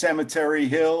rolling cemetery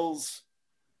hills.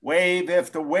 Wave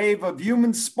after wave of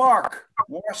human spark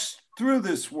wash through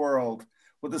this world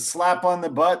with a slap on the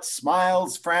butt,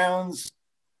 smiles, frowns,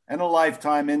 and a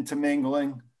lifetime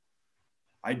intermingling.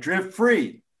 I drift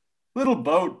free, little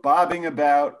boat bobbing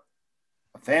about,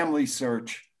 a family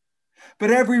search.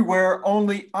 But everywhere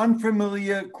only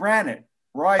unfamiliar granite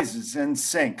rises and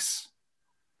sinks.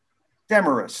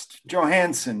 Demarest,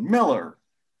 Johansson, Miller,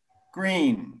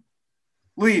 Green,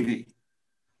 Levy.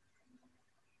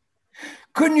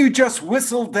 Couldn't you just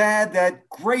whistle, Dad, that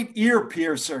great ear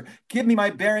piercer? Give me my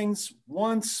bearings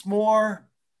once more.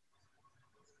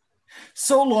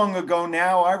 So long ago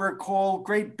now, I recall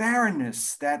great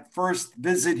barrenness, that first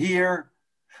visit here.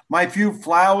 My few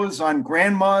flowers on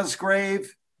Grandma's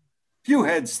grave, few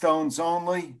headstones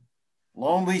only,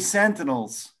 lonely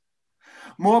sentinels.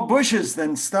 More bushes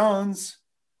than stones.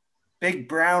 Big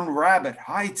brown rabbit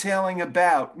hightailing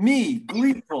about, me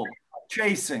gleeful,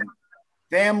 chasing,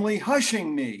 family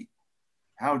hushing me.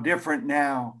 How different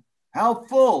now, how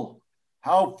full,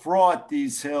 how fraught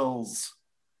these hills.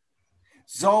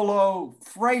 Zolo,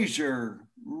 Fraser,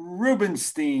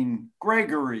 Rubenstein,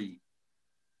 Gregory,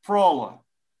 Frolla.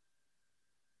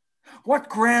 What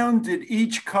ground did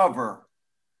each cover?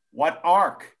 What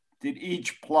arc did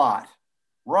each plot,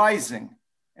 rising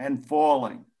and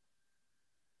falling?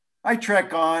 I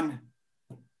trek on.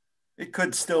 It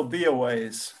could still be a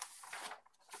ways.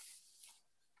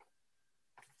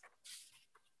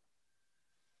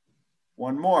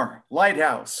 One more,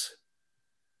 lighthouse.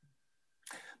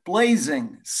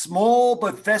 Blazing, small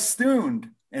but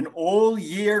festooned, an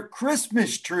all-year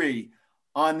Christmas tree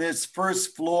on this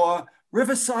first floor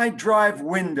Riverside Drive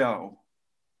window.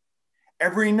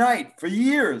 Every night for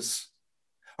years,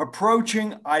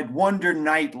 approaching, I'd wonder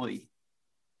nightly,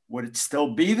 would it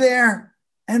still be there?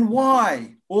 And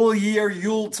why? All year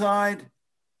Yuletide?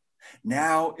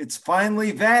 Now it's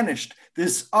finally vanished,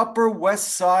 this Upper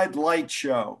West Side light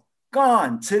show.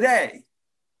 Gone today,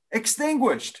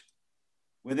 extinguished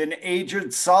with an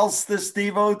aged solstice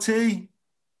devotee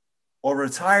or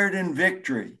retired in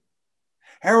victory,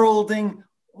 heralding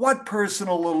what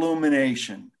personal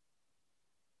illumination?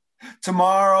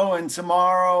 Tomorrow and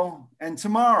tomorrow and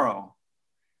tomorrow,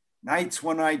 nights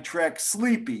when I trek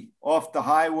sleepy off the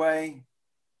highway,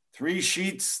 3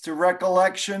 sheets to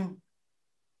recollection,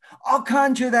 I'll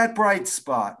conjure that bright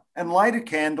spot and light a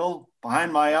candle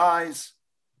behind my eyes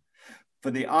for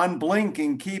the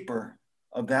unblinking keeper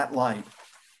of that light.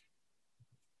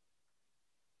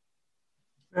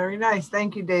 Very nice.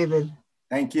 Thank you, David.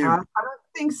 Thank you. I don't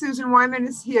think Susan Wyman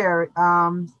is here.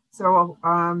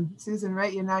 Susan,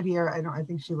 right? You're not here. I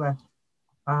think she left.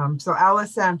 So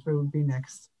Alice Sanford would be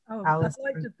next. Oh, Alice.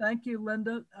 I'd like to thank you,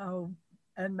 Linda,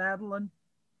 and Madeline.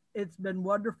 It's been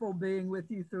wonderful being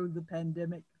with you through the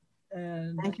pandemic.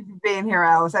 And thank you for being here,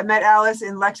 Alice. I met Alice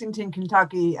in Lexington,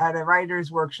 Kentucky at a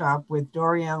writer's workshop with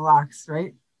Dorianne Locks,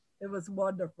 right? It was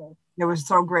wonderful. It was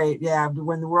so great. Yeah,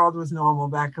 when the world was normal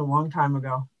back a long time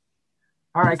ago.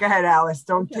 All right, go ahead, Alice.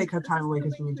 Don't take her time away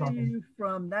because we were talking.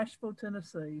 From Nashville,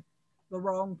 Tennessee, the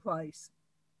wrong place.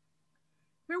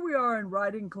 Here we are in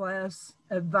writing class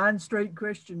at Vine Street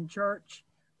Christian Church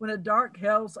when a dark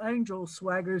Hell's Angel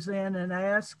swaggers in and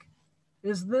asks,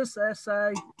 "Is this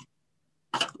essay?"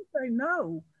 We say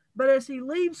no, but as he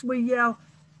leaves, we yell,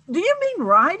 "Do you mean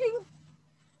writing?"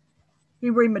 He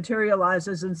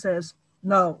rematerializes and says,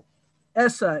 "No,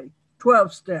 essay,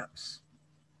 12 steps."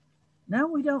 Now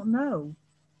we don't know.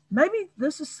 Maybe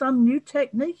this is some new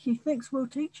technique he thinks we'll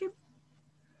teach him.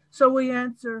 So we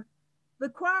answer, "The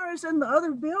choir is in the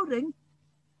other building,"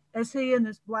 as he and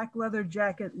his black leather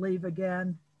jacket leave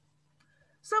again.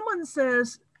 Someone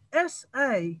says,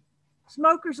 "SA,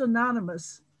 Smokers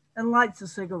Anonymous," and lights a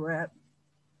cigarette.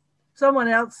 Someone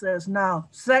else says, "No,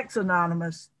 Sex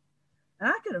Anonymous." And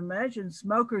I can imagine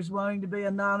smokers wanting to be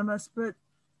anonymous, but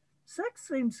sex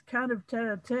seems kind of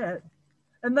tete-a-tete.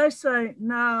 And they say,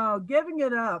 "No, giving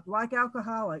it up like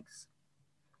alcoholics."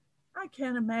 I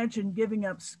can't imagine giving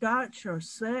up scotch or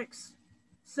sex,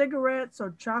 cigarettes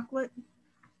or chocolate,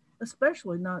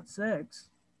 especially not sex.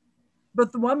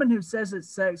 But the woman who says it's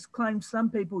sex claims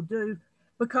some people do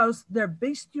because their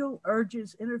bestial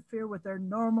urges interfere with their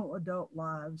normal adult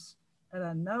lives. and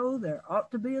I know there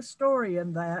ought to be a story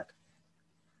in that.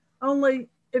 Only,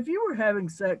 if you were having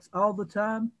sex all the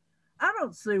time, I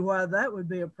don't see why that would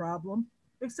be a problem,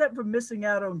 except for missing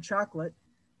out on chocolate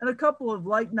and a couple of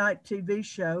late night TV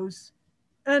shows,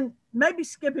 and maybe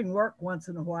skipping work once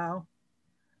in a while.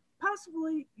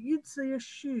 Possibly you'd see a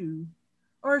shoe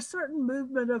or a certain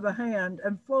movement of a hand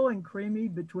and flowing creamy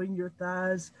between your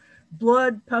thighs,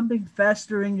 blood pumping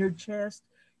faster in your chest.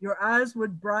 Your eyes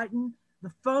would brighten,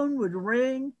 the phone would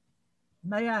ring.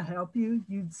 May I help you,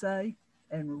 you'd say,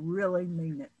 and really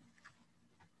mean it.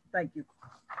 Thank you.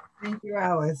 Thank you,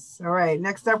 Alice. All right,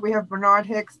 next up we have Bernard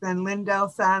Hicks, then Lindell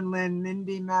Sandlin,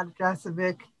 Mindy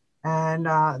Madrasovic, and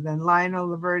then Lionel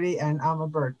Laverty and Alma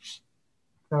Birch.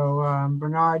 So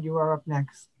Bernard, you are up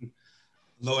next.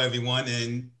 Hello, everyone,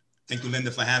 and thank you,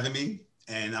 Linda, for having me.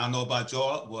 And I don't know about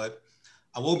y'all, but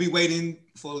I will be waiting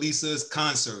for Lisa's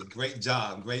concert. Great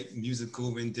job, great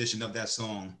musical rendition of that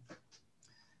song.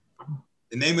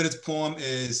 The name of this poem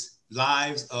is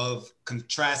Lives of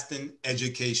Contrasting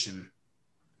Education.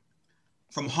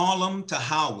 From Harlem to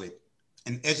Howard,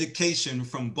 an education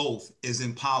from both is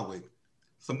empowered.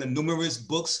 From the numerous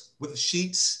books with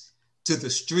sheets to the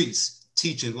streets,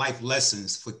 teaching life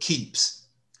lessons for keeps.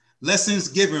 Lessons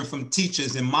given from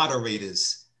teachers and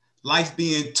moderators. Life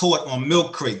being taught on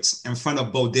milk crates in front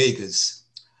of bodegas.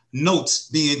 Notes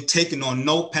being taken on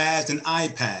notepads and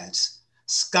iPads.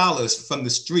 Scholars from the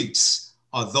streets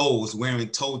are those wearing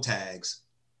toe tags.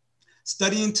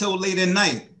 Studying till late at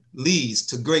night leads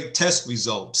to great test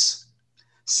results.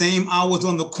 Same hours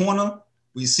on the corner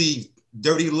receive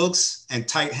dirty looks and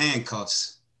tight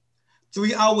handcuffs.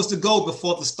 3 hours to go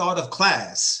before the start of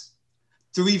class.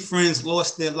 3 friends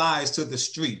lost their lives to the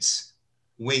streets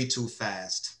way too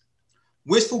fast.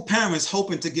 Wishful parents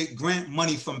hoping to get grant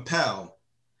money from Pell.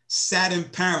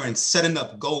 Saddened parents setting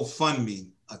up GoFundMe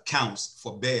accounts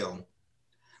for bail.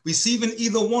 Receiving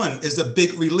either one is a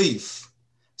big relief.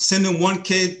 Sending one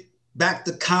kid back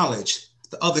to college,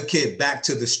 the other kid back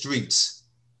to the streets.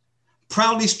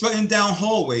 Proudly strutting down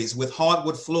hallways with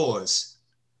hardwood floors.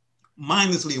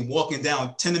 Mindlessly walking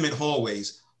down tenement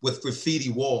hallways with graffiti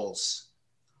walls.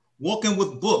 Walking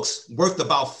with books worth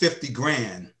about 50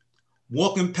 grand.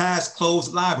 Walking past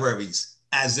closed libraries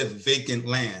as if vacant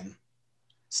land.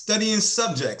 Studying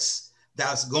subjects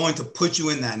that's going to put you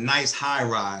in that nice high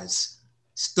rise.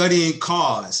 Studying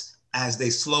cars as they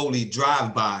slowly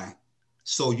drive by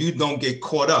so you don't get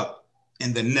caught up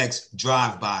in the next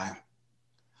drive-by.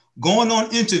 Going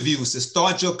on interviews to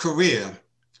start your career.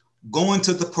 Going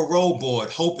to the parole board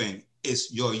hoping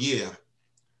it's your year.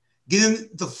 Getting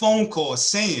the phone call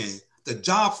saying the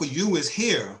job for you is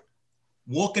here.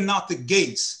 Walking out the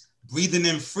gates, breathing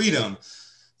in freedom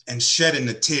and shedding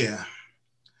a tear.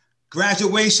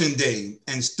 Graduation day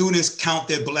and students count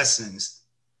their blessings.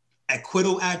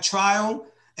 Acquittal at trial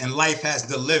and life has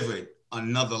delivered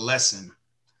another lesson.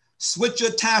 Switch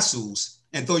your tassels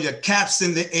and throw your caps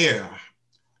in the air.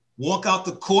 Walk out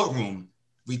the courtroom,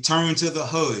 return to the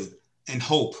hood and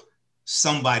hope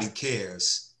somebody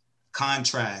cares.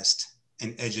 Contrast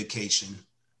and education.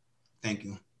 Thank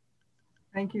you.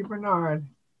 Thank you, Bernard.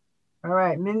 All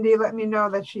right, Mindy let me know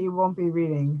that she won't be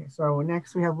reading. So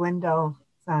next we have Lindell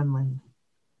Sandlin.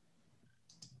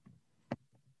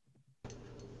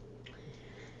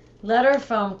 Letter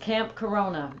from Camp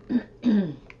Corona.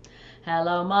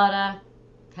 Hello, Mata.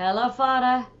 Hello,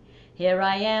 Fada. Here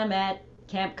I am at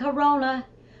Camp Corona.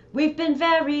 We've been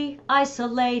very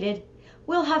isolated.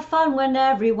 We'll have fun when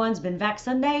everyone's been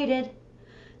vaccinated.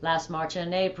 Last March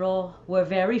and April were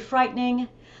very frightening.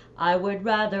 I would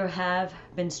rather have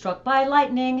been struck by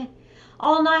lightning.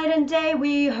 All night and day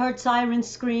we heard siren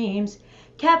screams.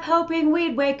 Kept hoping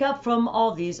we'd wake up from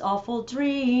all these awful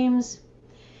dreams.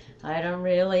 I don't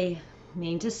really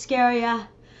mean to scare ya,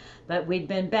 but we'd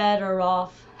been better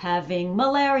off having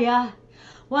malaria.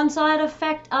 One side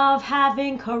effect of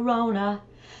having corona.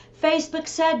 Facebook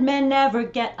said men never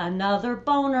get another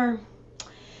boner.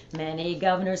 Many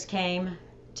governors came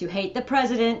to hate the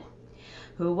president,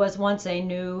 who was once a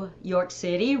New York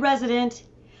City resident.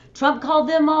 Trump called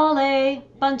them all a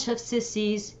bunch of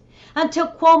sissies, until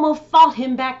Cuomo fought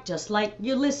him back just like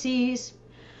Ulysses.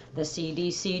 The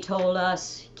CDC told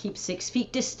us keep 6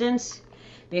 feet distance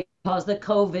because the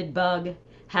COVID bug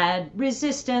had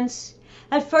resistance.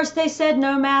 At first they said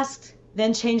no masks,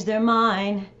 then changed their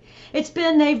mind. It's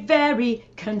been a very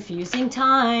confusing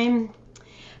time.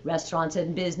 Restaurants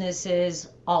and businesses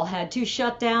all had to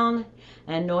shut down,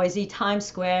 and noisy Times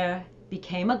Square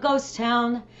became a ghost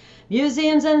town.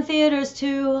 Museums and theaters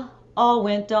too all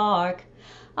went dark.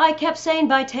 I kept sane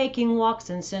by taking walks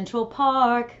in Central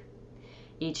Park.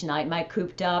 Each night my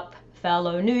cooped up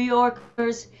fellow New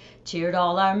Yorkers cheered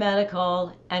all our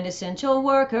medical and essential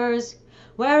workers.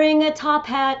 Wearing a top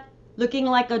hat, looking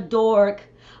like a dork,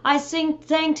 I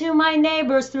sang to my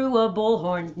neighbors through a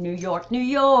bullhorn, New York, New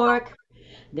York.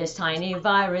 This tiny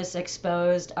virus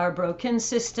exposed our broken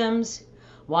systems,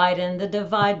 widened the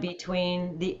divide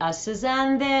between the us's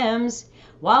and thems,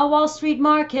 while Wall Street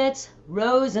markets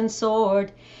rose and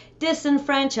soared,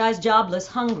 disenfranchised, jobless,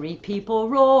 hungry people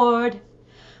roared.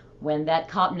 When that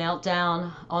cop knelt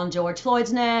down on George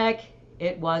Floyd's neck,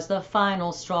 it was the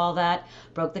final straw that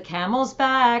broke the camel's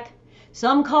back.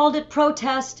 Some called it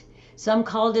protest, some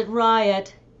called it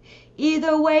riot.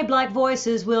 Either way, black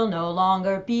voices will no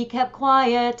longer be kept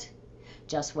quiet.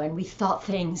 Just when we thought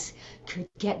things could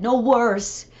get no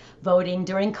worse, voting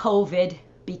during COVID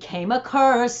became a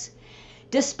curse.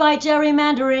 Despite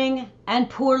gerrymandering and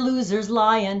poor losers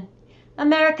lying,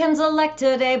 Americans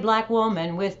elected a black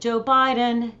woman with Joe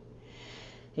Biden.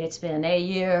 It's been a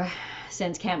year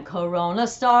since Camp Corona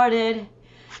started.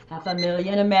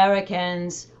 500,000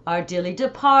 Americans are dearly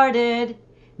departed.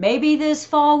 Maybe this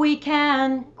fall we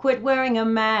can quit wearing a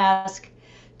mask.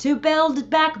 To build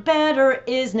back better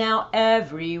is now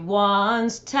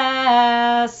everyone's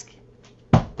task.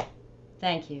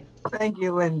 Thank you. Thank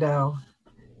you, Lindo.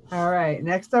 All right,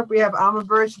 next up we have Alma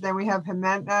Birch, then we have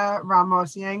Jimena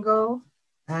Ramos Yango,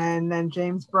 and then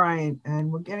James Bryant. And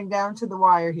we're getting down to the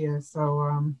wire here.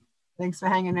 So thanks for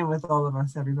hanging in with all of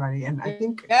us, everybody. And I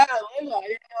think— Yeah, Linda, I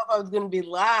didn't know if I was going to be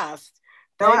last.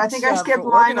 No, I think I skipped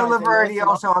Lionel Laverty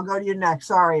also. I'll go to you next.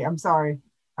 Sorry, I'm sorry.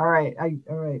 All right,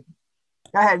 all right.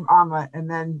 Go ahead, Alma, and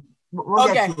then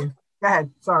we'll get to you. Go ahead,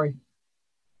 sorry.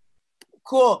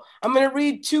 Cool. I'm going to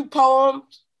read 2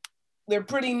 poems. They're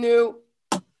pretty new.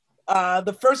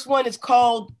 The first one is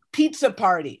called Pizza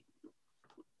Party.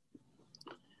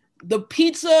 The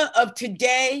pizza of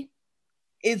today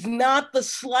is not the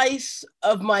slice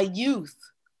of my youth.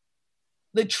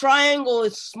 The triangle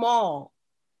is small.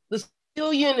 The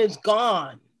scallion is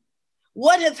gone.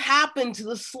 What has happened to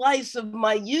the slice of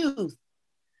my youth?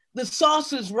 The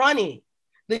sauce is runny.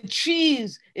 The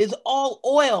cheese is all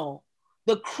oil.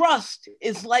 The crust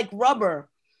is like rubber.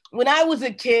 When I was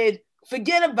a kid,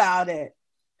 forget about it.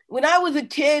 When I was a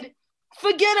kid,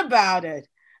 forget about it.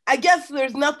 I guess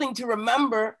there's nothing to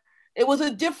remember. It was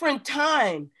a different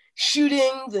time.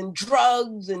 Shootings and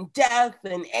drugs and death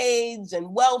and AIDS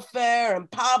and welfare and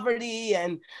poverty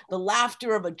and the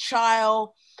laughter of a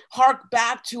child. Hark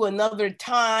back to another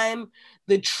time.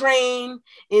 The train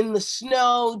in the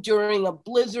snow during a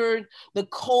blizzard, the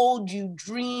cold you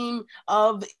dream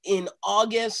of in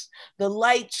August, the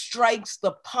light strikes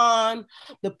the pond,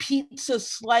 the pizza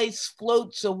slice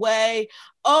floats away.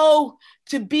 Oh,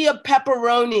 to be a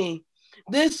pepperoni.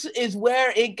 This is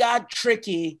where it got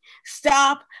tricky.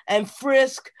 Stop and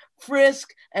frisk,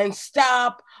 frisk and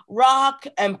stop, rock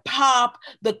and pop,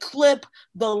 the clip,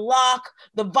 the lock,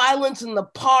 the violence in the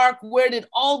park. Where did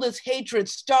all this hatred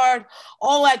start?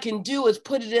 All I can do is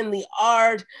put it in the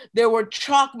art. There were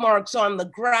chalk marks on the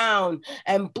ground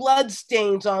and blood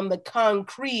stains on the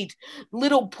concrete,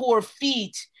 little poor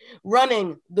feet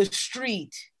running the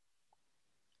street.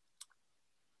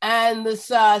 And this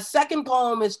second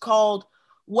poem is called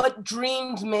What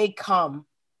Dreams May Come.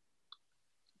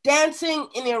 Dancing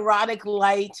in erotic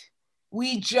light,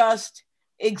 we just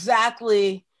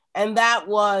exactly, and that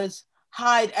was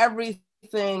hide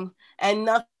everything and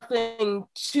nothing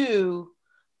to,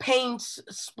 paints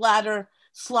splatter,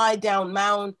 slide down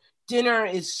mound, dinner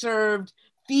is served,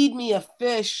 feed me a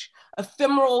fish,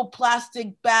 ephemeral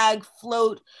plastic bag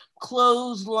float,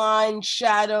 clothesline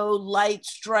shadow, light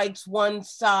strikes one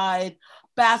side,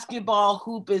 basketball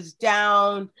hoop is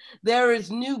down, there is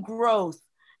new growth.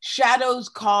 Shadows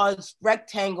cause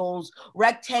rectangles,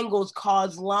 rectangles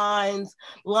cause lines,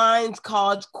 lines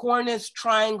cause cornice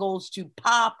triangles to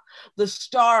pop, the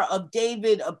Star of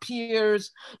David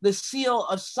appears, the seal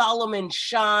of Solomon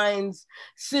shines,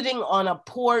 sitting on a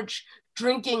porch,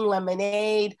 drinking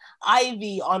lemonade,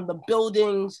 ivy on the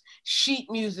buildings, sheet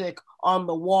music on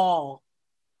the wall.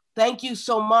 Thank you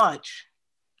so much.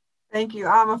 Thank you,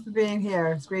 Alma, for being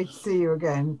here. It's great to see you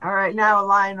again. All right, now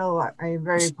Lionel, I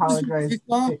very apologize.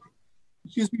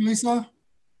 Excuse me, Lisa.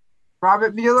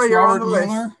 Robert Mueller, you're on the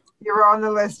list. You're on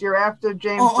the list. You're after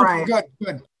James Bryant. Good,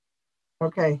 good.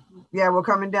 Okay. Yeah, we're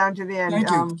coming down to the end. Thank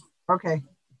you. Okay.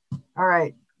 All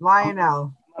right,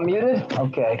 Lionel. I'm muted?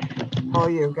 Okay. Oh,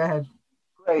 you, go ahead.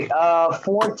 Great.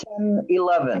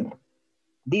 4:10:11.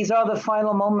 These are the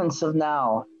final moments of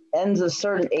now. Ends of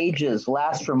certain ages,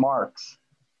 last remarks.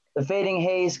 The fading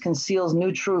haze conceals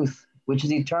new truth, which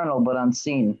is eternal but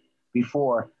unseen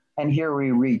before, and here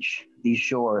we reach these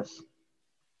shores.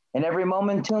 In every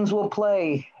moment tunes will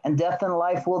play, and death and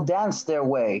life will dance their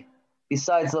way,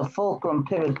 besides the fulcrum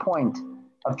pivot point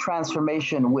of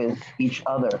transformation with each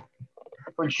other.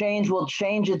 For change will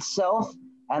change itself,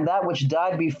 and that which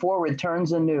died before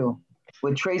returns anew,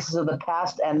 with traces of the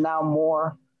past and now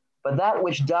more. But that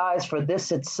which dies for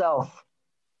this itself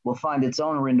will find its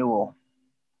own renewal.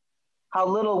 How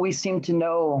little we seem to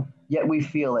know, yet we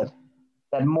feel it,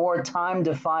 that more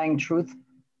time-defying truth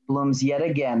blooms yet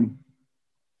again,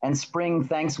 and spring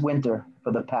thanks winter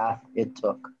for the path it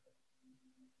took.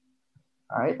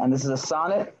 All right, and this is a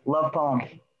sonnet, love poem.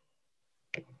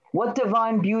 What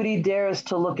divine beauty dares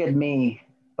to look at me,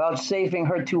 vouchsafing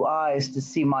her 2 eyes to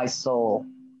see my soul?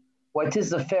 Why,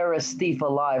 'tis the fairest thief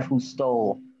alive who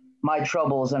stole my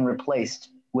troubles and replaced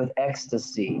with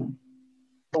ecstasy.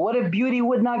 But what if beauty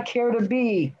would not care to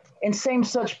be in same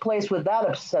such place with that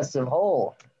obsessive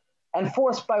whole, and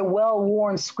forced by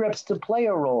well-worn scripts to play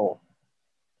a role?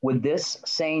 Would this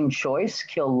sane choice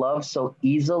kill love so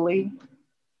easily?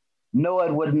 No,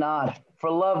 it would not, for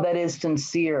love that is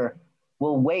sincere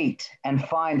will wait and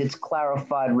find its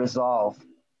clarified resolve.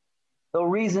 Though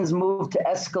reasons move to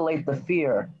escalate the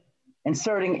fear,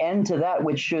 inserting end to that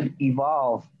which should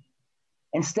evolve,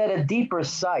 instead a deeper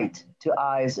sight to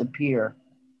eyes appear,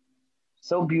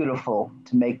 so beautiful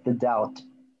to make the doubt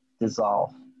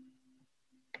dissolve.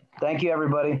 Thank you,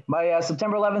 everybody. My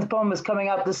September 11th poem is coming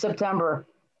out this September.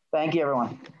 Thank you,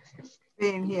 everyone.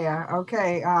 Being here.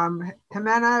 Okay.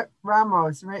 Jimena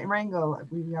Ramos, Rangel,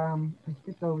 I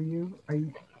skipped over you. Are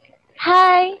you?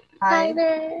 Hi. Hi. Hi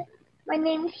there. My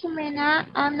name is Jimena.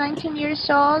 I'm 19 years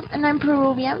old and I'm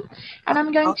Peruvian. And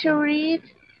I'm going to read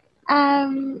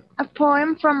a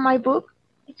poem from my book.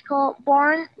 It's called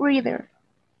Born Reader.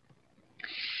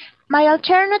 My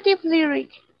alternative lyric.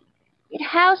 It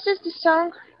houses the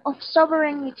song of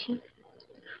sovereignty.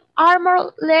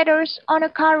 Armored letters on a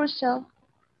carousel.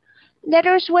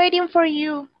 Letters waiting for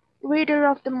you, reader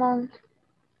of the month.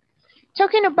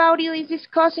 Talking about you is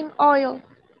discussing oil.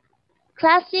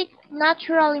 Classic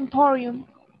natural emporium.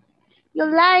 You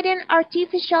lighten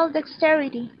artificial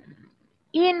dexterity.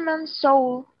 Inman's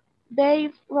soul,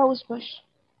 Dave Rosebush.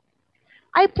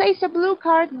 I place a blue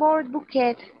cardboard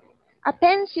bouquet, a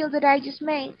pencil that I just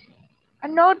made, a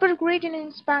notebook written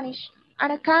in Spanish,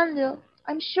 and a candle.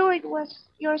 I'm sure it was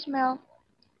your smell.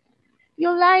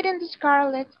 You lighten the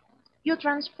scarlet. You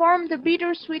transform the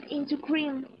bittersweet into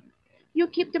cream. You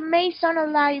keep the mason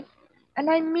alive, and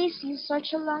I miss you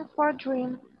such a longed-for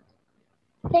dream.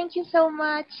 Thank you so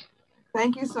much.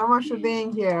 Thank you so much for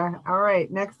being here. All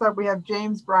right, next up we have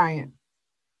James Bryant.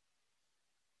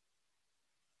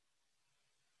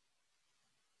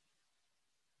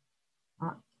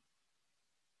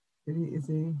 Is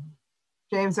he?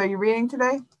 James, are you reading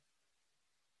today?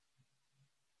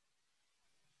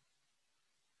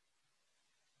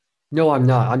 No, I'm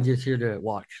not. I'm just here to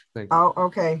watch. Thank you. Oh,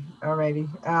 okay. All righty.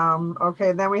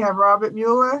 Okay, then we have Robert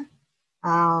Mueller.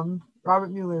 Robert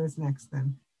Mueller is next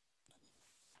then.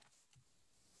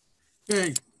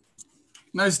 Hey,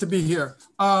 nice to be here.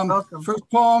 First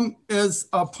poem is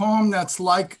a poem that's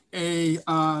like a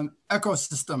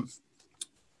ecosystem.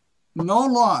 No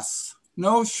loss,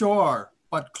 no shore,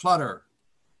 but clutter.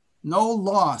 No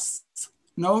loss,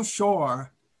 no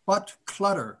shore, but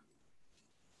clutter.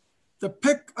 The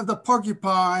pick of the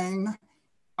porcupine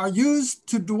are used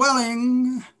to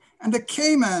dwelling, and the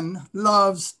caiman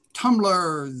loves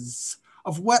tumblers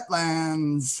of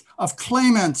wetlands, of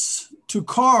claimants to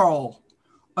coral,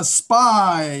 a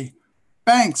spy,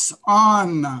 banks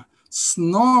on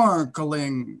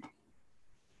snorkeling.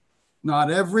 Not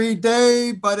every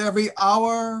day, but every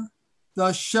hour,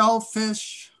 the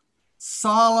shellfish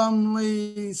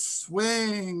solemnly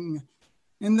swing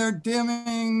in their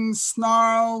dimming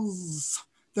snarls,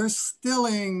 their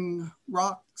stilling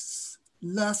rocks,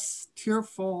 less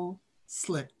tearful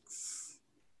slicks.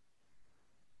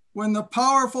 When the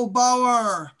powerful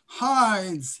bower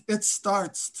hides, it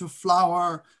starts to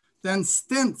flower, then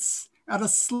stints at a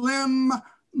slim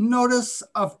notice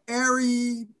of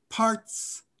airy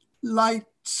parts,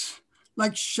 light,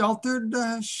 like sheltered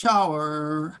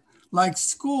shower, like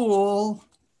school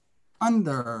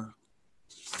under.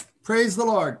 Praise the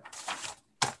Lord.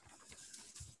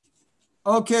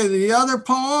 Okay, the other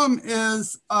poem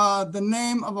is the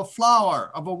name of a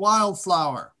flower, of a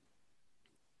wildflower.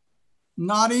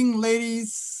 Nodding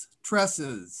ladies'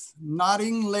 tresses,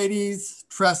 nodding ladies'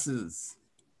 tresses.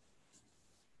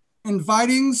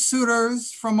 Inviting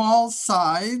suitors from all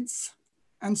sides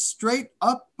and straight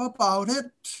up about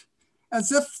it,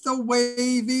 as if the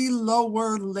wavy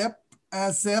lower lip,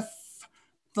 as if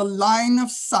the line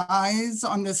of sighs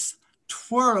on this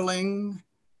twirling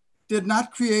did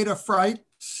not create a fright,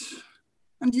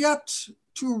 and yet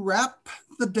to wrap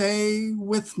the day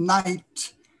with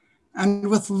night and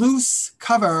with loose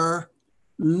cover,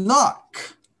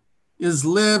 luck is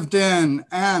lived in,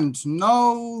 and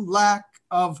no lack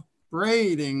of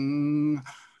braiding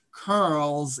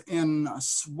curls in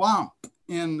swamp,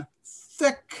 in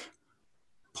thick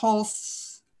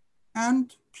pulse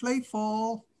and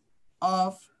playful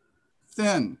of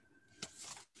thin.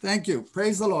 Thank you.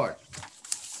 Praise the Lord.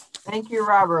 Thank you,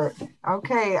 Robert.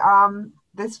 Okay,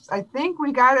 I think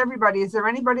we got everybody. Is there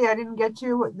anybody I didn't get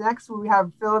to? Next, we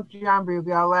have Phillip Giambri will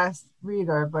be our last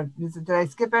reader, but did I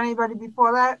skip anybody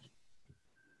before that?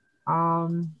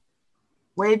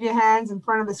 Wave your hands in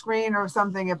front of the screen or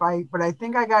something but I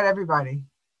think I got everybody.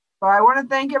 But I want to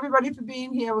thank everybody for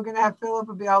being here. We're going to have Phillip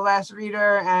will be our last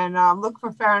reader, and look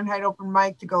for Fahrenheit Open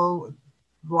Mic to go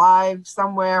live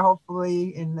somewhere,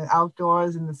 hopefully in the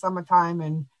outdoors in the summertime,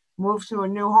 and move to a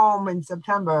new home in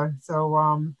September.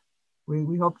 So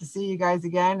we hope to see you guys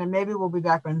again, and maybe we'll be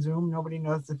back on Zoom. Nobody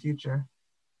knows the future.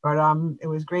 But it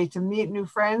was great to meet new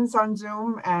friends on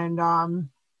Zoom, and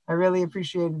I really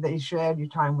appreciated that you shared your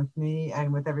time with me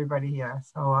and with everybody here.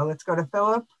 So let's go to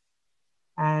Phillip,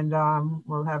 and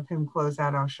we'll have him close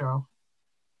out our show.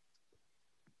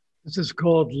 This is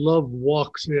called Love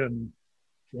Walks In,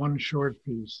 one short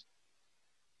piece.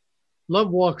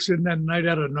 Love walks in that night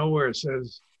out of nowhere,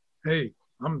 says, "Hey,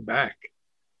 I'm back.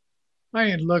 I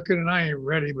ain't looking and I ain't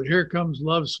ready, but here comes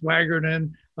love swaggering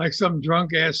in like some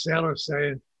drunk ass sailor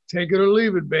saying, 'Take it or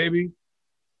leave it, baby.'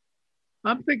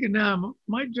 I'm thinking now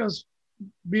might just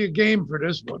be a game for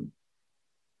this one.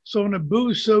 So in a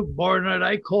booze-soaked bar night,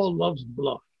 I call love's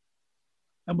bluff.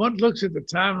 And what looks at the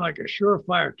time like a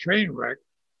surefire train wreck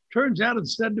turns out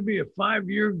instead to be a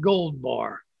 5-year gold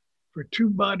bar for two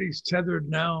bodies tethered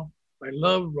now by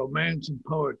love, romance, and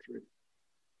poetry.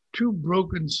 Two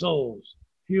broken souls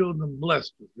healed and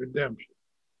blessed with redemption.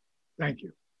 Thank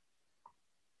you."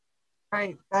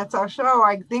 Right, that's our show.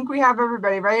 I think we have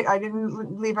everybody, right? I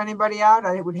didn't leave anybody out.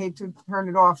 I would hate to turn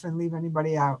it off and leave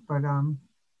anybody out, but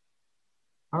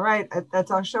all right,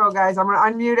 that's our show, guys. I'm gonna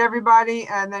unmute everybody,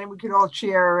 and then we could all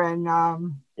cheer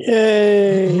and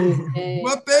Yay! Thank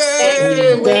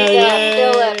you, Linda,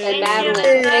 Phillip, and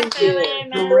Madeline. Thank you.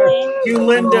 Thank you,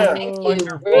 Linda.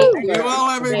 Wonderful. Thank you all,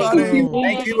 everybody.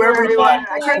 Thank you, everyone.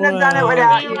 I couldn't have done it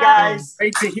without you guys.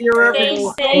 Great to hear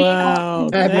everyone. Wow,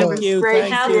 Thank you. Great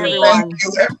to see everyone.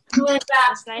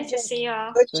 It's nice to see you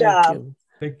all. Good job.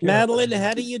 Take care. Madeline,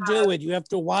 how do you do it? You have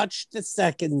to watch the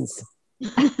seconds.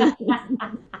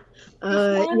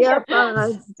 Yep,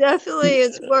 definitely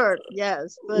it's work,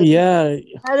 yes. But yeah.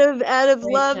 Out of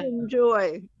love and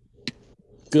joy.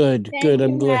 Good, good.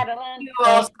 I'm glad. Thank you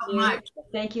all so much.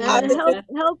 Thank you. And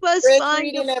help us Great find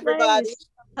reading, a everybody. place.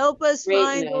 Help us Great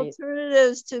find night.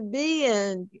 alternatives to be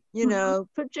in. You know,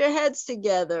 put your heads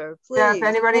together, please. Yeah, if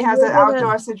anybody has an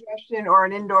outdoor suggestion or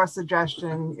an indoor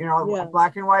suggestion, you know,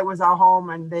 Black and White was our home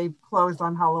and they closed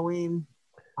on Halloween.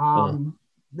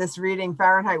 This reading,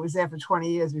 Fahrenheit, was there for 20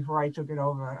 years before I took it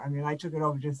over. I mean, I took it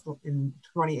over just in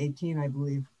 2018, I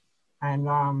believe.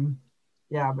 And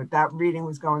yeah, but that reading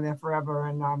was going there forever,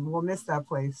 and we'll miss that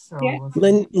place. So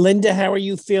Linda, how are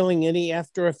you feeling? Any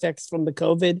after effects from the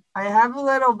COVID? I have a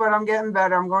little, but I'm getting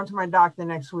better. I'm going to my doctor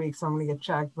next week, so I'm gonna get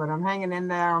checked, but I'm hanging in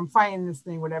there. I'm fighting this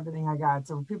thing with everything I got.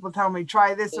 So people tell me,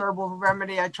 try this herbal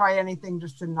remedy. I try anything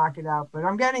just to knock it out, but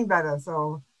I'm getting better.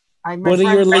 So What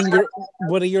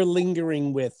are you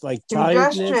lingering with? Like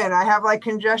congestion? tiredness? I have like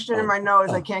congestion in my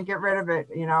nose. I can't get rid of it,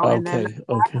 you know. And then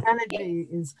the lack of energy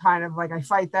is kind of like I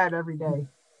fight that every day.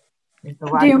 It's the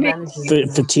lack of energy.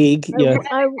 Fatigue, yeah.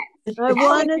 I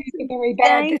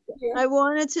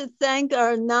wanted to thank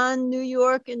our non-New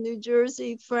York and New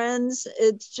Jersey friends.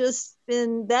 It's just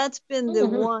been the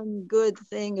one good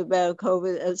thing about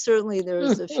COVID. Certainly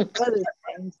there's a few other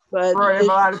things, but brought a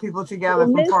lot of people together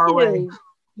from far away.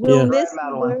 We'll miss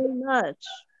you very much.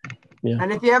 Yeah.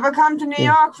 And if you ever come to New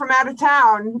York from out of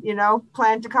town, you know,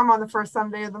 plan to come on the first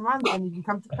Sunday of the month, and you can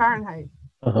come to Fahrenheit.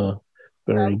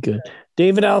 Very good.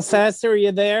 David Alsasser, are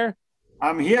you there?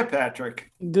 I'm here, Patrick.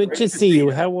 Good Great to see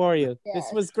you. How are you?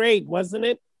 This was great, wasn't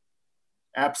it?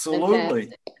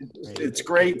 Absolutely. It's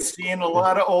great seeing a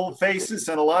lot of old faces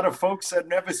and a lot of folks I've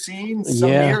never seen some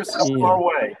years so far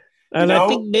away. And I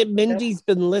think Mindy's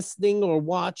been listening or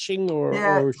watching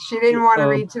or she didn't want to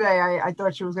read today. I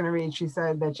thought she was going to read. She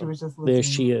said that she was just listening. There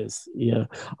she is. Yeah.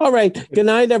 All right. Good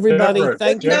night, everybody.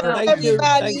 Thank you. Thank you.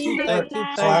 Thank you. Thank you.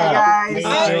 Thank you.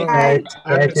 I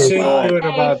haven't seen you in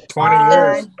about 20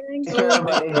 years. Take care,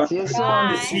 everybody. See you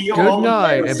soon. See you Good all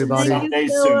night, everybody. someday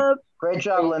soon. Great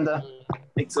job, Linda.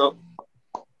 Thanks up.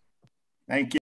 Thank you.